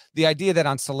lived it. The idea that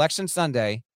on selection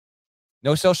Sunday,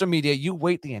 no social media, you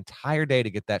wait the entire day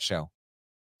to get that show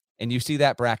and you see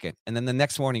that bracket. And then the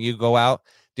next morning you go out,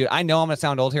 dude, I know I'm going to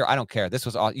sound old here. I don't care. This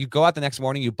was all, you go out the next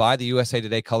morning, you buy the USA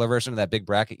Today color version of that big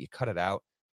bracket, you cut it out,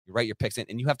 you write your picks in,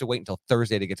 and you have to wait until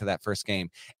Thursday to get to that first game.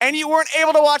 And you weren't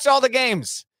able to watch all the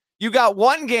games. You got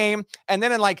one game, and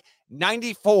then in like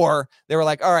 94, they were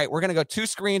like, all right, we're going to go 2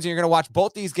 screens, and you're going to watch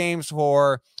both these games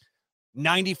for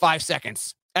 95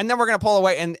 seconds. And then we're going to pull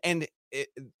away. And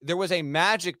there was a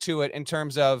magic to it in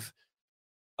terms of,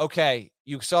 okay,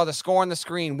 you saw the score on the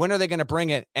screen. When are they going to bring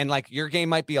it? And like, your game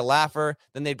might be a laugher.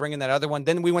 Then they'd bring in that other one.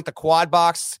 Then we went to quad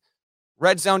box.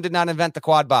 Red Zone did not invent the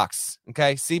quad box.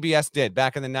 Okay. CBS did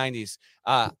back in the 90s.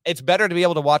 It's better to be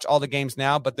able to watch all the games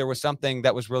now, but there was something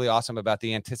that was really awesome about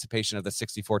the anticipation of the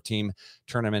 64-team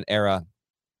tournament era.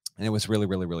 And it was really,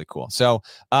 really, really cool. So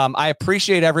I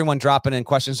appreciate everyone dropping in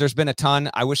questions. There's been a ton.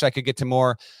 I wish I could get to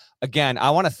more. Again, I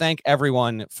want to thank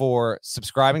everyone for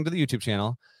subscribing to the YouTube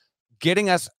channel, getting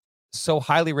us so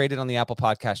highly rated on the Apple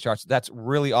Podcast charts. That's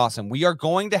really awesome. We are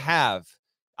going to have,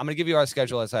 I'm going to give you our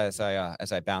schedule as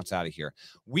I bounce out of here.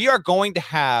 We are going to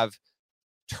have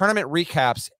tournament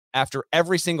recaps after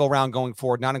every single round going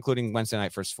forward, not including Wednesday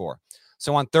night first four.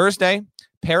 So on Thursday,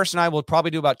 Parrish and I will probably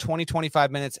do about 20,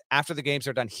 25 minutes after the games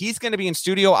are done. He's going to be in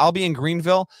studio. I'll be in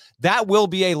Greenville. That will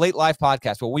be a late live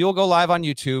podcast, but we will go live on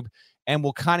YouTube, and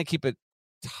we'll kind of keep it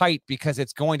tight because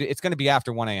it's going to be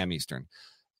after 1 a.m. Eastern.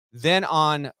 Then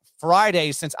on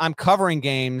Friday, since I'm covering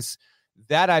games,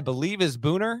 that I believe is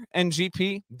Booner and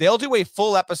GP. They'll do a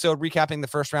full episode recapping the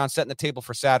first round, setting the table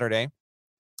for Saturday.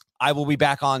 I will be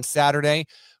back on Saturday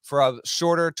for a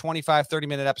shorter 25,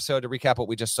 30-minute episode to recap what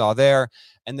we just saw there.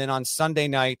 And then on Sunday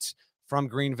night from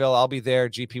Greenville, I'll be there.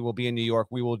 GP will be in New York.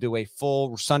 We will do a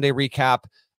full Sunday recap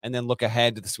and then look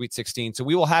ahead to the Sweet 16. So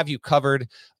we will have you covered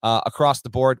across the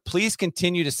board. Please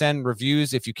continue to send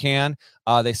reviews if you can.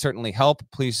 They certainly help.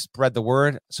 Please spread the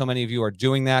word. So many of you are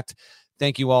doing that.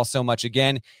 Thank you all so much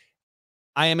again.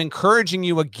 I am encouraging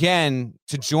you again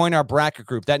to join our bracket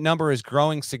group. That number is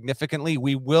growing significantly.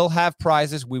 We will have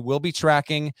prizes. We will be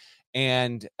tracking,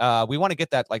 and we want to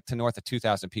get that to north of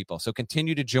 2,000 people. So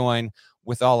continue to join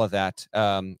with all of that.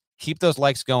 Keep those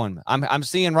likes going. I'm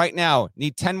seeing right now,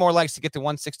 need 10 more likes to get to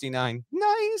 169.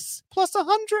 Nice. Plus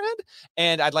 100.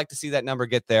 And I'd like to see that number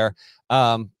get there.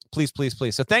 Please, please,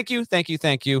 please. So thank you.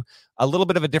 A little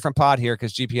bit of a different pod here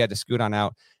because GP had to scoot on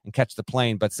out and catch the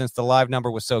plane. But since the live number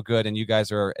was so good and you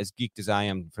guys are as geeked as I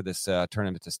am for this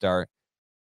tournament to start,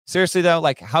 seriously though,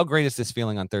 how great is this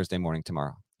feeling on Thursday morning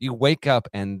tomorrow? You wake up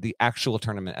and the actual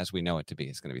tournament as we know it to be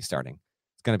is going to be starting.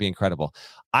 It's going to be incredible.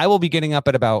 I will be getting up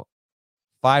at about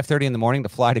 5:30 in the morning to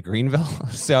fly to Greenville.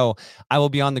 So I will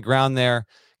be on the ground there,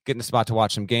 getting a spot to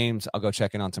watch some games. I'll go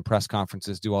check in on some press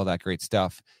conferences, do all that great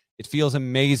stuff. It feels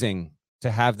amazing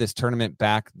to have this tournament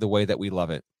back the way that we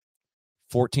love it.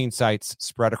 14 sites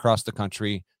spread across the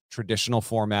country, traditional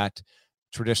format,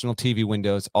 traditional TV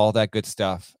windows, all that good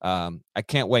stuff. I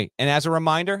can't wait. And as a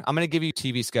reminder, I'm going to give you a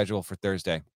TV schedule for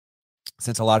Thursday.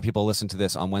 Since a lot of people listen to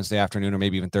this on Wednesday afternoon or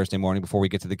maybe even Thursday morning before we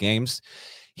get to the games,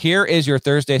 here is your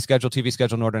Thursday schedule, TV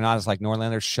schedule. Nordernaut is like,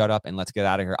 Norlander, shut up and let's get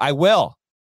out of here. I will,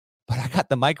 but I got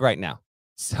the mic right now.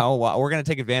 So we're going to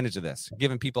take advantage of this,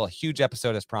 giving people a huge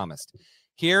episode as promised.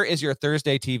 Here is your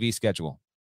Thursday TV schedule.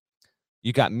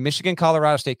 You got Michigan,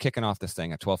 Colorado State kicking off this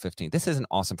thing at 12:15. This is an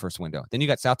awesome first window. Then you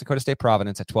got South Dakota State,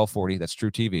 Providence at 12:40. That's True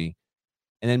TV.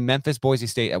 And then Memphis, Boise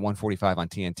State at 1:45 on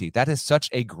TNT. That is such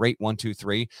a great 1, 2,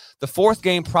 3. The fourth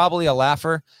game, probably a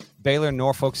laugher. Baylor,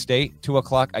 Norfolk State, 2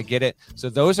 o'clock. I get it. So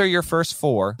those are your first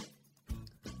four.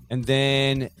 And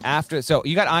then after, so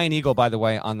you got Iron Eagle, by the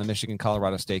way, on the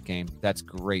Michigan-Colorado State game. That's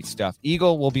great stuff.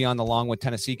 Eagle will be on the Longwood,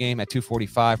 Tennessee game at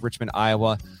 2:45. Richmond,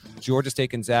 Iowa, Georgia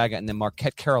State, Gonzaga, and then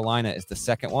Marquette, Carolina is the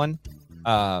second one.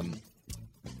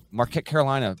 Marquette,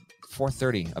 Carolina,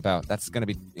 4:30. About that's going to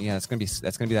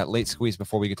be that late squeeze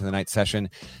before we get to the night session.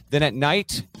 Then at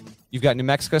night, you've got New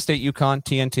Mexico State, UConn,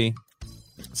 TNT.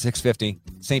 6:50.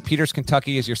 St. Peter's,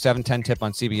 Kentucky is your 7:10 tip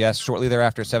on CBS. Shortly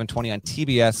thereafter, 7:20 on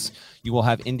TBS, you will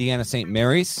have Indiana, St.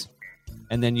 Mary's,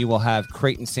 and then you will have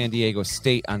Creighton, San Diego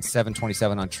State on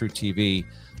 7:27 on True TV.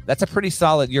 That's a pretty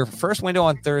solid. Your first window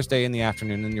on Thursday in the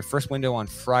afternoon and your first window on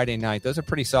Friday night. Those are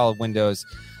pretty solid windows.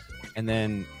 And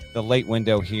then the late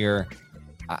window here.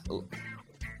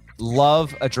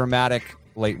 Love a dramatic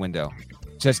late window.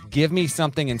 Just give me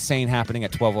something insane happening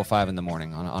at 12:05 in the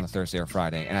morning on a Thursday or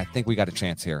Friday, and I think we got a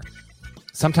chance here.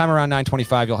 Sometime around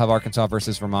 9:25, you'll have Arkansas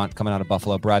versus Vermont coming out of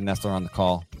Buffalo. Brad Nessler on the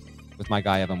call with my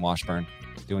guy Evan Washburn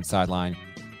doing sideline.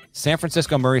 San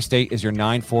Francisco, Murray State is your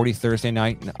 9:40 Thursday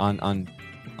night on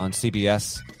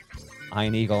CBS.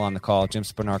 Iron Eagle on the call. Jim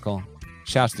Spinarkle.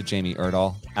 Shouts to Jamie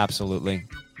Erdahl. Absolutely.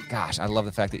 Gosh, I love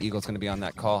the fact that Eagle's going to be on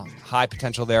that call. High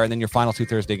potential there. And then your final two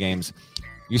Thursday games.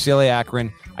 UCLA,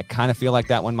 Akron. I kind of feel like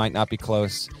that one might not be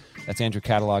close. That's Andrew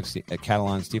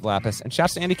Catalan, Steve Lapis. And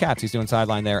shouts to Andy Katz. He's doing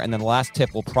sideline there. And then the last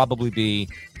tip will probably be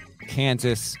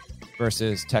Kansas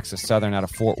versus Texas Southern out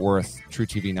of Fort Worth. True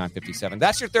TV 9:57.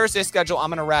 That's your Thursday schedule. I'm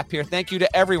going to wrap here. Thank you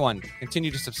to everyone.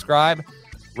 Continue to subscribe,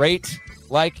 rate,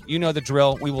 like. You know the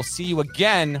drill. We will see you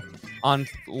again on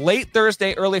late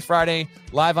Thursday, early Friday,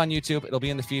 live on YouTube. It'll be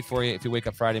in the feed for you if you wake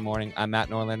up Friday morning. I'm Matt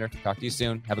Norlander. Talk to you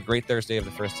soon. Have a great Thursday of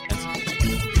the first NCAA.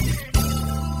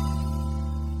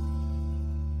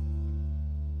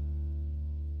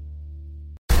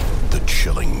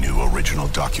 Chilling new original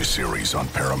docuseries on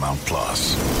Paramount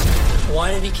Plus. Why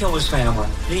did he kill his family?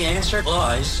 The answer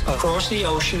lies across the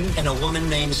ocean in a woman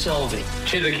named Sylvie.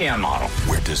 She's a can model.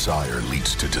 Where desire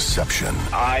leads to deception.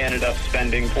 I ended up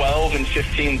spending $12,000 and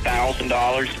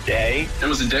 $15,000 a day. It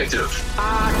was addictive.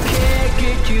 I can't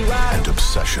get you out. And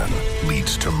obsession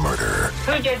leads to murder.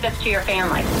 Who did this to your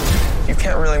family? you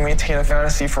can't really maintain a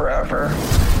fantasy forever.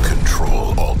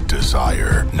 Control Alt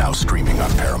Desire, now streaming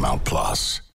on Paramount Plus.